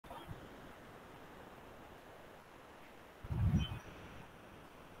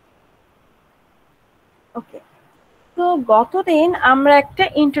ওকে, তো গতদিন আমরা একটা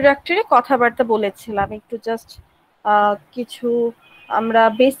ইন্ট্রোডাক্টরি কথাবার্তা বলেছিলাম, একটু জাস্ট কিছু আমরা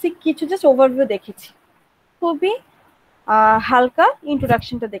বেসিক কিছু জাস্ট ওভারভিউ দেখেছি, খুবই হালকা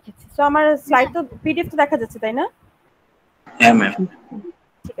ইন্ট্রোডাকশনটা দেখেছি। তো আমার স্লাইড তো পিডিএফ তো দেখা যাচ্ছে তাই না? হ্যাঁ ম্যাম।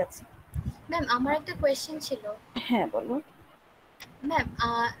 ঠিক আছে ম্যাম, আমার একটা কোয়েশ্চেন ছিল। হ্যাঁ বলো। ম্যাম,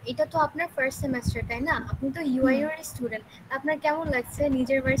 এটা তো আপনার ফার্স্ট সেমেস্টার, তাই না? আপনি তো ইউআই এর স্টুডেন্ট। আপনার কেমন লাগছে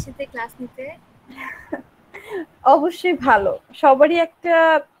নিজের ভার্সিটিতে ক্লাস নিতে? অবশ্যই ভালো, সবারই একটা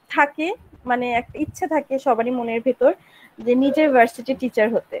থাকে, মানে একটা ইচ্ছা থাকে সবারই মনের ভেতর যে নিজের ভার্সিটি টিচার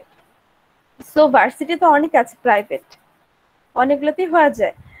হতে। সো ভার্সিটি তো অনেক আছে, প্রাইভেট অনেকগুলোতেই হওয়া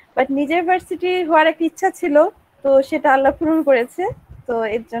যায়, বাট নিজের ভার্সিটি হওয়ার একটা ইচ্ছা ছিল, তো সেটা আল্লাহ পূরণ করেছে। তো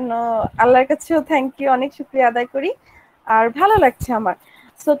এর জন্য আল্লাহর কাছেও থ্যাংক ইউ, অনেক শুকরিয়া আদায় করি। আর ভালো লাগছে আমার।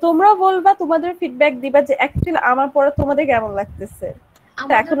 সো তোমরাও বলবা, তোমাদের ফিডব্যাক দিবা যে অ্যাকচুয়ালি আমার পড়া তোমাদের কেমন লাগতেছে।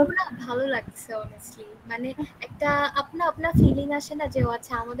 এখনো আমাদেরও না ভালো লাগছে অনেস্টলি। মানে একটা আপনা আপনা ফিলিং আসে না যে ও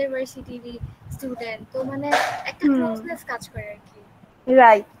আচ্ছা আমাদের ভার্সিটির স্টুডেন্ট, তো মানে একটা ক্লোজনেস কাজ করে আর কি।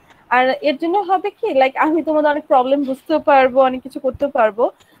 রাইট। আর এর জন্য হবে কি, লাইক আমি তোমাদের অনেক প্রবলেম বুঝতেও পারবো, অনেক কিছু করতেও পারবো।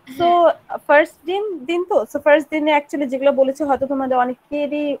 সো হ্যাঁ, ফার্স্ট দিন তো, সো ফার্স্ট দিনে অ্যাকচুয়ালি যেগুলো বলেছে হয়তো তোমাদের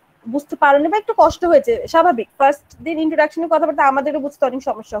অনেকেরই বুঝতে পারোনি বা একটু কষ্ট হয়েছে, স্বাভাবিক। ফার্স্ট দিন ইন্ট্রোডাকশনের কথাবার্তা আমাদেরও বুঝতে অনেক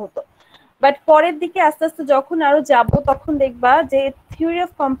সমস্যা হতো, বাট পরের দিকে আস্তে আস্তে যখন আরো যাবো তখন দেখবা যে থিওরি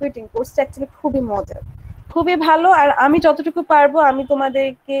অফ কম্পিউটিং কোর্সটা অ্যাকচুয়ালি খুবই মজার, খুবই ভালো। আর আমি যতটুকু পারবো আমি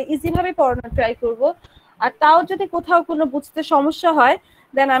তোমাদেরকে ইজি ভাবে পড়ানোর ট্রাই করব। আর তাও যদি কোথাও কোনো বুঝতে সমস্যা হয়,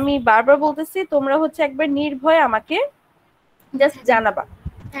 দেন আমি বারবার বলতেছি তোমরা হচ্ছে একবার নির্ভয়ে আমাকে জাস্ট জানাবা,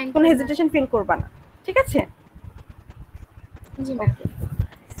 থ্যাংক কোনো ইউ ম্যাম। হেজিটেশন ফিল করবা না, ঠিক আছে? জি ম্যাম। ওকে,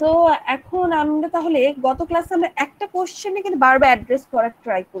 সো এখন আমরা তাহলে গত ক্লাসে আমরা একটা কোশ্চেনে কিন্তু বারবার অ্যাড্রেস করার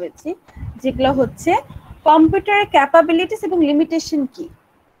ট্রাই করেছি, যেগুলো হচ্ছে কম্পিউটারের ক্যাপাবিলিটিস এবং লিমিটেশন কি।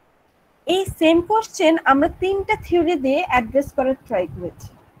 এই সেম কোশ্চেন আমরা তিনটা থিওরি দিয়ে অ্যাড্রেস করার ট্রাই করেছি,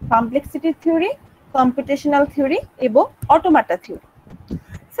 কমপ্লেক্সিটি থিওরি, কম্পিউটেশনাল থিওরি এবং অটোমাটা থিওরি।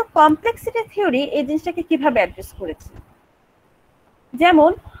 সো কমপ্লেক্সিটি থিওরি এই জিনিসটাকে কিভাবে অ্যাড্রেস করেছে,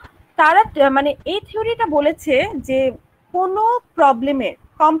 যেমন তারা মানে এই থিওরিটা বলেছে যে কোনো প্রবলেমের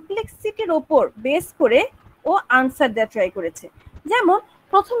কমপ্লেক্সিটির উপর বেস করে ও আনসার দেওয়া ট্রাই করেছে। যেমন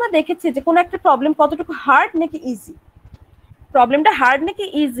প্রথমে দেখেছে যে কোনো একটা প্রবলেম কতটুকু হার্ড নাকি ইজি, প্রবলেমটা হার্ড নাকি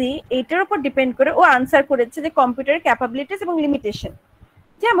ইজি এইটার উপর ডিপেন্ড করে ও আনসার করেছে যে কম্পিউটারের ক্যাপাবিলিটিস এবং লিমিটেশন।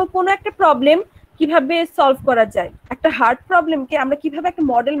 যেমন কোনো একটা প্রবলেম কিভাবে সলভ করা যায়, একটা হার্ড প্রবলেমকে আমরা কিভাবে একটা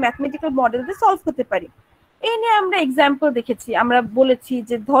মডেল, ম্যাথমেটিক্যাল মডেল দিয়ে সলভ করতে পারি, এই নিয়ে আমরা এক্সাম্পল দেখেছি। আমরা বলেছি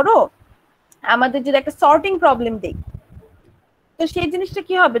যে ধরো আমাদের যদি একটা সর্টিং প্রবলেম দেই, তো সেই জিনিসটা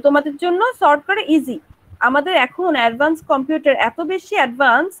কি হবে তোমাদের জন্য সর্ট করা ইজি। আমাদের এখন অ্যাডভান্স কম্পিউটার এত বেশি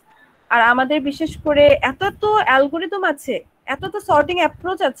অ্যাডভান্স, আর আমাদের বিশেষ করে এত তো অ্যালগোরিদম আছে, এত তো সর্টিং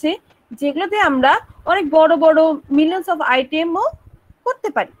অ্যাপ্রোচ আছে, যেগুলো দিয়ে আমরা অনেক বড় বড় মিলিয়ন্স অফ আইটেমও করতে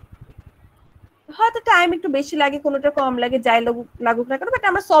পারি। হয়তো টাইম একটু বেশি লাগে, কোনোটা কম লাগে, যাই লাগুক না কেন, বাট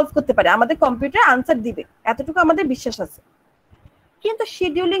আমরা সলভ করতে পারি, আমাদের কম্পিউটার আনসার দিবে, এতটুকু আমাদের বিশ্বাস আছে। কিন্তু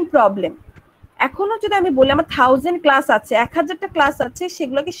শিডিউলিং প্রবলেম, এখনো যদি আমি বলি আমার 1000 ক্লাস আছে, 1000টা ক্লাস আছে,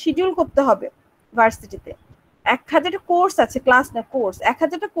 সেগুলোকে শিডিউল করতে হবে ভার্সিটিতে। 1000টা কোর্স আছে, ক্লাস না কোর্স,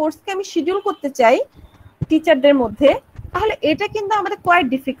 1000টা কোর্সকে আমি শিডিউল করতে চাই টিচারদের মধ্যে, তাহলে এটা কিন্তু আমাদের কোয়াইট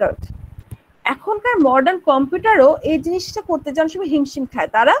ডিফিকাল্ট। এখনকার মডার্ন কম্পিউটারও এই জিনিসটা করতে যে অনেক সময় হিমশিম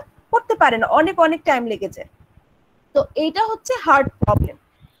খায়, তারা করতে পারে না, অনেক অনেক টাইম লেগে যায়। তো এইটা হচ্ছে হার্ড প্রবলেম।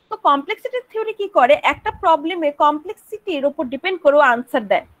 তো কমপ্লেক্সিটি থিওরি কি করে, একটা প্রবলেমের কমপ্লেক্সিটির উপর ডিপেন্ড করে আনসার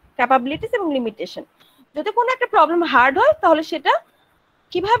দেয়, ক্যাপাবিলিটিস এবং লিমিটেশন। যদি কোনো একটা প্রবলেম হার্ড হয় তাহলে সেটা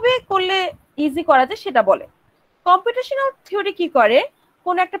কিভাবে করলে ইজি করা যায় সেটা বলে। কম্পিউটেশনাল থিওরি কি করে,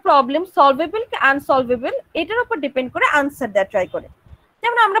 কোন একটা প্রবলেম সলভেবল কি আনসলভেবল এটার উপর ডিপেন্ড করে আনসার দেওয়া ট্রাই করে।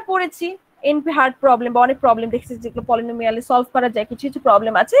 যেমন আমরা পড়েছি এনপি হার্ড প্রবলেম বা অনেক প্রবলেম দেখছি যেগুলো পলিনোমিয়ালে সলভ করা যায়, কিছু কিছু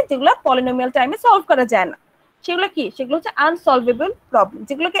প্রবলেম আছে যেগুলো পলিনোমিয়াল টাইমে সলভ করা যায় না, সেগুলো কি, সেগুলো হচ্ছে আনসলভেবল প্রবলেম,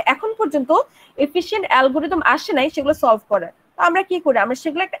 যেগুলোকে এখন পর্যন্ত এফিশিয়েন্ট অ্যালগোরিদম আসে নাই সেগুলো সলভ করার। তো আমরা কি করি, আমরা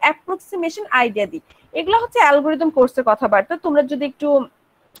সেগুলো একটা অ্যাপ্রক্সিমেশন আইডিয়া দিই। এগুলো হচ্ছে অ্যালগোরিদম কোর্সের কথাবার্তা, তোমরা যদি একটু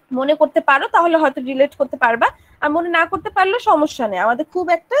মনে করতে পারো তাহলে হয়তো রিলেট করতে পারবা, আর মনে না করতে পারলেও সমস্যা নেই, আমাদের খুব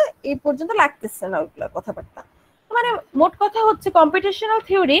একটা এই পর্যন্ত লাগতেছে না ওইগুলো কথাবার্তা। মানে মোট কথা হচ্ছে কম্পিউটেশনাল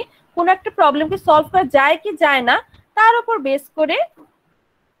থিওরি কোন একটা প্রবলেমকে সলভ করা যায় কি যায় না তার উপর বেস করে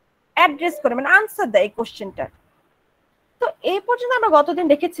অ্যাড্রেস করে, মানে আনসার দেয় এই কোশ্চেনটার। তো এই পর্যন্ত আমরা গতদিন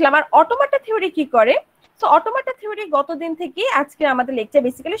দেখেছিলাম। আর অটোমাটা থিওরি কি করে, তো অটোমাটা থিওরি গতদিন থেকে আজকে আমাদের লেকচার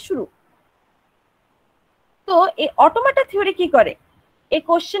বেসিক্যালি শুরু। তো এই অটোমাটা থিওরি কি করে, এই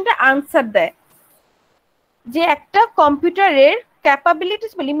কোশ্চেনটা আনসার দেয় যে একটা কম্পিউটারের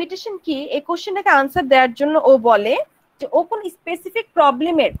ক্যাপাবিলিটিস বা লিমিটেশন কি, এই কোশ্চেনটাকে আনসার দেওয়ার জন্য ও বলে যে ও কোন স্পেসিফিক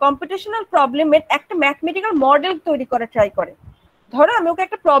প্রবলেমের, কম্পিউটেশনাল প্রবলেমের একটা ম্যাথমেটিক্যাল মডেল তৈরি করা ট্রাই করে। ধরো আমি ওকে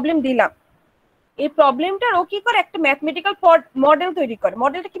একটা প্রবলেম দিলাম, এই প্রবলেমটার ও কি করে একটা ম্যাথমেটিক্যাল মডেল তৈরি করে।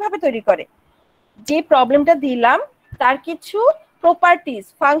 মডেলটা কিভাবে তৈরি করে, যে প্রবলেমটা দিলাম তার কিছু প্রপার্টিজ,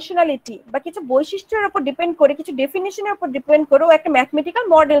 ফাংশনালিটি বা কিছু বৈশিষ্ট্যের উপর ডিপেন্ড করে, কিছু ডেফিনিশনের উপর ডিপেন্ড করে ও একটা ম্যাথমেটিক্যাল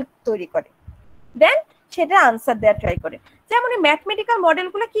মডেল তৈরি করে, দেন সেটা আনসার দেওয়া ট্রাই করে। যেমন এই ম্যাথমেটিক্যাল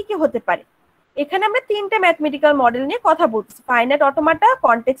মডেলগুলো কি কি হতে পারে, এখানে আমরা তিনটে ম্যাথমেটিক্যাল মডেল নিয়ে কথা বলছি, ফাইনাইট অটোমাটা,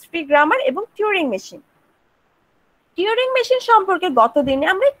 কনটেক্সট ফ্রি গ্রামার এবং টিউরিং মেশিন। টিউরিং মেশিন সম্পর্কে গতদিনে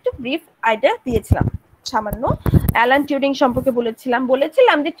আমরা একটু ব্রিফ আইডিয়া দিয়েছিলাম, সামান্য অ্যালান টিউরিং সম্পর্কে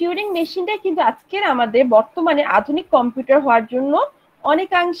বলেছিলাম যে টিউরিং মেশিনটা কিন্তু আজকের আমাদের বর্তমানে আধুনিক কম্পিউটার হওয়ার জন্য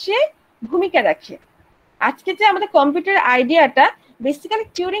অনেকাংশে ভূমিকা রাখে। আজকে যে আমাদের কম্পিউটার আইডিয়াটা বেসিক্যালি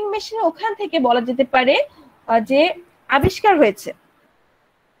টিউরিং মেশিন ওখান থেকে বলা যেতে পারে যে আবিষ্কার হয়েছে।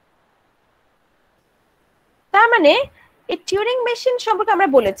 তার মানে এই টিউরিং মেশিন সম্পর্কে আমরা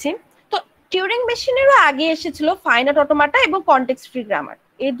বলেছি। তো টিউরিং মেশিনেরও আগে এসেছিল ফাইনাইট অটোমাটা এবং কনটেক্সট ফ্রি গ্রামার,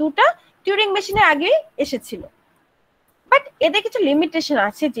 এই দুটো টিউরিং মেশিনের আগে এসেছিল। বাট এদের কিছু লিমিটেশন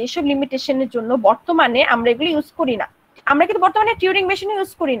আছে, যেসব লিমিটেশনের জন্য বর্তমানে আমরা এগুলো ইউজ করি না। আমরা কিন্তু বর্তমানে টিউরিং মেশিন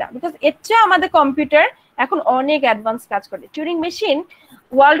ইউজ করি না, বিকজ এর চেয়ে আমাদের কম্পিউটার এখন অনেক অ্যাডভান্স কাজ করে। টিউরিং মেশিন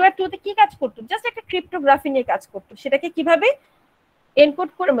ওয়ার্ল্ড ওয়ার 2 তে কি কাজ করতো, জাস্ট একটা ক্রিপ্টোগ্রাফি নিয়ে কাজ করতো, সেটাকে কিভাবে এনকোড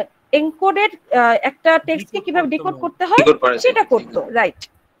করে, এনকোডেড একটা টেক্সটকে কিভাবে ডিকোড করতে হয় সেটা করতো, রাইট।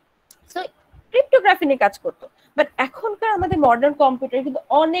 সো ক্রিপ্টোগ্রাফি নিয়ে কাজ করতো। বাট এখনকার আমাদের মডার্ন কম্পিউটার কিন্তু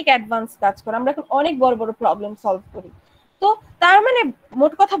অনেক অ্যাডভান্স কাজ করে, আমরা এখন অনেক বড় বড় প্রবলেম সলভ করি। তো তার মানে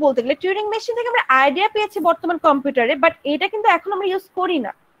মোট কথা বলতে গেলে টিউরিং মেশিন থেকে আমরা আইডিয়া পেয়েছি বর্তমান কম্পিউটারে, বাট এটা কিন্তু এখন আমরা ইউজ করি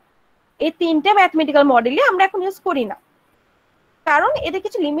না। এই তিনটে ম্যাথমেটিক্যাল মডেলে আমরা এখন ইউজ করি না, কারণ এদের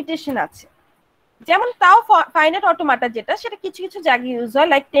কিছু লিমিটেশন আছে। যেমন তাও ফাইনাইট অটোমাটা যেটা, সেটা কিছু কিছু জায়গায় ইউজ হয়,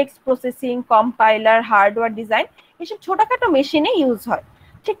 like text processing, compiler, hardware design, এসব ছোটখাটো মেশিনে ইউজ হয়।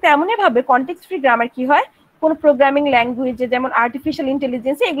 ঠিক তেমনই ভাবে কনটেক্সট ফ্রি গ্রামার কি হয়, কোন প্রোগ্রামিং ল্যাঙ্গুয়েজে যেমন আর্টিফিশিয়াল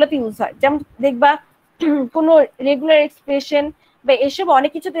ইন্টেলিজেন্স এগুলোতে ইউজ হয়। যেমন দেখবা কোনো রেগুলার এক্সপ্রেশন বা এসব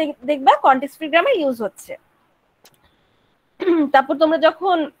অনেক কিছু দেখবা কনটেক্সট ফ্রি গ্রামার ইউজ হচ্ছে। তারপর তোমরা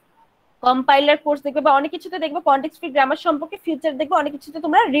যখন কম্পাইলার কোর্স দেখবে বা অনেক কিছুতে দেখবে কনটেক্সট ফ্রি গ্রামার সম্পর্কে ফিউচার দেখবে অনেক কিছুতে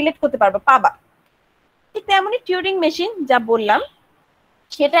তোমরা রিলেট করতে পাবা। ঠিক তেমনই টিউরিং মেশিন যা বললাম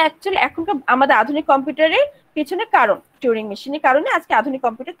সেটা অ্যাকচুয়ালি এখনকার আমাদের আধুনিক কম্পিউটারের পিছনে কারণ, টিউরিং মেশিনের কারণে আজকে আধুনিক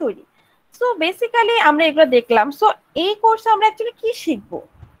কম্পিউটার তৈরি। সো বেসিক্যালি আমরা এগুলো দেখলাম। সো এই কোর্সে আমরা অ্যাকচুয়ালি কি শিখবো,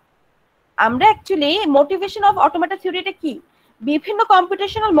 আমরা অ্যাকচুয়ালি মোটিভেশন অফ অটোমেটা থিওরিটা কি, বিভিন্ন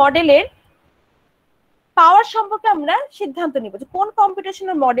কম্পিউটেশনাল মডেলের পাওয়ার সম্পর্কে আমরা সিদ্ধান্ত নিব যে কোন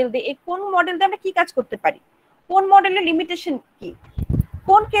কম্পিউটেশনাল মডেল দিয়ে, কোন মডেল দিয়ে আমরা কি কাজ করতে পারি, কোন মডেলের লিমিটেশন কি,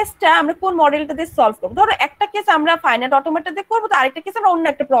 কোন কেসটা আমরা কোন মডেলটা দিয়ে সলভ করবো। ধরো একটা কেস আমরা ফাইনাইট অটোমেটা দিয়ে করবো, তো আরেকটা কেস আমরা অন্য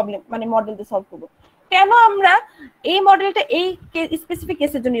একটা প্রবলেম মানে মডেল দিয়ে সলভ করবো। কেন আমরা এই মডেলটা এই স্পেসিফিক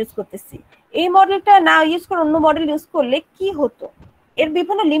কেসের জন্য ইউজ করতেছি, এই মডেলটা না ইউজ করে অন্য মডেল ইউজ করলে কি হতো, এর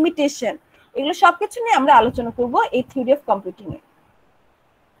বিভিন্ন লিমিটেশন, এগুলো সবকিছু নিয়ে আমরা আলোচনা করব এই থিওরি অফ কম্পিউটিং এ।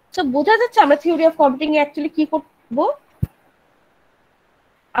 তো বোঝা যাচ্ছে আমরা theory of computing A actually কি করব,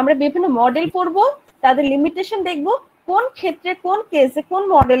 আমরা বিভিন্ন মডেল পড়ব, তাদের লিমিটেশন দেখব, কোন ক্ষেত্রে কোন কেসে কোন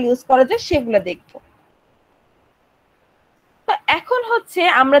মডেল ইউজ করা যায় সেগুলো দেখব। তো এখন হচ্ছে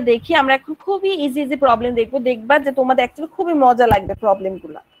আমরা দেখি, আমরা এখন খুবই ইজি প্রবলেম দেখবা যে তোমাদের অ্যাকচুয়ালি খুবই মজা লাগবে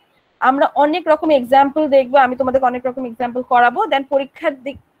প্রবলেমগুলো। আমরা অনেক রকম এক্সাম্পল দেখবো, আমি তোমাদেরকে অনেক রকম এক্সাম্পল করাবো, দেন পরীক্ষার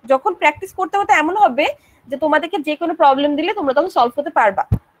যখন প্র্যাকটিস করতে হতে এমন হবে যে তোমাদেরকে যে কোনো প্রবলেম দিলে তোমরা তখন সলভ করতে পারবা।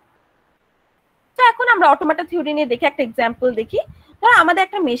 তো এখন আমরা অটোমেটা থিওরি নিয়ে দেখি, একটা এক্সাম্পল দেখি। ধরো আমাদের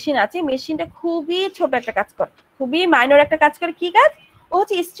একটা মেশিন আছে, মেশিনটা খুবই ছোট একটা কাজ করে, খুবই মাইনর একটা কাজ করে। কি কাজ? ও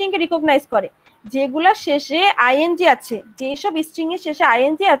হচ্ছে স্ট্রিং কে রিকগনাইজ করে, যেগুলা শেষে আইএনজি আছে, যেসব স্ট্রিং এর শেষে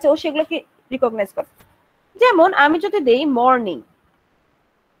আইএনজি আছে ও সেগুলোকে রিকগনাইজ করে। যেমন আমি যদি দেই মর্নিং,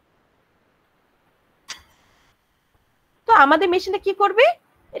 তো আমাদের মেশিনটা কি করবে,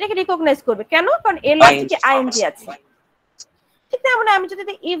 এটাকে রিকগনাইজ করবে। কেন? কারণ এর লাস্টে আইএনজি আছে। ঠিক তেমন আমি যদি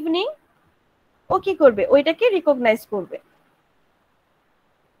দিই ইভিনিং, ও কি করবে, ওইটাকে রিকগনাইজ করবে।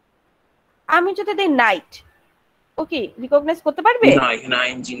 আমি যদি দিই নাইট, ও কি রিকগনাইজ করতে পারবে? না, এখানে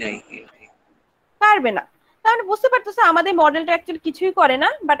আইএনজি নাই, পারবে না। তাহলে বুঝতে পারতেছো আমাদের মডেলটা অ্যাকচুয়ালি কিছুই করে না,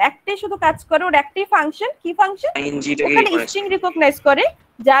 বাট একটাই শুধু কাজ করে, ওর একটাই ফাংশন। কি ফাংশন? ওখানে স্ট্রিং রিকগনাইজ করে,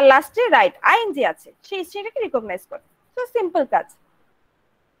 যার লাস্টে রাইট আইএনজি আছে সেই স্ট্রিংটাকে রিকগনাইজ করে। সো সিম্পল কাজ,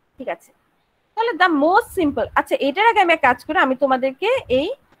 ঠিক আছে। তাহলে দা মোস্ট সিম্পল। আচ্ছা, এটার আগে আমি এক কাজ করে আমি তোমাদেরকে এই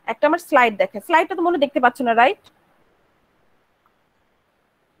একটা আমার স্লাইড দেখাই। স্লাইডটা তো মনে দেখতে পাচ্ছ না, রাইট?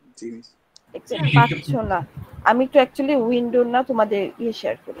 দেখতে পাচ্ছ না? আমি একটু অ্যাকচুয়ালি উইন্ডো না তোমাদের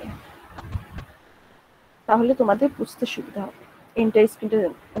শেয়ার করি, তাহলে তোমাদের বুঝতে সুবিধা হবে। এন্টার স্ক্রিনটা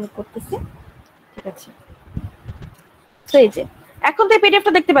আমি করতেছি, ঠিক আছে। তো এই যে এখন তো এই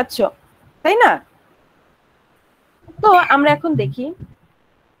পিডিএফটা দেখতে পাচ্ছ, তাই না? তো আমরা এখন দেখি,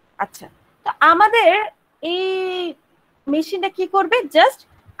 আচ্ছা তো আমাদের এই মেশিনটা কি করবে, জাস্ট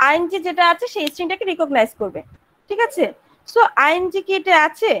আইএনজি যেটা আছে সেই স্ট্রিংটাকে রিকগনাইজ করবে, ঠিক আছে? সো আইএনজি কি এটা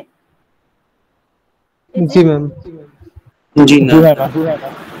আছে? জি ম্যাম। জি না।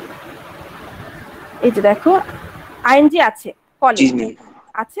 এই যে দেখো আইএনজি আছে, জি কলিং না।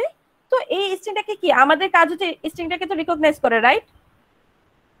 আছে। তো এই স্ট্রিংটাকে কি আমাদের কাজ হচ্ছে স্ট্রিংটাকে তো রিকগনাইজ করে, রাইট?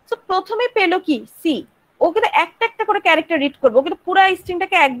 সো প্রথমে পেলো কি সি, ও কিন্তু একটা একটা করে ক্যারেক্টার রিড করবে, ও কিন্তু পুরো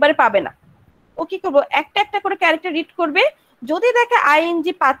স্ট্রিংটাকে একবারে পাবে না। ও কি করবো, একটা একটা করে ক্যারেক্টার রিড করবে। যদি দেখে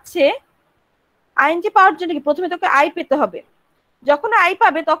আইএনজি পাচ্ছে, আইএনজি পাওয়ার জন্য কি প্রথমে তোকে আই পেতে হবে। যখন আই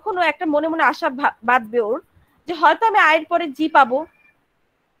পাবে তখন ও একটা মনে মনে আশা বাঁধবে ওর, যে হয়তো আমি আইয়ের পরে জি পাবো।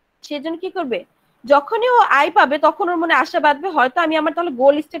 সেজন্য কি করবে, যখনই ও আই পাবে তখন ওর মনে আশা বাঁধবে হয়তো আমি আমার তাহলে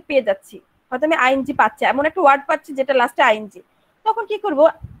গোল স্টেট পেয়ে যাচ্ছি, হয়তো আমি আইএনজি পাচ্ছি, এমন একটা ওয়ার্ড পাচ্ছি যেটা লাস্টে আইএনজি। তখন কি করব,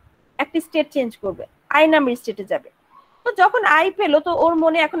 একটা স্টেট চেঞ্জ করবে, আই নাম্বার স্টেটে যাবে। তো যখন আই পেলো তো ওর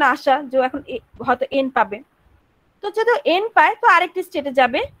মনে এখন আশা যে ও এখন হয়তো এন পাবে। তো যদি এন পায় তো আরেকটি স্টেটে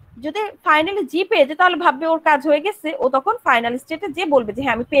যাবে। যদি ফাইনালি জি পেয়েছে তাহলে ভাববে ওর কাজ হয়ে গেছে, ও তখন ফাইনাল স্টেটে যে বলবে যে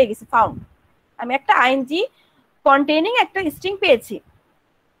হ্যাঁ আমি পেয়ে গেছি, ফাউন্ড, আমি একটা আইএনজি কন্টেইনিং একটা স্ট্রিং পেয়েছি।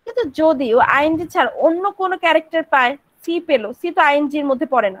 কিন্তু যদি ও আইএনজি ছাড়া অন্য কোনো ক্যারেক্টার পায়, সি পেলো, সি তো আইএনজির মধ্যে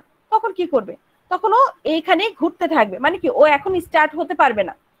পড়ে না, তখন কি করবে, তখন ও এইখানেই ঘুরতে থাকবে। মানে কি ও এখন স্টার্ট হতে পারবে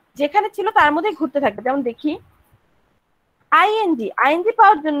না, যেখানে ছিল তার মধ্যে ঘুরতে থাকবে। যেমন দেখি আইএনজি, আইএনজি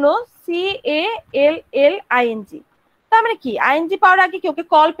পাওয়ার জন্য সি এ এল এল আইএনজি, তার মানে কি আইএনজি পাওয়ার আগে কি ওকে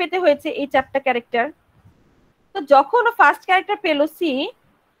কল পেতে হয়েছে এই চারটা ক্যারেক্টার। তো যখন ও ফার্স্ট ক্যারেক্টার পেলো সি,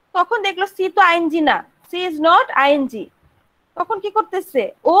 তখন দেখলো সি তো আইএনজি না, সি ইজ নট আইএনজি। তখন কি করতেছে,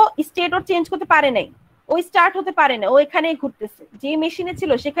 ও স্টেট ওর চেঞ্জ করতে পারে নাই, ও স্টার্ট হতে পারে না, ও এখানেই ঘুরতেছে, যে মেশিনে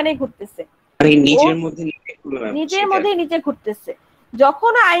ছিল সেখানেই ঘুরতেছে, মানে ও নিজের মধ্যে নিজে ঘুরবে ম্যাম, নিজের সেটা। মধ্যেই নিজে ঘুরতেছে।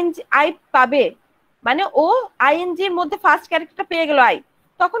 যখন আইএনজি আই পাবে, মানে ও আইএনজির মধ্যে ফার্স্ট ক্যারেক্টারটা পেয়ে গেল আই,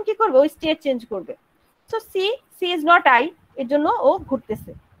 তখন কি করবে, ও স্টেট চেঞ্জ করবে। So C, C is not I, এর জন্য ও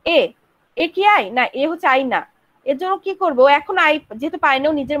ঘুরতেছে। এ, এ কি আই না, এ হচ্ছে আই না, এর জন্য কি করবে, ও এখন আই যেহেতু পায় না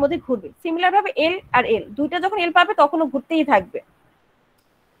ও নিজের মধ্যে ঘুরবে। সিমিলার ভাবে এল আর এল দুইটা যখন এল পাবে তখন ও ঘুরতেই থাকবে।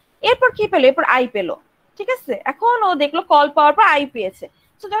 এরপর কি পেলো, এরপর আই পেলো, ঠিক আছে? এখন ও দেখলো কল পাওয়ার পর আই পেয়েছে।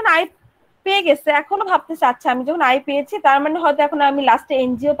 তো যখন আই পেয়ে গেছে এখনো ভাবতেছে আচ্ছা আমি যখন আই পেয়েছি তার মানে হয়তো এখন আমি লাস্টে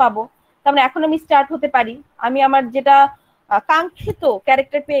এনজিও পাবো, তার মানে এখন আমি স্টার্ট হতে পারি, আমি আমার যেটা কাঙ্ক্ষিত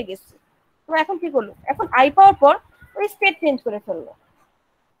ক্যারেক্টার পেয়ে গেছি। তো এখন কি করলো, এখন আই পাওয়ার পর ওই স্টেট চেঞ্জ করে ফেললো।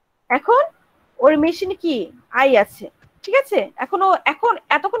 এখন ওর মেশিনে কি আই আছে, ঠিক আছে? এখন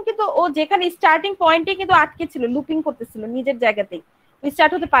এতক্ষণ কিন্তু ও যেখানে স্টার্টিং পয়েন্টে কিন্তু আটকে ছিল, লুপিং করতেছিল নিজের জায়গাতেই,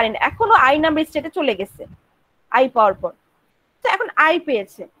 স্টার্ট হতে পারেনি। এখনো আই নাম্বার স্টেটে চলে গেছে আই পাওয়ার পর। তো এখন আই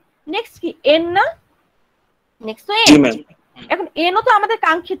পেয়েছে, নেক্সট কি এন না, নেক্সট তো জি এন। ম্যাম। এখন এনও তো আমাদের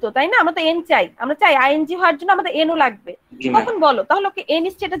কাঙ্ক্ষিত, তাই না? আমরা তো এন চাই, আমরা চাই আইএনজি হওয়ার জন্য আমাদের এনও লাগবে। জি ম্যাম। তখন বলো তাহলে ওকে এন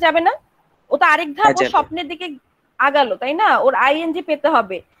স্টেটে যাবে না? ও তো আরেক ধাপ ও স্বপ্নের দিকে আগালো, তাই না? ওর আইএনজি পেতে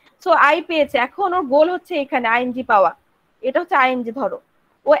হবে। সো আই পেয়েছে, এখন ওর গোল হচ্ছে এখানে আইএনজি পাওয়া, এটা হচ্ছে আইএনজি। ধরো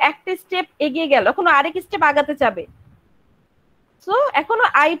ও একটা স্টেপ এগিয়ে গেল, এখন আরেক স্টেপ আগাতে যাবে। সো এখনো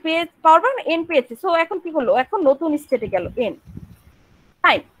আই পেয়ে পাওয়ার পর এন পেয়েছে, সো এখন কি করলো, এখন নতুন স্টেটে গেল এন,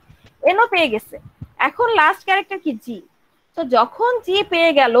 ফাইন, এনও পেয়ে গেছে। এখন লাস্ট ক্যারেক্টার কি জি। তো যখন জি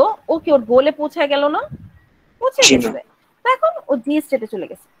পেয়ে গেল ও কি ওর গোলে পৌঁছে গেল না, পৌঁছে জি গেছে। তো এখন ও জি স্টেটে চলে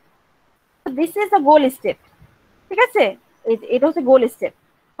গেছে। This is the goal state, ঠিক আছে? এটা হচ্ছে গোল স্টেট।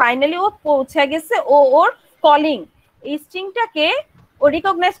 ফাইনালি ও পৌঁছে গেছে, ও ওর কলিং এই স্ট্রিংটাকে ও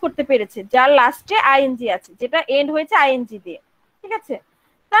রিকগনাইজ করতে পেরেছে যার লাস্টে আইএনজি আছে, যেটা এন্ড হয়েছে আইএনজি দিয়ে, ঠিক আছে?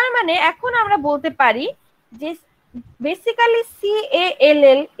 তার মানে এখন আমরা বলতে পারি যে বেসিক্যালি সি এ এল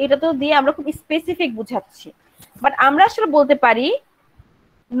এল এটা তো দিয়ে আমরা খুব স্পেসিফিক বুঝাচ্ছি, বাট আমরা আসলে বলতে পারি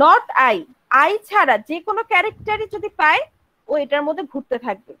নট আই, আই ছাড়া যে কোনো ক্যারেক্টারই যদি পায় ও এটার মধ্যে ঘুরতে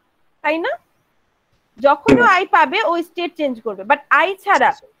থাকবে, তাই না? যখনই আই পাবে ও স্টেট চেঞ্জ করবে। বাট আই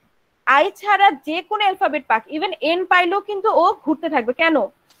ছাড়া যে কোনো অ্যালফাবেট পাক, ইভেন এন পাইলেও কিন্তু ও ঘুরতে থাকবে। কেন?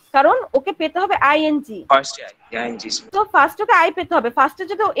 কারণ ওকে পেতে হবে আইএনজি। First ING. তো ফার্স্ট ওকে আই পেতে হবে, ফার্স্টে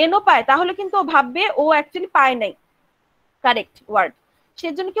যদি ও এনও পায় তাহলে কিন্তু ও ভাববে ও অ্যাকচুয়ালি পায় নাই কারেক্ট ওয়ার্ড,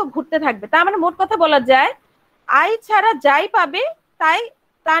 সেজন্য কি ও ঘুরতে থাকবে। তার মানে মোট কথা বলা যায় আই ছাড়া যাই পাবে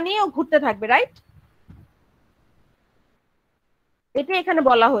তা নিয়ে ও ঘুরতে থাকবে, রাইট? এটা এখানে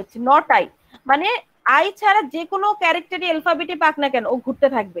বলা হচ্ছে নট আই, মানে আই ছাড়া যে কোনো ক্যারেক্টারই অ্যালফাবেটে পাক না কেন ও ঘুরতে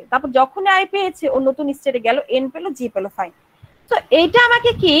থাকবে। তারপর যখন আই পেয়েছে ও নতুন স্টেটে গেল, এন পেলো, জি পেলো, ফাইন। তো এইটা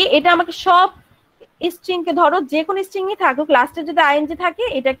আমাকে কি, এটা আমাকে সব স্ট্রিং কে, ধরো যে কোনো স্ট্রিংই থাকুক লাস্টে যদি আইএনজি থাকে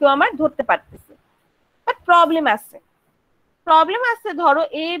এটাকেও আমার ধরতে পারতেছে। বাট প্রবলেম আছে, ধরো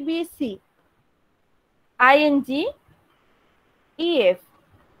A B C ING EF,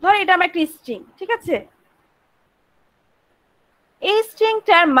 ধর এটা আমার একটা স্ট্রিং, ঠিক আছে? এই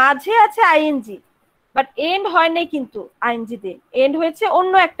স্ট্রিংটার মাঝে আছে আইএনজি, বাট এন্ড হয় নাই কিন্তু আইএনজি দিয়ে, এন্ড হয়েছে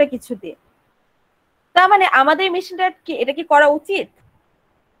অন্য একটা কিছু দিয়ে। তার মানে আমাদের মিশনটা কি, এটা কি করা উচিত?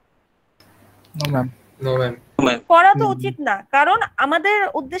 No ma'am. No ma'am. করা তো উচিত না, কারণ আমাদের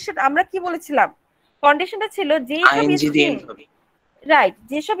উদ্দেশ্য, আমরা কি বলেছিলাম, কন্ডিশনটা ছিল যে সব আইএনজি দিয়ে স্ট্রিং, end হবে। রাইট,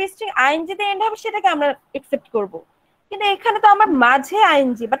 যেসব স্ট্রিং আইএনজি দিয়ে এন্ড হবে সেটাকে আমরা একসেপ্ট করব। কিন্তু এখানে তো আমার মাঝে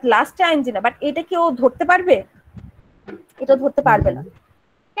আইএনজি বাট লাস্টে আইএনজি না, বাট এটা কি ও ধরতে পারবে? এটা ধরতে পারবে না।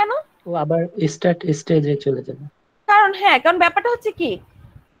 কেন? ও আবার স্টার্ট স্টেজে চলে যাবে। কারণ কারণ ব্যাপারটা হচ্ছে কি,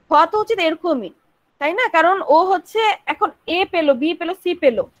 হওয়া তো উচিত এরকমই, তাই না? কারণ ও হচ্ছে এখন এ পেলো, বি পেলো, সি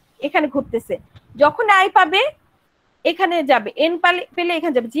পেলো, এখানে ঘুরতেছে, যখন আই পাবে এখানে যাবে, এন পেলে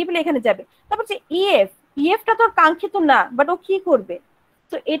এখানে যাবে, জি পেলে এখানে যাবে। তারপর যে ইএফ, ইএফটা তো কাঙ্ক্ষিত না, বাট ও কি করবে?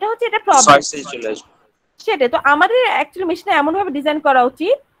 তো এটা হচ্ছে এটা প্রবলেম। চলে আসবে। সেটাই তো আমাদের অ্যাকচুয়ালি মেশিনে এমন ভাবে ডিজাইন করা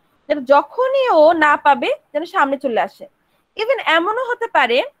উচিত যেন যখনই ও না পাবে যেন সামনে চলে আসে। ইভেন এমনও হতে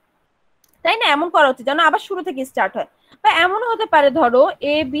পারে, তাই না, এমন করা উচিত যেন আবার শুরু থেকে স্টার্ট হয়। বা এমনও হতে পারে, ধরো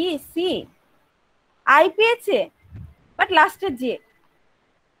এ বি সি আই পেয়েছে বাট লাস্টে জে,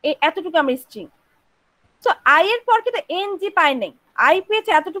 এতটুকু আমরা স্ট্রিং। তো আই এর পর কিন্তু এন জি পাই নাই, আই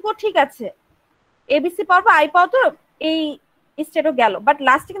পেয়েছে এতটুকু ঠিক আছে, এবিসি পাওয়ার পর আই পাওয়া তো এই স্টেটও গেল, বাট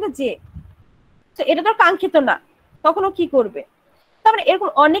লাস্টে কিন্তু জে, তো এটা তো কাঙ্ক্ষিত না, তখন ও কি করবে? তারপরে এরকম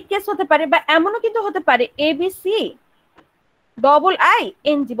অনেক কেস হতে পারে, বা এমনও কিন্তু হতে পারে এবিসি ডবল আই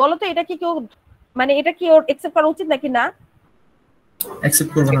এনজি। বলো তো এটা কি কেউ, মানে এটা কি ওর একসেপ্ট করা উচিত নাকি না?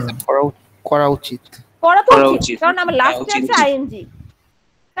 অ্যাকসেপ্ট করব না। করা উচিত। করা তো উচিত, কারণ আমার লাস্টে আছে আইএনজি,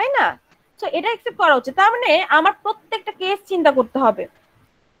 তাই না? তো এটা একসেপ্ট করা উচিত। তার মানে আমার প্রত্যেকটা কেস চিন্তা করতে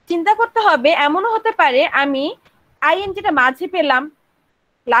হবে, এমনও হতে পারে আমি আইএনজিটা মাঝে পেলাম,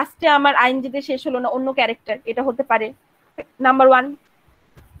 লাস্টে আমার আইএনজিতে শেষ হলো না, অন্য ক্যারেক্টার, এটা হতে পারে নাম্বার 1।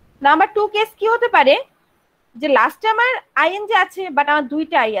 নাম্বার 2 কেস কি হতে পারে, যে লাস্টে আমার আইএনজি আছে বাট আমার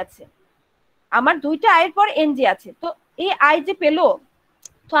দুইটা আই আছে, আমার দুইটা আইয়ের পর এনজি আছে, তো এই আই যে পেলো,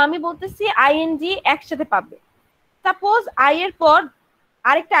 তো আমি বলতেছি আইএনজি একসাথে পাবে। সাপোজ আই এর পর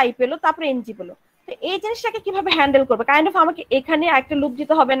আরেকটা আই পেলো, তারপরে এনজি পেলো, তো এই জিনিসটাকে কিভাবে হ্যান্ডেল করবে? কাইন্ড অফ আমাকে এখানে একটা লুপ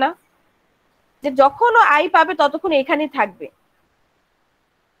দিতে হবে না, যে যখন ও আই পাবে ততক্ষণ এখানেই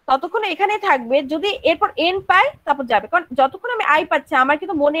থাকবে, যদি এরপর এন পায় তারপর যাবে। কারণ যতক্ষণ আমি আই পাচ্ছি, আমার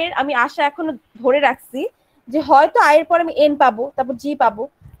কিন্তু মনের আমি আশা এখনো ধরে রাখছি যে হয়তো আয়ের পর আমি এন পাবো, তারপর জি পাবো।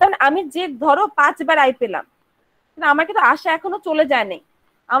 কারণ আমি যে ধরো 5 বার আই পেলাম, কিন্তু আমার কিন্তু আশা এখনো চলে যায় নাই,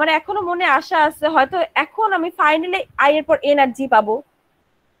 আমার এখনো মনে আশা আছে হয়তো এখন আমি ফাইনালি আই এর পর এন আর জি পাবো,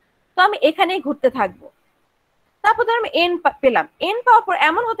 তো আমি এখানেই ঘুরতে থাকবো। তারপর ধর আমি এন পেলাম, এন পাওয়ার পর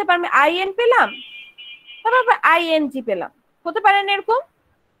এমন হতে পারে আমি আই এন পেলাম, তারপর আই এন জি পেলাম, হতে পারে না এরকম?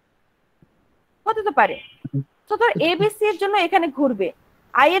 হতে তো পারে। তো ধর এবিসি এর জন্য এখানে ঘুরবে,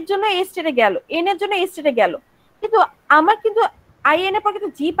 আই এর জন্য এই স্টেটে গেল, এন এর জন্য এই স্টেটে গেল, কিন্তু আমার কিন্তু আই এন এর পর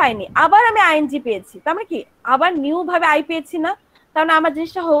কিন্তু জি পাইনি, আবার আমি আইএনজি পেয়েছি, তার মানে কি আবার নিউ ভাবে আই পেয়েছি না? তার মানে আমার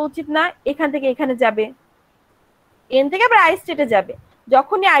জিনিসটা হওয়া উচিত না এখান থেকে এখানে যাবে, এন থেকে আবার আই স্টেটে যাবে,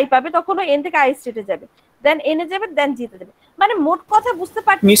 যখনই আই পাবে তখনও এন থেকে আই স্টেটে যাবে, দেন এন এ যাবে, দেন জিতে যাবে। মানে মোট কথা বুঝতে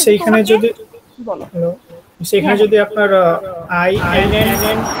পারছি মিস এইখানে যদি বলো, মিস এখানে যদি আপনার আই এন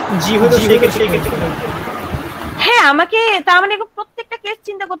এন জি হলো সেই ক্ষেত্রে হ্যাঁ আমাকে তার মানে প্রত্যেকটা কেস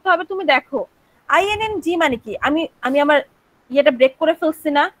চিন্তা করতে হবে। তুমি দেখো আইএনএনজি মানে কি, আমি আমার ইয়েটা ব্রেক করে ফেলছি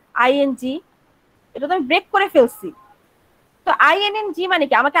না, আইএনজি এটা তো আমি ব্রেক করে ফেলছি, তো আইএনএনজি মানে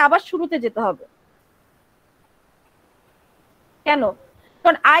কি আমাকে আবার শুরুতে যেতে হবে। কেন?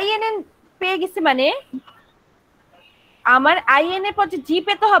 কারণ আইএনএন পেয়ে গেছি মানে আমার আইএন এর পর যে জি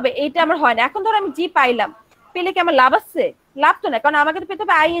পেতে হবে, এইটা আমার হয় না। এখন ধর আমি জি পাইলাম, পেলে কি আমার লাভ আছে? লাভ তো না, কারণ আমাকে তো পেতে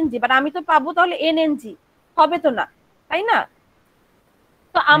হবে আইএনজি, বাট আমি তো পাবো তাহলে এনএনজি, হবে তো না, তাই না?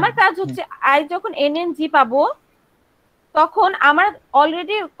 তো আমার কাজ হচ্ছে আই যখন এনএনজি পাবো তখন আমার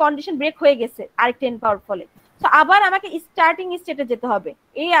অলরেডি কন্ডিশন ব্রেক হয়ে গেছে আরেকটা এন পাওয়ার ফলে, তো আবার আমাকে স্টার্টিং স্টেটে যেতে হবে,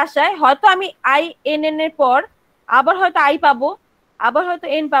 এই আশায় হয়তো আমি আই এন এন এর পর আবার হয়তো আই পাবো, আবার হয়তো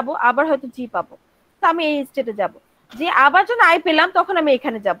এন পাবো, আবার হয়তো জি পাবো, তো আমি এই স্টেটে যাব, যে আবার যখন আই পেলাম তখন আমি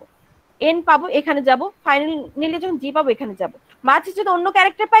এখানে যাব, এন পাবো এখানে যাব, ফাইনালি যখন জি পাবো এখানে যাব, মাঝে যদি অন্য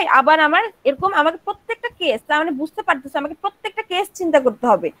ক্যারেক্টার পাই আবার আমার এরকম, আমাকে প্রত্যেকটা কেস, তার মানে বুঝতে পারতেছে আমাকে প্রত্যেকটা কেস চিন্তা করতে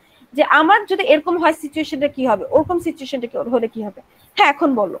হবে যে আমার যদি এরকম হয় সিচুয়েশনটা কি হবে, ওরকম সিচুয়েশনটা কি হলে কি হবে। হ্যাঁ এখন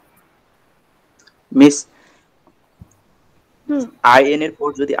বলো মিস। আই এন এর পর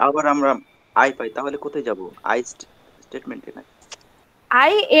যদি আবার আমরা আই পাই তাহলে কোথায় যাব? আই স্টেটমেন্টে না,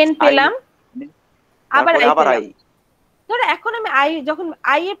 আই এন পেলাম আবার আই আবার পেলাম, আই। ধরো এখন আমি আই যখন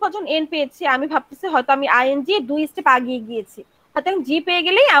আই এর পর যখন এন পেয়েছি, আমি ভাবতেছি হয়তো আমি আইএনজি 2 স্টেপ আগিয়ে গিয়েছি, হয়তো আমি জি পেয়ে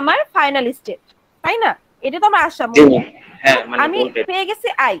গেলেই আমার ফাইনাল স্টেট, তাই না? এটা তো আমার আশা মনে। হ্যাঁ মানে আমি ভোল্টেজ পেয়ে গেছি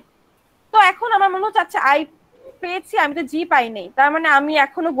আই, তো এখন আমার মনে হচ্ছে আচ্ছা আই পেয়েছি, আমি তো জি পাই নাই, তার মানে আমি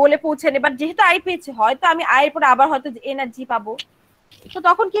এখনো গোলে পৌঁছাইনি, বাট যেহেতু আই পেয়েছি হয়তো আমি আই এর পরে আবার হয়তো এন আর জি পাবো, তো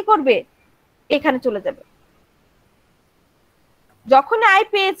তখন কি করবে, এখানে চলে যাবে। যখন আই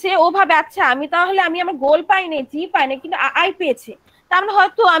পেয়েছে ও ভাবে আচ্ছা আমি তাহলে আমি আমার গোল পাইনি, জি পাইনি, কিন্তু আই পেয়েছে, তার মানে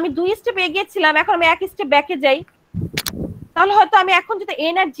হয়তো আমি 2 স্টেপ এগিয়েছিলাম, এখন আমি 1 স্টেপ ব্যাকে যাই, তাহলে হয়তো আমি এখন যদি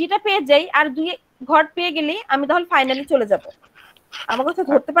এন আর জিটা পেয়ে যাই আর 2 ঘর পেয়ে গেলেই আমি তাহলে ফাইনালি চলে যাব। আমার কথা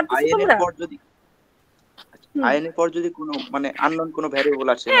ধরতে পারতেছো আইএন এর তোমরা? পর যদি আইএন এর পর যদি কোনো মানে আননোন কোনো ভ্যারিয়েবল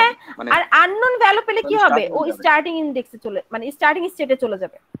আসে হ্যাঁ, মানে আর আননোন ভ্যালু পেলে কি তাহলে হবে, স্টার্টিং ও যাবে স্টার্টিং ইনডেক্সে চলে, মানে স্টার্টিং স্টেটে চলে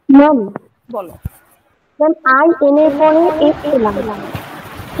যাবে। ম্যাম বলো। ম্যাম আই এন এর পরে এস পেলাম,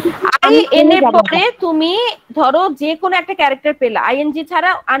 আই আমি এন এনে এর যাব পরে তুমি ধরো যে কোনো একটা ক্যারেক্টার পেলা, আইএনজি ছাড়া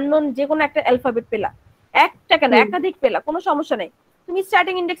আননোন যে কোনো একটা অ্যালফাবেট পেলা, একটা কেন একাধিক পেলা, কোনো সমস্যা নেই, তুমি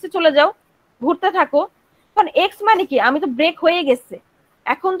স্টার্টিং ইনডেক্সে চলে যাও, ঘুরতে থাকো। কারণ এক্স মানে কি, আমি তো ব্রেক হয়ে গেছে,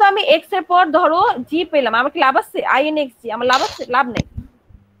 এখন তো আমি এক্স এর পর ধরো জি পেলাম, আমার কি লাভ আছে, আইএন এক্স জি, আমার লাভ আছে, লাভ নেই,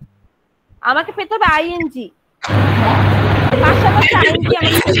 আমাকে পেতে হবে আইএনজি, পাশাপাশি আইএনজি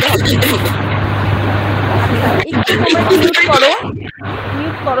আমাকে পেতে হবে। আচ্ছা একটু তোমরা একটু মিউট করো,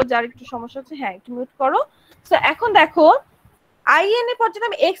 মিউট করো, যার একটু সমস্যা হচ্ছে, হ্যাঁ একটু মিউট করো। তো এখন দেখো আইএন এর পর যদি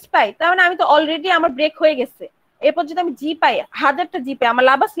আমি এক্স পাই, তার মানে আমি তো অলরেডি আমার ব্রেক হয়ে গেছে, এরপর যদি আমি জি পাই, 1000টা জি পাই, আমার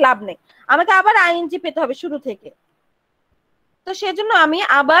লাভ আছে, লাভ নেই, আমাকে আবার আইএনজি পেতে হবে শুরু থেকে, তো সেজন্য আমি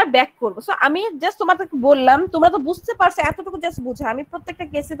আবার ব্যাক করবো। সো আমি জাস্ট তোমাদেরকে বললাম, তোমরা তো বুঝতে পারছো, এতটুকু জাস্ট বুঝো, আমি প্রত্যেকটা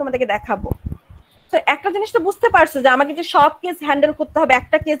কেসে তোমাদেরকে দেখাবো। তো একটা জিনিস তো বুঝতে পারছো যে আমাকে যে সব কেস হ্যান্ডেল করতে হবে,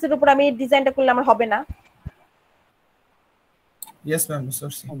 একটা কেসের উপর আমি ডিজাইনটা করলে আমার হবে না। ইয়েস ম্যাম, বুঝতে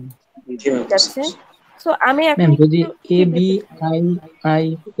পারছি। ঠিক আছে, সো আমি এখন ম্যাম যদি একটু A B I I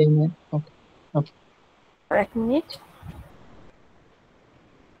N N, ওকে ওকে এক মিনিট,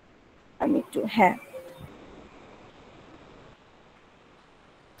 আমি একটু, হ্যাঁ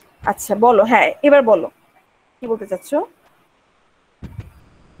আচ্ছা বলো, হ্যাঁ এবার বলো কি বলতে চাচ্ছো।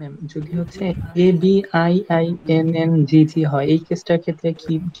 ম্যাম যদি হচ্ছে A B I I N N G জি হয়, এই কেসটার ক্ষেত্রে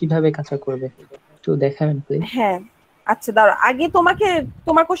কিভাবে কাজটা করবে একটু দেখাবেন প্লিজ। হ্যাঁ আচ্ছা দাঁড়াও, আগে তোমাকে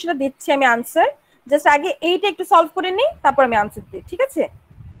তোমার কোশ্চেনটা দিচ্ছি আমি আনসার, জাস্ট আগে এইটা একটু সলভ করে নিই, তারপর আমি আনসার দিই, ঠিক আছে?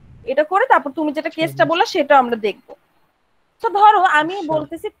 এটা করে তারপর তুমি যেটা কেসটা বললে সেটা আমরা দেখবো। তো ধরো আমি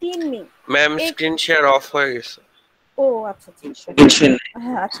বলতেছি 3 me, ma'am screen share of হয়ে গেছে। ও আচ্ছা ঠিক আছে,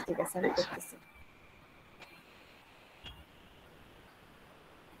 হ্যাঁ আচ্ছা ঠিক আছে, আমি করতেছি।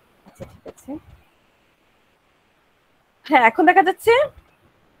 আচ্ছা ঠিক আছে, হ্যাঁ এখন দেখা যাচ্ছে,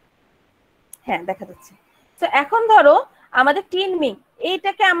 হ্যাঁ দেখা যাচ্ছে। তো এখন ধরো আমাদের 3 মি,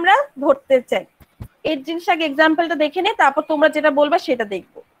 এইটাকে আমরা ধরতে চাই, এই জিনিসটাকে এক্সাম্পলটা দেখে নে, তারপর তোমরা যেটা বলবা সেটা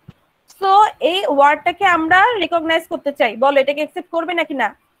দেখবো। সো এই ওয়ার্ডটাকে আমরা রিকগনাইজ করতে চাই, বলো এটাকে অ্যাকসেপ্ট করবে নাকি না?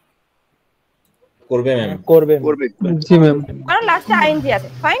 করবে ম্যাম। করবে জি ম্যাম। কারণ লাস্টে আইএনজি আছে,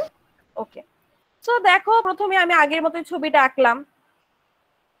 ফাইন ওকে। সো দেখো প্রথমে আমি আগের মতো ছবিটা আঁকলাম,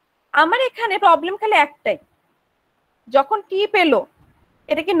 আমার এখানে প্রবলেম খালি একটাই, যখন টি পেলো,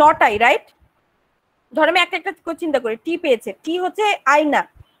 এটা কি নট আই, রাইট? ধর আমি একটা একটা চিন্তা করি, টি পেয়েছে, টি হচ্ছে আই না,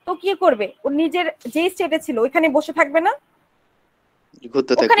 তো কি করবে, ও নিজের যে স্টেটে ছিল ওইখানে বসে থাকবে না,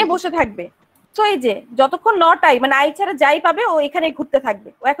 ওখানে বসে থাকবে। তো এই যে যতক্ষণ নট আই মানে আই ছাড়া যাই পাবে ও এখানে ঘুরতে থাকবে,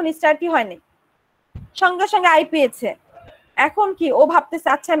 ও এখন স্টার কি হয়নি, সঙ্গে সঙ্গে আই পেয়েছে, এখন কি ও ভাবতেছে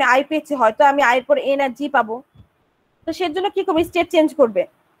আচ্ছা আমি আই পেয়েছি, হয়তো আমি আই এর পর এন আর জি পাবো, তো সেজন্য কি করবে, স্টেট চেঞ্জ করবে,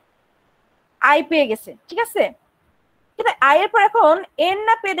 আই পেয়ে গেছে, ঠিক আছে, কিন্তু আই এর পর এখন এন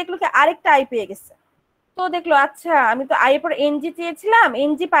না পেয়ে দেখলো কি আরেকটা আই পেয়ে গেছে, তো দেখলো আচ্ছা আমি তো আই এর পর এনজি চেয়েছিলাম,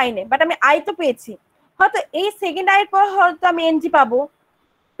 এনজি পাইনি, বাট আমি আই তো পেয়েছি, হয়তো এই সেকেন্ড আই এর পর হয়তো আমি এনজি পাবো,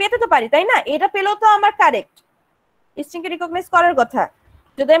 পেতে তো পারি তাই না, এটা পেলেও তো আমার কারেক্ট, স্ট্রিং কে রিকগনাইজ করার কথা,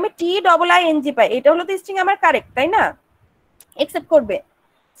 যদি আমি টি ডবল আই এনজি পাই এটা হলো তো স্ট্রিং আমার কারেক্ট তাই না, একসেপ্ট করবে।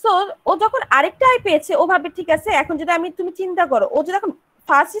 সো ও যখন আরেকটা আই পেয়েছে ও ভাবে ঠিক আছে, এখন যদি আমি, তুমি চিন্তা করো ও যদি এখন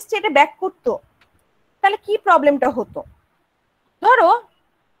ফার্স্ট স্টেটে ব্যাক করতো তাহলে কি প্রবলেমটা হতো, ধরো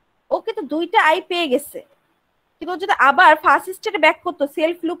ও কিন্তু 2টা আই পেয়ে গেছে, কিন্তু ও যদি আবার ফার্স্ট স্টেটে ব্যাক করতো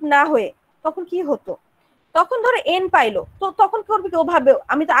সেলফ লুপ না হয়ে, তখন কি হতো, তখন ধরো এন পাইলো, তো তখন করবে কি, ও ভাবে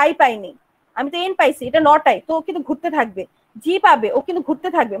আমি তো আই পাইনি, আমি তো এন পাইছি, এটা নট আই, তো ও কিন্তু ঘুরতে থাকবে, জি পাবে ও কিন্তু ঘুরতে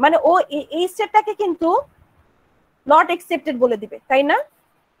থাকবে, মানে ও এই স্টেটটাকে কিন্তু নট অ্যাকসেপ্টেড বলে দিবে তাই না।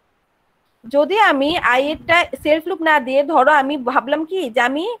 যদি আমি আই এরটা সেলফ লুপ না দিয়ে ধরো আমি ভাবলাম কি যে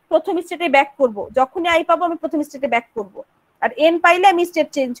আমি প্রথম স্টেটে ব্যাক করব, যখনই আই পাবো আমি প্রথম স্টেটে ব্যাক করব, আর এন পাইলে আমি স্টেট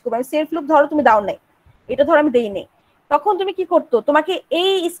চেঞ্জ করবো, আমি সেলফ লুপ ধরো তুমি দাও নাই, এটা ধরো আমি দেই নাই, তখন তুমি কি করতো, তোমাকে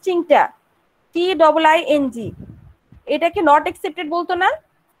এই স্ট্রিংটা T double I N G এটাকে নট অ্যাকসেপ্টেড বলতো না?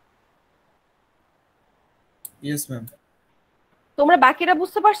 Yes ma'am. তোমরা বাকিরা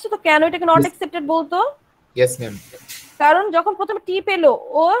বুঝতে পারছো তো কেন এটাকে নট অ্যাকসেপ্টেড বলতো? Yes ma'am. কারণ যখন প্রথমে টি পেলো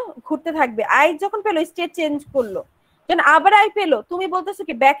ও ঘুরতে থাকবে, আই যখন পেলো স্টেট চেঞ্জ করলো, যখন আবার আই পেলো তুমি বলতেছো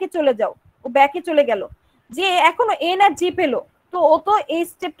কি ব্যাকে চলে যাও, ও ব্যাকে চলে গেল। যে এখনো এন আর জি পেলো, তো ও তো এই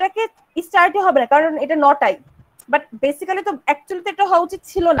স্টেপটাকে স্টার্টই হবে না, কারণ এটা নট আই। বাট বেসিক্যালি তো অ্যাকচুয়ালি তো এটা হওয়া উচিত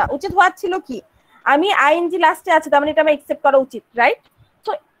ছিল না। উচিত হওয়া ছিল কি, আমি আইএনজি লাস্টে আছে, তার মানে এটা আমি অ্যাকসেপ্ট করা উচিত, রাইট?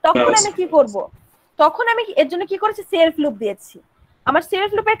 তো তখন আমি কি করব, তখন আমি এর জন্য কি করেছি, সেলফ লুপ দিয়েছি। আমার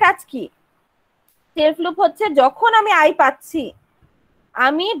সেলফ লুপের কাজ কি, সেলফ লুপ হচ্ছে যখন আমি আই পাচ্ছি,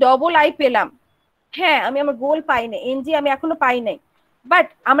 আমি ডবল আই পেলাম, হ্যাঁ আমি আমার গোল পাই নাই, এনজি আমি এখনো পাই নাই, বাট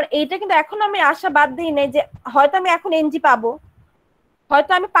আমার এইটা কিন্তু এখনো আমি আশা বাদ দিই নাই যে হয়তো আমি এখন এনজি পাবো,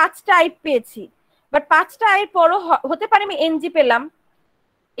 হয়তো আমি 5টা আই পেয়েছি, বাট 5টা আই পরও হতে পারে আমি এনজি পেলাম,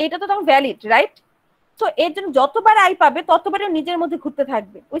 এটা তো তখন ভ্যালিড, রাইট? তো এর জন্য যতবার আই পাবে ততবারই নিজের মধ্যে ঘুরতে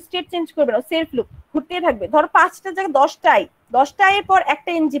থাকবে, ওই স্টেট চেঞ্জ করবে না, সেলফ লুপ ঘুরতেই থাকবে। ধরো 5টার জায়গায় 10টা আই, 10টা আই এর পর একটা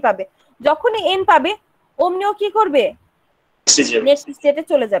এনজি পাবে, যখনই এন পাবে অমনিও কি করবে, নেক্সট স্টেটে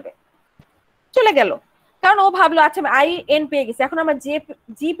চলে যাবে, চলে গেল। কারণ ও ভাবলো আচ্ছা আমি আই এন পেয়ে গেছি, এখন আমার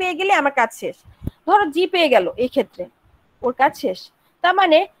জি পেয়ে গেলে আমার কাজ শেষ। ধরো জি পেয়ে গেল, এই ক্ষেত্রে ওর কাজ শেষ। তার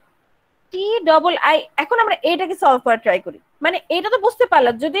মানে টি ডবল আই, এখন আমরা এটাকে সলভ করার ট্রাই করি। মানে এটা তো বুঝতে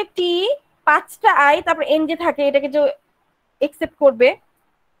পারলাম, যদি টি 5টা আই তারপর এন যে থাকে, এটাকে যে একসেপ্ট করবে,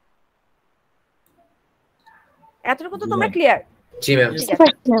 এতটুকু তো তোমরা ক্লিয়ার? জি ম্যাম। ঠিক আছে,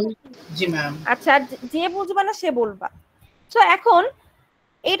 জি ম্যাম। আচ্ছা যে বুঝবা না সে বলবা। তো এখন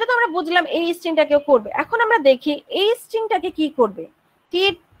এইটা তো আমরা বুঝলাম এই স্ট্রিংটাকেও করবে। এখন আমরা দেখি এই স্ট্রিংটাকে কি করবে। টি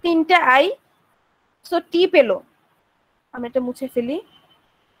 3টা আই, সো টি পেলো, আমি এটা মুছে ফেলি।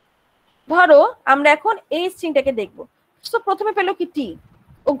 ধরো আমরা এখন এই স্ট্রিংটাকে দেখবো। সো প্রথমে পেলো কি টি,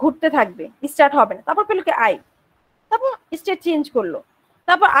 ও ঘুরতে থাকবে, স্টার্ট হবে না। তারপর পেলো কি আই, তারপর স্টেট চেঞ্জ করলো,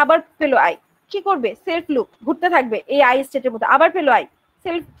 তারপর আবার পেলো আই, কি করবে, সেলফ লুপ ঘুরতে থাকবে এই আই স্টেটের মধ্যে। আবার পেলো আই,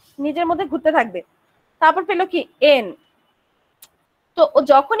 সেলফ নিজের মধ্যে ঘুরতে থাকবে। তারপর পেলো কি এন, তো ও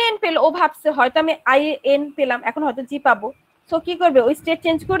যখন এন পেলো ও ভাবছে হয়তো আমি আই এন পেলাম, এখন হয়তো জি পাবো। তো কি করবে, ওই স্টেট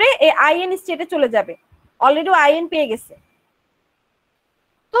চেঞ্জ করে এই আই এন স্টেটে চলে যাবে, অলরেডি ও আই এন পেয়ে গেছে।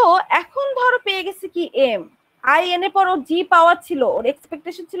 তো এখন ধরো পেয়ে গেছে কি এম, আই এন এর পর ও জি পাওয়ার ছিল, ওর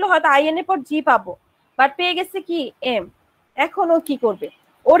এক্সপেকটেশন ছিল হয়তো আই এন এর পর জি পাবো, বাট পেয়ে গেছে কি এম। এখন ও কি করবে,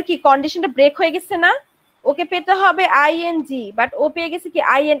 ওর কি কন্ডিশনটা ব্রেক হয়ে গেছে না, ওকে পেতে হবে আই এন জি, বাট ও পেয়ে গেছে কি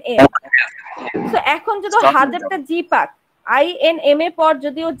আই এন এম। তো এখন যদি 1000টা জি পাক, আই এন এম এর পর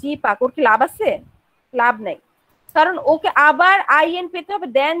যদি ও জি পাক, ওর কি লাভ আছে? লাভ নাই, কারণ ওকে আবার আই এন পেতে হবে,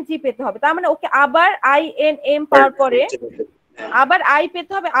 দেন জি পেতে হবে। তার মানে ওকে আবার আই এন এম পাওয়ার পরে আবার আই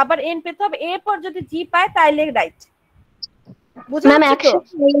পেতে হবে, আবার এন পেতে হবে, এরপর যদি জি পায় তাইলে রাইট। বুঝা ম্যাম যাচ্ছে তো?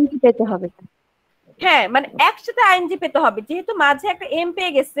 একসাথে আইএনজি পেতে হবে। হ্যাঁ, মানে একসাথে আইএনজি পেতে হবে, যেহেতু মাঝে একটা এম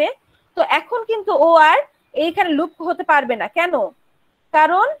পেয়ে গেছে। তো এখন কিন্তু ও আর এইখানে লুপ হতে পারবে না। কেন?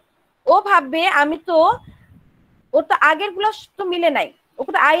 কারণ ও ভাববে আমি তো, ওর তো আগের গুলো তো মিলে নাই,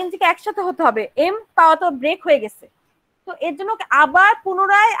 ওকে তো আইএনজি কে একসাথে হতে হবে, এম পাওয়া তো ব্রেক হয়ে গেছে। তো এর জন্য ওকে আবার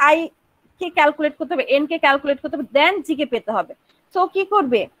পুনরায় আই কে ক্যালকুলেট করতে হবে, এন কে ক্যালকুলেট করতে হবে, দেন জি কে পেতে হবে। তো কি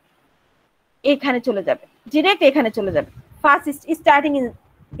করবে, এখানে চলে যাবে, ডিরেক্ট এখানে চলে যাবে ফার্স্ট স্টার্টিং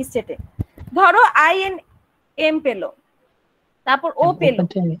স্টেটে। ধরো আই এন এম পেলো, তারপর ও পেলো,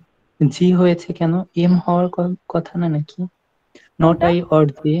 জি হয়েছে কেন, এম হওয়ার কথা না নাকি? Not I or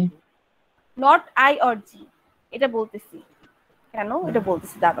G, not I or জি, এটা বলতেছি কেন, এটা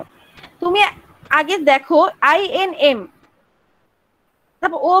বলতেছি দাঁড়াও। তুমি আগে দেখো আই এন এম,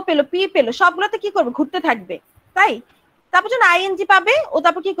 তারপর ও পেলো, পি পেলো, সবগুলোতে কি করবে, ঘুরতে থাকবে, তাই? তারপর যখন আইএনজি পাবে ও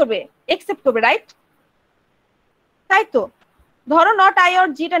তারপর কি করবে, একসেপ্ট করবে, রাইট? তাই তো। ধরো নট আই অর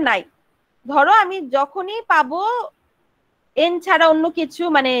জিটা নাই, ধরো আমি যখনই পাবো এন ছাড়া অন্য কিছু,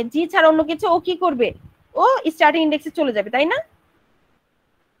 মানে জি ছাড়া অন্য কিছু, ও কি করবে, ও স্টার্টিং ইন্ডেক্সে চলে যাবে, তাই না?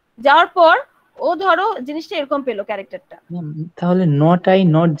 যাওয়ার পর ও ধরো জিনিসটা এরকম পেলো, ক্যারেক্টারটা। তাহলে নট আই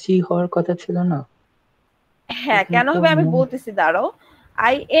নট জি হওয়ার কথা ছিল না? হ্যাঁ, কেন হবে আমি বলতেছি, দাঁড়াও।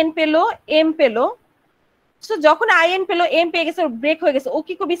 আই এন পেলো, এম পেলো, সো যখন আই এন পেলো, এম পেয়ে গেছে, ওর ব্রেক হয়ে গেছে, ও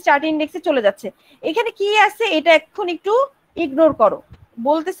কি করবে, স্টার্টিং ইন্ডেক্সে চলে যাচ্ছে। এখানে কি আছে এটা এখন একটু ইগনোর করো,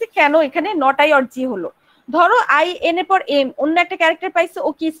 বলতেছি কেন এখানে নট আই অর জি হলো। ধরো আই এন এর পর এম, অন্য একটা ক্যারেক্টার পাইছে, ও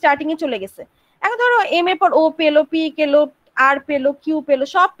কি স্টার্টিং এ চলে গেছে। এখন ধরো এম এর পর ও পেলো, পি পেলো, আর পেলো, কিউ পেলো,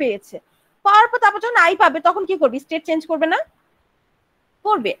 সব পেয়েছে। পাওয়ার পর তারপর যখন আই পাবে তখন কি করবে, স্টেট চেঞ্জ করবে না?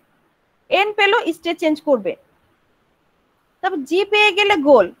 করবে। এন পেলো, স্টেট চেঞ্জ করবে। তারপর জি পেয়ে গেলে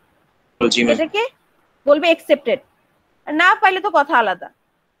গোল, এটাকে বলবে একসেপ্টেড। না পাইলে তো কথা আলাদা।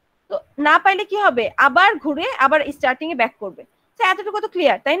 তো না পাইলে কি হবে, আবার ঘুরে আবার স্টার্টিং এ ব্যাক করবে। তো এতটুকু তো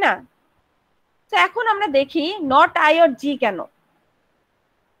ক্লিয়ার, তাই না? তো এখন আমরা দেখি নট আই অর জি কেন।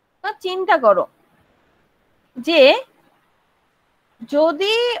 তো চিন্তা করো যে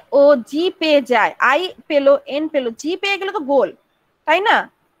যদি ও জি পেয়ে যায়, আই পেলো, এন পেলো, জি পেয়ে গেলে তো গোল, তাই না?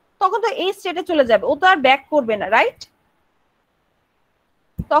 তখন তো এই স্টেটে চলে যাবে, ও তো আর ব্যাক করবে না, রাইট?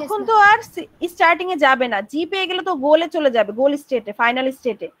 তখন তো আর স্টার্টিং এ যাবে না, জি পেয়ে গেলে তো গোলে চলে যাবে, গোল স্টেটে, ফাইনাল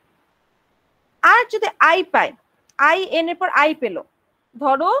স্টেটে। আর যদি আই পায়, আই এন এর পর আই পেলো,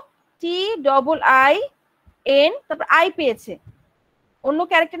 ধরো টি ডবল আই এন, তারপর আই পেয়েছে, অন্য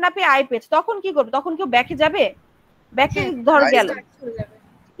ক্যারেক্টার না পেয়ে আই পেয়েছে, তখন কি করবে? তখন কেউ ব্যাকে যাবে? ব্যাকে ধর গেল,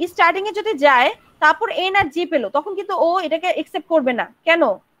 স্টার্টিং এ যদি যায় তারপর এন আর জি পেলো, তখন কিন্তু ও এটাকে একসেপ্ট করবে না। কেন?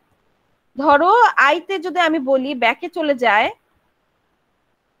 ধরো আইতে যদি আমি বলি ব্যাকে চলে যায়,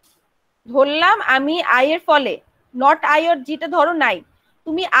 ধরলাম আমি আই এর ফলে নট আই আর জিটা ধরো নাই,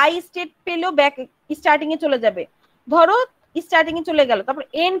 তুমি আই স্টেট পেলেও ব্যাক স্টার্টিং এ চলে যাবে। ধরো স্টার্টিং এ চলে গেল, তারপর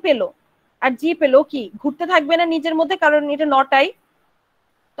এন পেলো আর জি পেলো, কি ঘুরতে থাকবে না নিজের মধ্যে? কারণ এটা নট আই।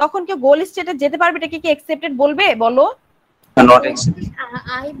 তখন কেউ গোল স্টেটে যেতে পারবে, এটাকে কি অ্যাকসেপ্টেড বলবে বলো? Not accepted.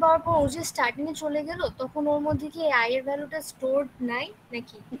 আই পাওয়ার পর ও যে স্টার্টিং এ চলে গেল, তখন ওর মধ্যে কি আই এর ভ্যালুটা স্টোরড নাই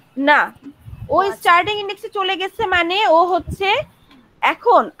নাকি? না, ও স্টার্টিং ইন্ডেক্সে চলে গেছে মানে ও হচ্ছে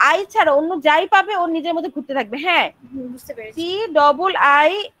এখন আই ছাড়া অন্য যাই পাবে ওর নিজের মধ্যে ঘুরতে থাকবে। হ্যাঁ, বুঝতে পেরেছি। C double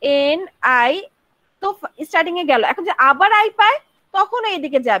I N I তো স্টার্টিং এ গেল, এখন যে আবার আই পায় তখন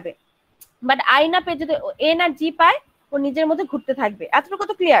এইদিকে যাবে, বাট আই না পেয়ে যদি এন আর জি পায় ও নিজের মধ্যে ঘুরতে থাকবে। এতটুকু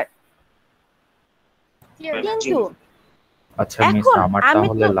তো ক্লিয়ার? কিন্তু আচ্ছা মিস, আমার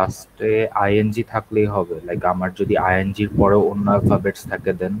তাহলে লাস্টে আইএনজি থাকলেই হবে? লাইক আমার যদি আইএনজির পরে অন্য অ্যালফাবেটস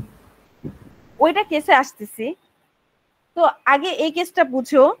থাকে দেন? ওইটা কেসে আসতেছি, তো আগে এই কেসটা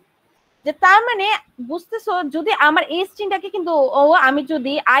বুঝো যে তার মানে বুঝতেছো, যদি আমার এই স্ট্রিংটাকে কিন্তু আমি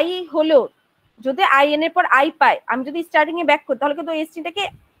যদি আই হলেও যদি আই এন এর পর আই পাই, আমি যদি স্টার্টিং এ ব্যাক করি, তাহলে কিন্তু এই স্ট্রিংটাকে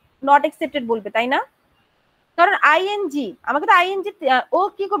নট অ্যাকসেপ্টেড বলবে, তাই না? কারণ আইএনজি আমাকে তো আইএনজি, ও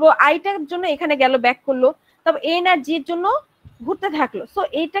কি করবো, আইটার জন্য এখানে গেল ব্যাক করলো, তারপর এন আর জি এর জন্য ঘুরতে থাকলো, সো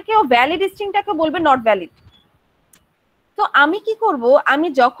এইটাকে ও ভ্যালিড স্ট্রিংটাকে বলবে নট ভ্যালিড। তো আমি কি করব, আমি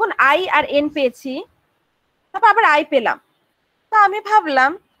যখন আই আর এন পেয়েছি, তারপর আবার আই পেলাম, তো আমি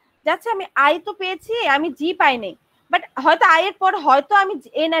ভাবলাম যাচ্ছে আমি আই তো পেয়েছি, আমি জি পাইনি, বাট হয়তো আই এর পর হয়তো আমি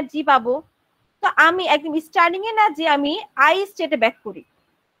এন আর জি পাবো, তো আমি একদম স্টার্টিং এ না যে আমি আই স্টেটে ব্যাক করি।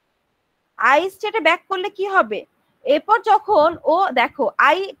 আই স্টেটে ব্যাক করলে কি হবে, এরপর যখন ও দেখো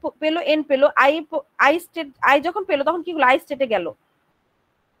আই পেলো এন পেলো, আই স্টেট আই যখন পেলো তখন কি হলো, আই স্টেটে গেল।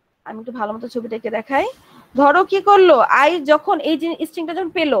 আমি একটু ভালো মতো ছবিটাকে দেখাই। ধরো কি করলো, আই যখন এই স্ট্রিংটা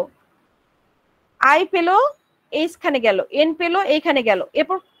যখন পেলো, আই পেলো এইখানে গেল, এন পেলো এইখানে গেল,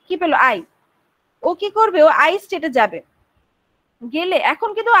 এরপর কি পেলো আই, ও কি করবে, ও আই স্টেটে যাবে, গেলে এখন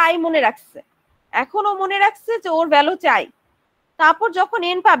কিন্তু আই মনে রাখছে, এখন ও মনে রাখছে যে ওর ভ্যালু হচ্ছে আই, তারপর যখন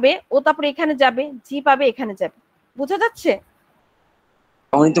এন পাবে ও তারপর এখানে যাবে, জি পাবে এখানে যাবে। বুঝা যাচ্ছে?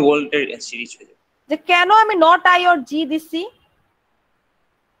 তখন তো ভোল্টের সিরিজ হয়ে যাবে। যে কেন আমি নট আই অর জি দিছি,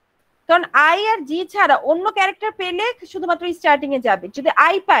 কারণ আই আর জি ছাড়া অন্য ক্যারেক্টার পেলে শুধুমাত্র স্টার্টিং এ যাবে, যদি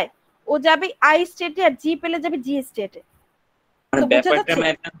আই পায় ও যাবে আই স্টেটে, আর জি পেলে যাবে জি স্টেটে। মানে ব্যাপারটা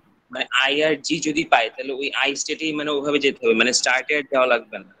মানে আই আর জি যদি পায় তাহলে ওই আই স্টেটেই মানে ওভাবে যেতে হবে, মানে স্টার্টে আর যাওয়া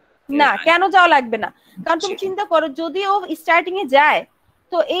লাগবে না। না, কেন যাওয়া লাগবে না? কারণ তুমি চিন্তা করো, যদি ও স্টার্টিং এ যায়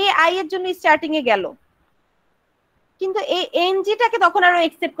তো এই আই এর জন্য স্টার্টিং এ গেল, কিন্তু এই এনজিটাকে তখন আর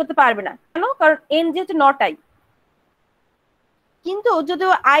একসেপ্ট করতে পারবে না। কেন? কারণ এনজি হচ্ছে নট আই। কিন্তু যদি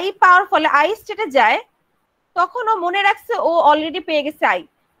ও আই পাওয়ার ফলে আই স্টেটে যায়, তখন ও মনে রাখছে ও অলরেডি পেয়ে গেছে আই,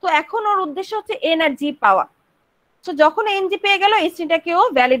 তো এখন ওর উদ্দেশ্য হচ্ছে এন আর জি পাওয়া। তো যখন এনজি পেয়ে গেল, এই স্ট্রিংটাকে ও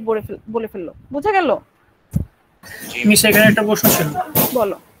ভ্যালিড বলে ফেললো। বুঝা গেল? মিস এখানে একটা প্রশ্ন ছিল।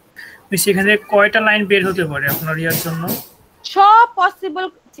 বলো মিস, এখান থেকে কয়টা লাইন বের হতে পারে আপনার ইয়ার জন্য? সব পসিবল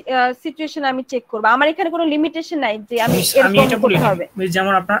সিচুয়েশন আমি চেক করব, আমার এখানে কোনো লিমিটেশন নাই যে আমি এরকম করতে হবে।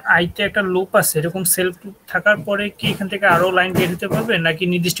 যেমন আপনার আইতে একটা লুপ আছে, এরকম সেলফ লুপ থাকার পরে কি এখান থেকে আরো লাইন বের হতে পারবে, নাকি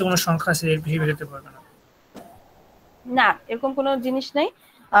নির্দিষ্ট কোনো সংখ্যা আছে এর বেশি বের হতে পারবে না? না, এরকম কোনো জিনিস নাই,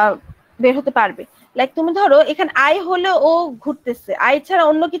 বের হতে পারবে। লাইক তুমি ধরো এখানে আই হলে ও ঘুরতেছে, আই ছাড়া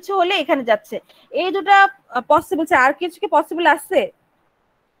অন্য কিছু হলে এখানে যাচ্ছে, এই দুটা পসিবল। আর কিছু কি পসিবল আছে?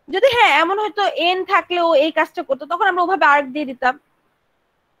 যদি হ্যাঁ এমন হয়তো এন থাকলেও এই কাজটা করতো, তখন আমরা ওভাবে আর্ক দিয়ে দিতাম।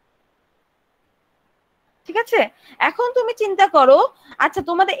 ঠিক আছে, এখন তুমি চিন্তা করো, আচ্ছা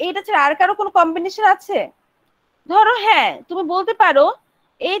তোমাদের এইটা ছাড়া আর কারো কোনো কম্বিনেশন আছে? ধরো হ্যাঁ, তুমি বলতে পারো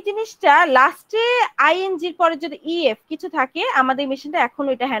এই জিনিসটা লাস্টে আইএনজির পরে যদি ইএফ কিছু থাকে, আমাদের মেশিনটা এখন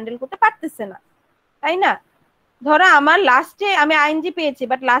ওইটা হ্যান্ডেল করতে পারতেছে না, তাই না? ধরো আমার লাস্টে আমি আইএনজি পেয়েছি,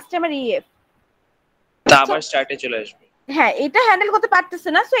 বাট লাস্টে আমার ইএফ, তা আবার স্টার্টে চলে আসবে। হ্যাঁ, এটা হ্যান্ডেল করতে পারতেছে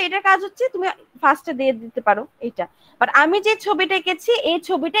না, সো এটার কাজ হচ্ছে তুমি ফার্স্টে দিয়ে দিতে পারো এইটা। বাট আমি যে ছবিটা এঁকেছি এই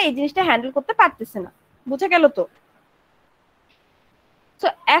ছবিটা এই জিনিসটা হ্যান্ডেল করতে পারতেছে না। বুঝা গেল তো? তো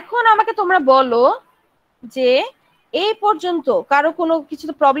এখন আমাকে তোমরা বলো যে এই পর্যন্ত কারো কোনো কিছু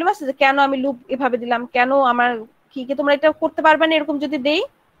তো প্রবলেম আছে যে কেন আমি লুপ এভাবে দিলাম, কেন আমার কি তোমরা এটা করতে পারবে না এরকম যদি দেই?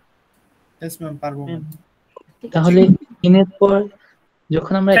 यस मैम পারবো ম্যাম। তাহলে ইনের পর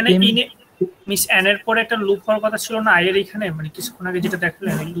যখন আমরা এখানে এম ইনে মিস এন এর পরে একটা লুপ হওয়ার কথা ছিল না আই এর এখানে, মানে কিছুক্ষণ আগে যেটা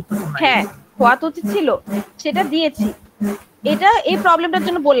দেখালেন এই লুপ নাই। হ্যাঁ হওয়া তো উচিত ছিল, সেটা দিয়েছি। এটা এই প্রবলেমটার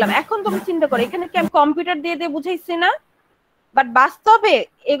জন্য বললাম। এখন তুমি চিন্তা করো, এখানে কি আমি কম্পিউটার দিয়ে দিয়ে বুঝাইছি না? বাট বাস্তবে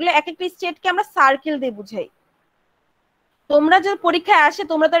এগুলো এক একটা স্টেটকে আমরা সার্কেল দিয়ে বুঝাই। তোমরা যদি পরীক্ষায় আসে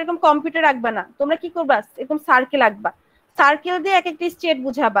তোমরা তো এরকম কম্পিউটার রাখবা না, তোমরা কি করবা এরকম সার্কেল আঁকবা, সার্কেল দিয়ে এক একটা স্টেট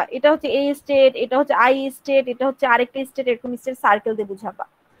বুঝাবা, এটা হচ্ছে এই স্টেট, এটা হচ্ছে আই স্টেট, এটা হচ্ছে আরেকটা স্টেট, এরকম স্টেট সার্কেল দিয়ে বুঝাবা।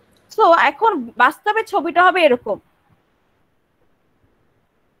 সো এখন বাস্তবে ছবিটা হবে এরকম।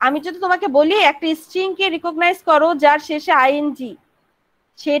 আমি যদি তোমাকে বলি একটা স্ট্রিং কে রিকগনাইজ করো যার শেষে আইএনজি,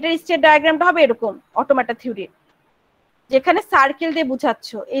 সেটার স্টেট ডায়াগ্রামটা হবে এরকম অটোমেটা থিওরি, যেখানে সার্কেল দিয়ে বুঝাচ্ছ।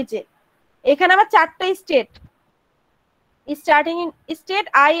 এই যে এখানে আমার চারটা state, starting state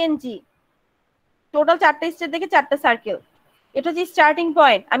ING, total চারটা স্টেট দেখে চারটা সার্কেল। এটা হচ্ছে স্টার্টিং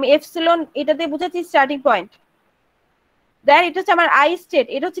পয়েন্ট, আমি এপসিলন এটা দিয়ে বুঝাচ্ছি স্টার্টিং পয়েন্ট। দেন এটা হচ্ছে আমার আই স্টেট,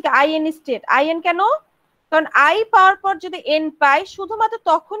 এটা হচ্ছে আইএন স্টেট। আইএন কেন? কারণ আই পাওয়ার পর যদি এন পাই শুধুমাত্র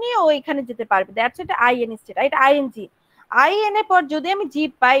তখনই ও এখানে যেতে পারবে, দ্যাটস এটা আইএন স্টেট। এটা আইএনজি। আইএন এর পর যদি আমি জি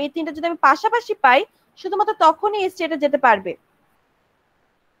পাই, এই তিনটা যদি আমি পাশাপাশি পাই শুধুমাত্র তখনই স্টেটে যেতে পারবে।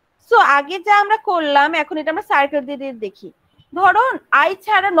 সো আগে যা আমরা করলাম এখন এটা আমরা সার্কেল দিয়ে দিয়ে দেখি। ধরো আই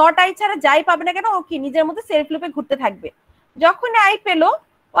ছাড়া নট আই ছাড়া যাই পাবে না কেন ও কি নিজের মধ্যে সেলফ লুপে ঘুরতে থাকবে। যখন আই পেলো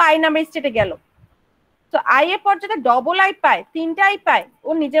ও আই নাম্বার স্টেটে গেল। তো আই এর পর যদি ডবল আই পায়, তিনটা আই পায়, ও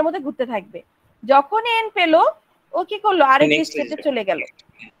নিজের মধ্যে ঘুরতে থাকবে। যখন এন পেলো ও কি করলো আরেকটা স্টেটে চলে গেল।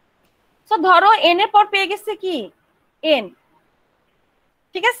 তো ধরো এন এর পর পেয়ে গেছে কি এন,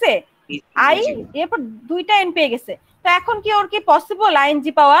 ঠিক আছে, আই এরপর দুইটা এন পেয়ে গেছে। তো এখন কি ওর কি পসিবল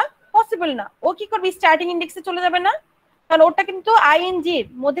আইএনজি পাওয়া? পসিবল না। ও কি করবে স্টার্টিং ইন্ডেক্সে চলে যাবে না? কারণ ওটা কিন্তু আইএনজির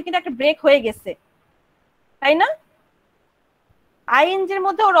মধ্যে কিন্তু একটা ব্রেক হয়ে গেছে, তাই না? আইএনজির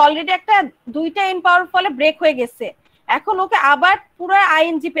মধ্যে ওর অলরেডি একটা দুইটা এন পাওয়ার ফলে ব্রেক হয়ে গেছে। এখন ওকে আবার পুরো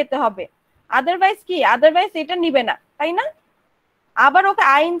আইএনজি পেতে হবে, আদারওয়াইজ কি, আদারওয়াইজ এটা নিবে না, তাই না? আবার ওকে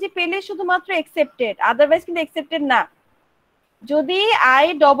আইএনজি পেলে শুধুমাত্র একসেপ্টেড, আদারওয়াইজ কিন্তু একসেপ্টেড না। যদি আই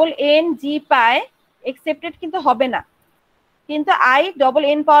ডবল এন জি পায় একসেপ্টেড কিন্তু হবে না, কিন্তু আই ডবল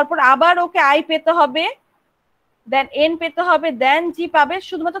এন পাওয়ার পর আবার ওকে আই পেতে হবে, দেন এন পেতে হবে, দেন জি পাবে,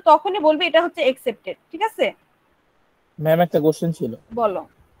 শুধুমাত্র তখনই বলবে এটা হচ্ছে একসেপ্টেড। ঠিক আছে ম্যাম, একটা কোশ্চেন ছিল। বলো।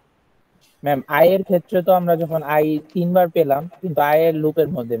 ম্যাম, আই এর ক্ষেত্রে তো আমরা যখন আই 3 বার পেলাম কিন্তু আই এর লুপের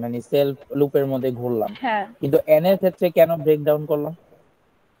মধ্যে মানে সেলফ লুপের মধ্যে ঘুরলাম, হ্যাঁ, কিন্তু এন এর ক্ষেত্রে কেন ব্রেকডাউন করলাম?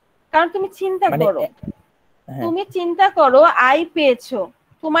 কারণ তুমি চিন্তা মানে করো, তুমি চিন্তা করো আই পেয়েছো,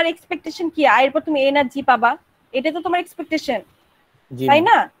 তোমার এক্সপেকটেশন কি আই এর পর তুমি এন আর জি পাবা, এটা তো তোমার এক্সপেকটেশন, তাই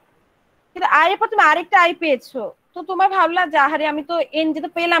না? কিন্তু আই এর পর তুমি আরেকটা আই পেয়েছো, তো তোমার ভাবলা যে আহারে আমি তো এন যেতে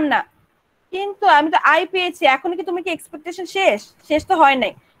পেলাম না, কিন্তু আমি তো আই পেয়েছি। এখন কি তুমি কি এক্সপেকটেশন শেষ? শেষ তো হয়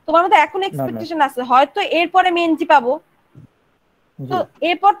নাই, তোমার মধ্যে এখন এক্সপেকটেশন আছে হয়তো এরপরে আমি এনজি পাবো। তো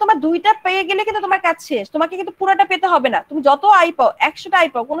এরপর তোমার দুইটা পেয়ে গেলে কিন্তু তোমার কাজ শেষ, তোমাকে কিন্তু পুরোটা পেতে হবে না। তুমি যত আই পাও 100টা আই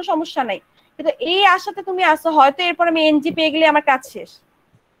পাও কোনো সমস্যা নাই, কিন্তু এই আশাতে তুমি আসো হয়তো এরপর আমি এনজি পেয়ে গেলে আমার কাজ শেষ।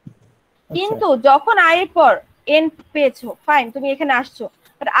 কিন্তু যখন আই এর পর এন পেয়েছো ফাইন, তুমি এখানে আসছো,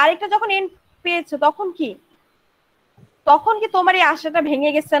 বাট আরেকটা যখন এন পেয়েছো তখন কি, তখন কি তোমার এই আশাটা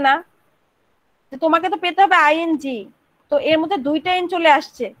ভেঙে গেছে না? যে তোমাকে তো পেতে হবে আইএনজি, তো এর মধ্যে দুইটা এন চলে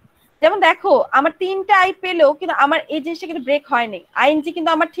আসছে। যেমন দেখো আমার তিনটা আই পেলেও কিন্তু আমার এই জিনিসটা কিন্তু ব্রেক হয়নি, আইএনজি কিন্তু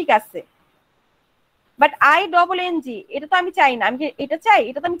আমার ঠিক আছে, বাট আই ডবল এনজি এটা তো আমি চাই না। আমি কি এটা চাই?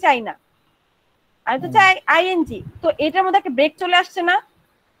 এটা তো আমি চাই না, আমি তো চাই আইএনজি। তো এটার মধ্যে একটা ব্রেক চলে আসছে না?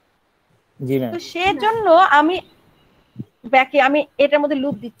 জি ম্যাম। তো সেজন্য আমি ব্যাকে আমি এটার মধ্যে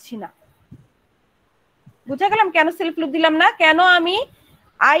লুপ দিচ্ছি না। বুঝা গেলাম কেন সেলফ লুপ দিলাম না? কেন আমি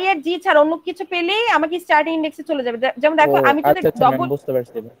আই আর জি ছাড়া অন্য কিছু পেলেই আমাকে স্টার্টিং ইন্ডেক্সে চলে যাবে। যেমন দেখো আমি যদি ডবল, বুঝতে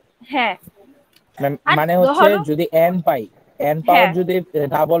পারছি হ্যাঁ মানে হচ্ছে যদি এন পাই, এন পাওয়ার যদি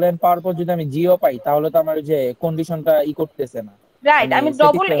ডাবল এন পাওয়ার পর যদি আমি জিও পাই তাহলে তো আমার যে কন্ডিশনটা করতেছে না, রাইট? আমি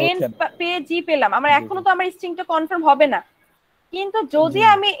ডবল এন পেয়ে জি পেলাম, আমার এখনো তো আমার স্ট্রিংটা কনফার্ম হবে না। কিন্তু যদি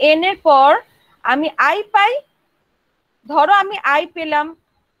আমি এন এর পর আমি আই পাই, ধরো আমি আই পেলাম,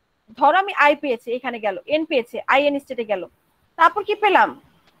 ধরো আমি আই পেয়েছি, এখানে গেল এন পেয়েছে, আই এন স্টেটে গেল, তারপর কি পেলাম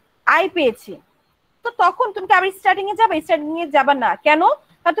আই পেয়েছি, তো তখন তুমি কি আবার স্টার্টিং এ যাবে? স্টার্টিং এ যাবা না। কেন?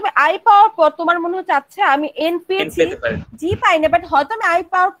 কারণ তুমি আই পাওয়ার পর তোমার মনে হচ্ছে আচ্ছা আমি এন পেয়েছি জি পাই না, বাট হয়তো আমি আই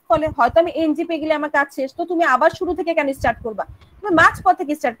পাওয়ার ফলে হয়তো আমি এন জি পেয়ে গেলে আমার কাজ শেষ। তো তুমি আবার শুরু থেকে কেন স্টার্ট করবা? তুমি মাঝ পথ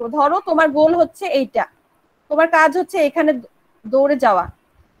থেকে স্টার্ট করো। ধরো তোমার গোল হচ্ছে এইটা, তোমার কাজ হচ্ছে এখানে দৌড়ে যাওয়া,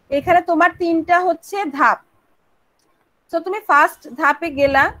 এখানে তোমার তিনটা হচ্ছে ধাপ। তো তুমি ফার্স্ট ধাপে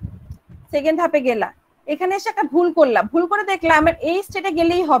গেলা, সেকেন্ড ধাপে গেলা, এখানে এসে একটা ভুল করলাম, ভুল করে দেখলাম আমার এই স্টেটে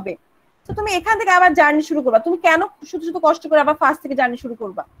গেলেই হবে, তো তুমি এখান থেকে আবার জার্নি শুরু করবা। তুমি কেন শুধু শুধু কষ্ট করে আবার ফার্স্ট থেকে জার্নি শুরু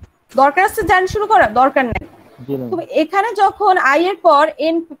করবা? দরকার আছে জার্নি শুরু করা? দরকার নাই। তুমি এখানে যখন আই এর পর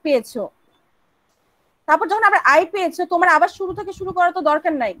এন পেয়েছো, তারপর যখন আবার আই পেয়েছো, তোমার আবার শুরু থেকে শুরু করা তো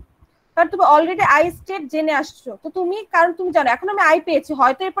দরকার নাই, কারণ তুমি অলরেডি আই স্টেট জেনে আসছো। তো তুমি, কারণ তুমি জানো এখন আমি আই পেয়েছি,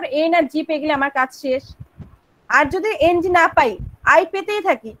 হয়তো এরপর এন আর জি পেয়ে গেলে আমার কাজ শেষ। আর যদি এন জি না পাই, আই পেতেই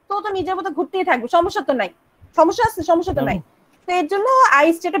থাকি, তো তো নিজের মতো ঘুরতেই থাকবে, সমস্যা তো নাই। সমস্যা আছে? সমস্যা তো নাই। তো এর জন্য আই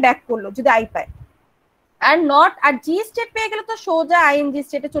স্টেটে ব্যাক করলো যদি আই পায়। Are not R G state পেয়ে গেলে তো সোজা আইএনজি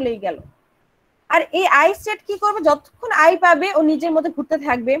স্টেটে চলেই গেল। আর এই আই স্টেট কি করবে, যতক্ষণ আই পাবে ও নিজের মধ্যে ঘুরতে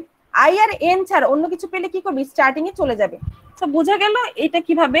থাকবে। আই আর এন ছাড়া অন্য কিছু পেলে কি করবে, স্টার্টিং এ চলে যাবে। তো বোঝা গেল এটা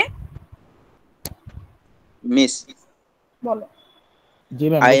কিভাবে? মিস বলো। জি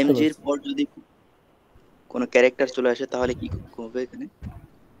ম্যাম, আইএমজি এর পর যদি কোন ক্যারেক্টার চলে আসে তাহলে কি হবে এখানে?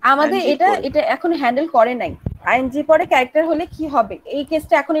 আমাদের এটা এখন হ্যান্ডেল করে নাই। আইএনজি পরে ক্যারেক্টার হলে কি হবে, এই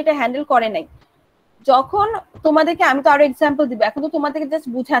কেসটা এখন এটা হ্যান্ডেল করে নাই। যখন তোমাদেরকে, আমি তো আরো এক্সাম্পল দিব, এখন তো তোমাদেরকে জাস্ট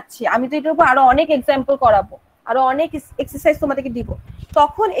বুঝাচ্ছি, আমি তো এটার উপর আরো অনেক এক্সাম্পল করাবো, আরো অনেক এক্সারসাইজ তোমাদেরকে দিব,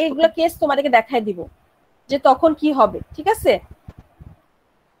 তখন এইগুলো কেস তোমাদেরকে দেখায় দিব যে তখন কি হবে, ঠিক আছে?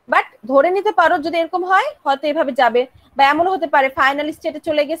 বাট ধরে নিতে পারো যদি এরকম হয় হয়তো এভাবে যাবে, বা এমনও হতে পারে ফাইনাল স্টেটে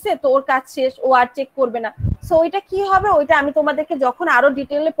চলে গেছে তো ওর কাজ শেষ, ও আর চেক করবে না। সো ওইটা কি হবে, ওইটা আমি তোমাদেরকে যখন আরো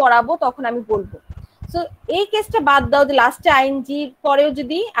ডিটেইলে পড়াবো তখন আমি বলবো। সো এই কেসটা বাদ দাও যে লাস্টে আইএনজি পরেও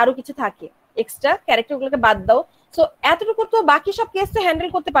যদি আরো কিছু থাকে এক্সট্রা ক্যারেক্টার, গুলোকে বাদ দাও। সো এতটুকু তো বাকি সব কেস তো হ্যান্ডেল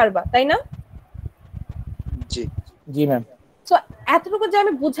করতে পারবা, তাই না? জি জি ম্যাম। সো এতটুকু যে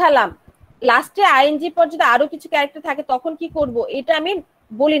আমি বুঝালাম, লাস্টে আইএনজি পর যদি আরো কিছু ক্যারেক্টার থাকে তখন কি করব, এটা আমি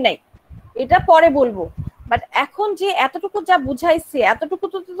বলি নাই, এটা পরে বলবো। বাট এখন যে এতটুকু যা বুঝাইছে, এতটুকু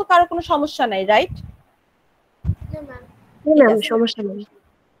তো কারো কোনো সমস্যা নাই, রাইট? সমস্যা নেই।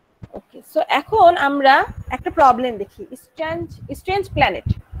 ওকে, সো এখন আমরা একটা প্রবলেম দেখি, স্ট্রেঞ্জ প্ল্যানেট।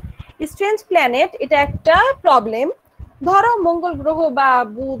 স্ট্রেঞ্জ প্ল্যানেট এটা একটা প্রবলেম। ধরো মঙ্গল গ্রহ বা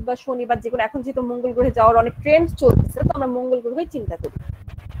বুধ বা শনি বা যেগুলো, এখন যেহেতু মঙ্গল গ্রহে যাওয়ার অনেক ট্রেন্ড চলছে, তো আমরা মঙ্গল গ্রহই চিন্তা করি।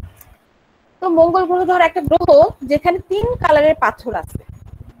 তো মঙ্গল গ্রহ ধর একটা গ্রহ যেখানে 3 কালারের পাথর আছে।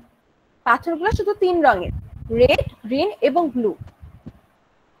 পাথরগুলো শুধু 3 রঙের, রেড, গ্রিন এবং ব্লু।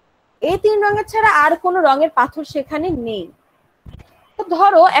 এই 3 রঙের ছাড়া আর কোনো রঙের পাথর সেখানে নেই। তো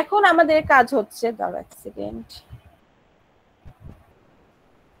ধরো এখন আমাদের কাজ হচ্ছে, দাঁড়াও এক সেকেন্ড,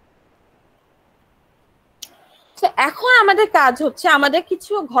 এখন আমাদের কাজ হচ্ছে, আমাদের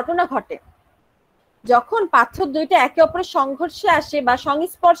কিছু ঘটনা ঘটে যখন পাথর দুইটা একে অপরের সংঘর্ষে আসে বা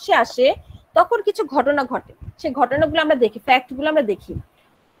সংস্পর্শে আসে, তখন কিছু ঘটনা ঘটে। সেই ঘটনাগুলো আমরা দেখি, ফ্যাক্টগুলো আমরা দেখি।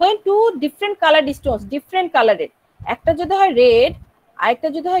 when two different colored stones, different কালারের, একটা যদি হয় রেড আর একটা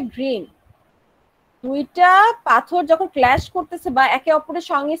যদি হয় গ্রিন, দুইটা পাথর যখন ক্ল্যাশ করতেছে বা একে অপরের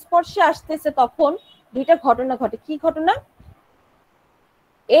সংস্পর্শে আসতেছে, তখন দুইটা ঘটনা ঘটে। কি ঘটনা?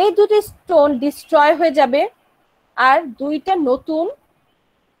 এই দুটো স্টোন ডিস্ট্রয় হয়ে যাবে, আর দুইটা নতুন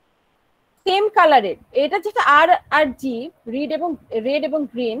সেম কালারের, এটা যেটা আর আর জি, রেড এবং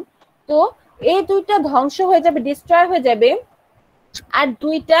গ্রিন, তো এই দুইটা ধ্বংস হয়ে যাবে, ডিস্ট্রয় হয়ে যাবে, আর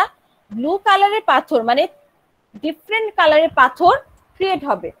দুইটা ব্লু কালারের পাথর, মানে ডিফারেন্ট কালারের পাথর ক্রিয়েট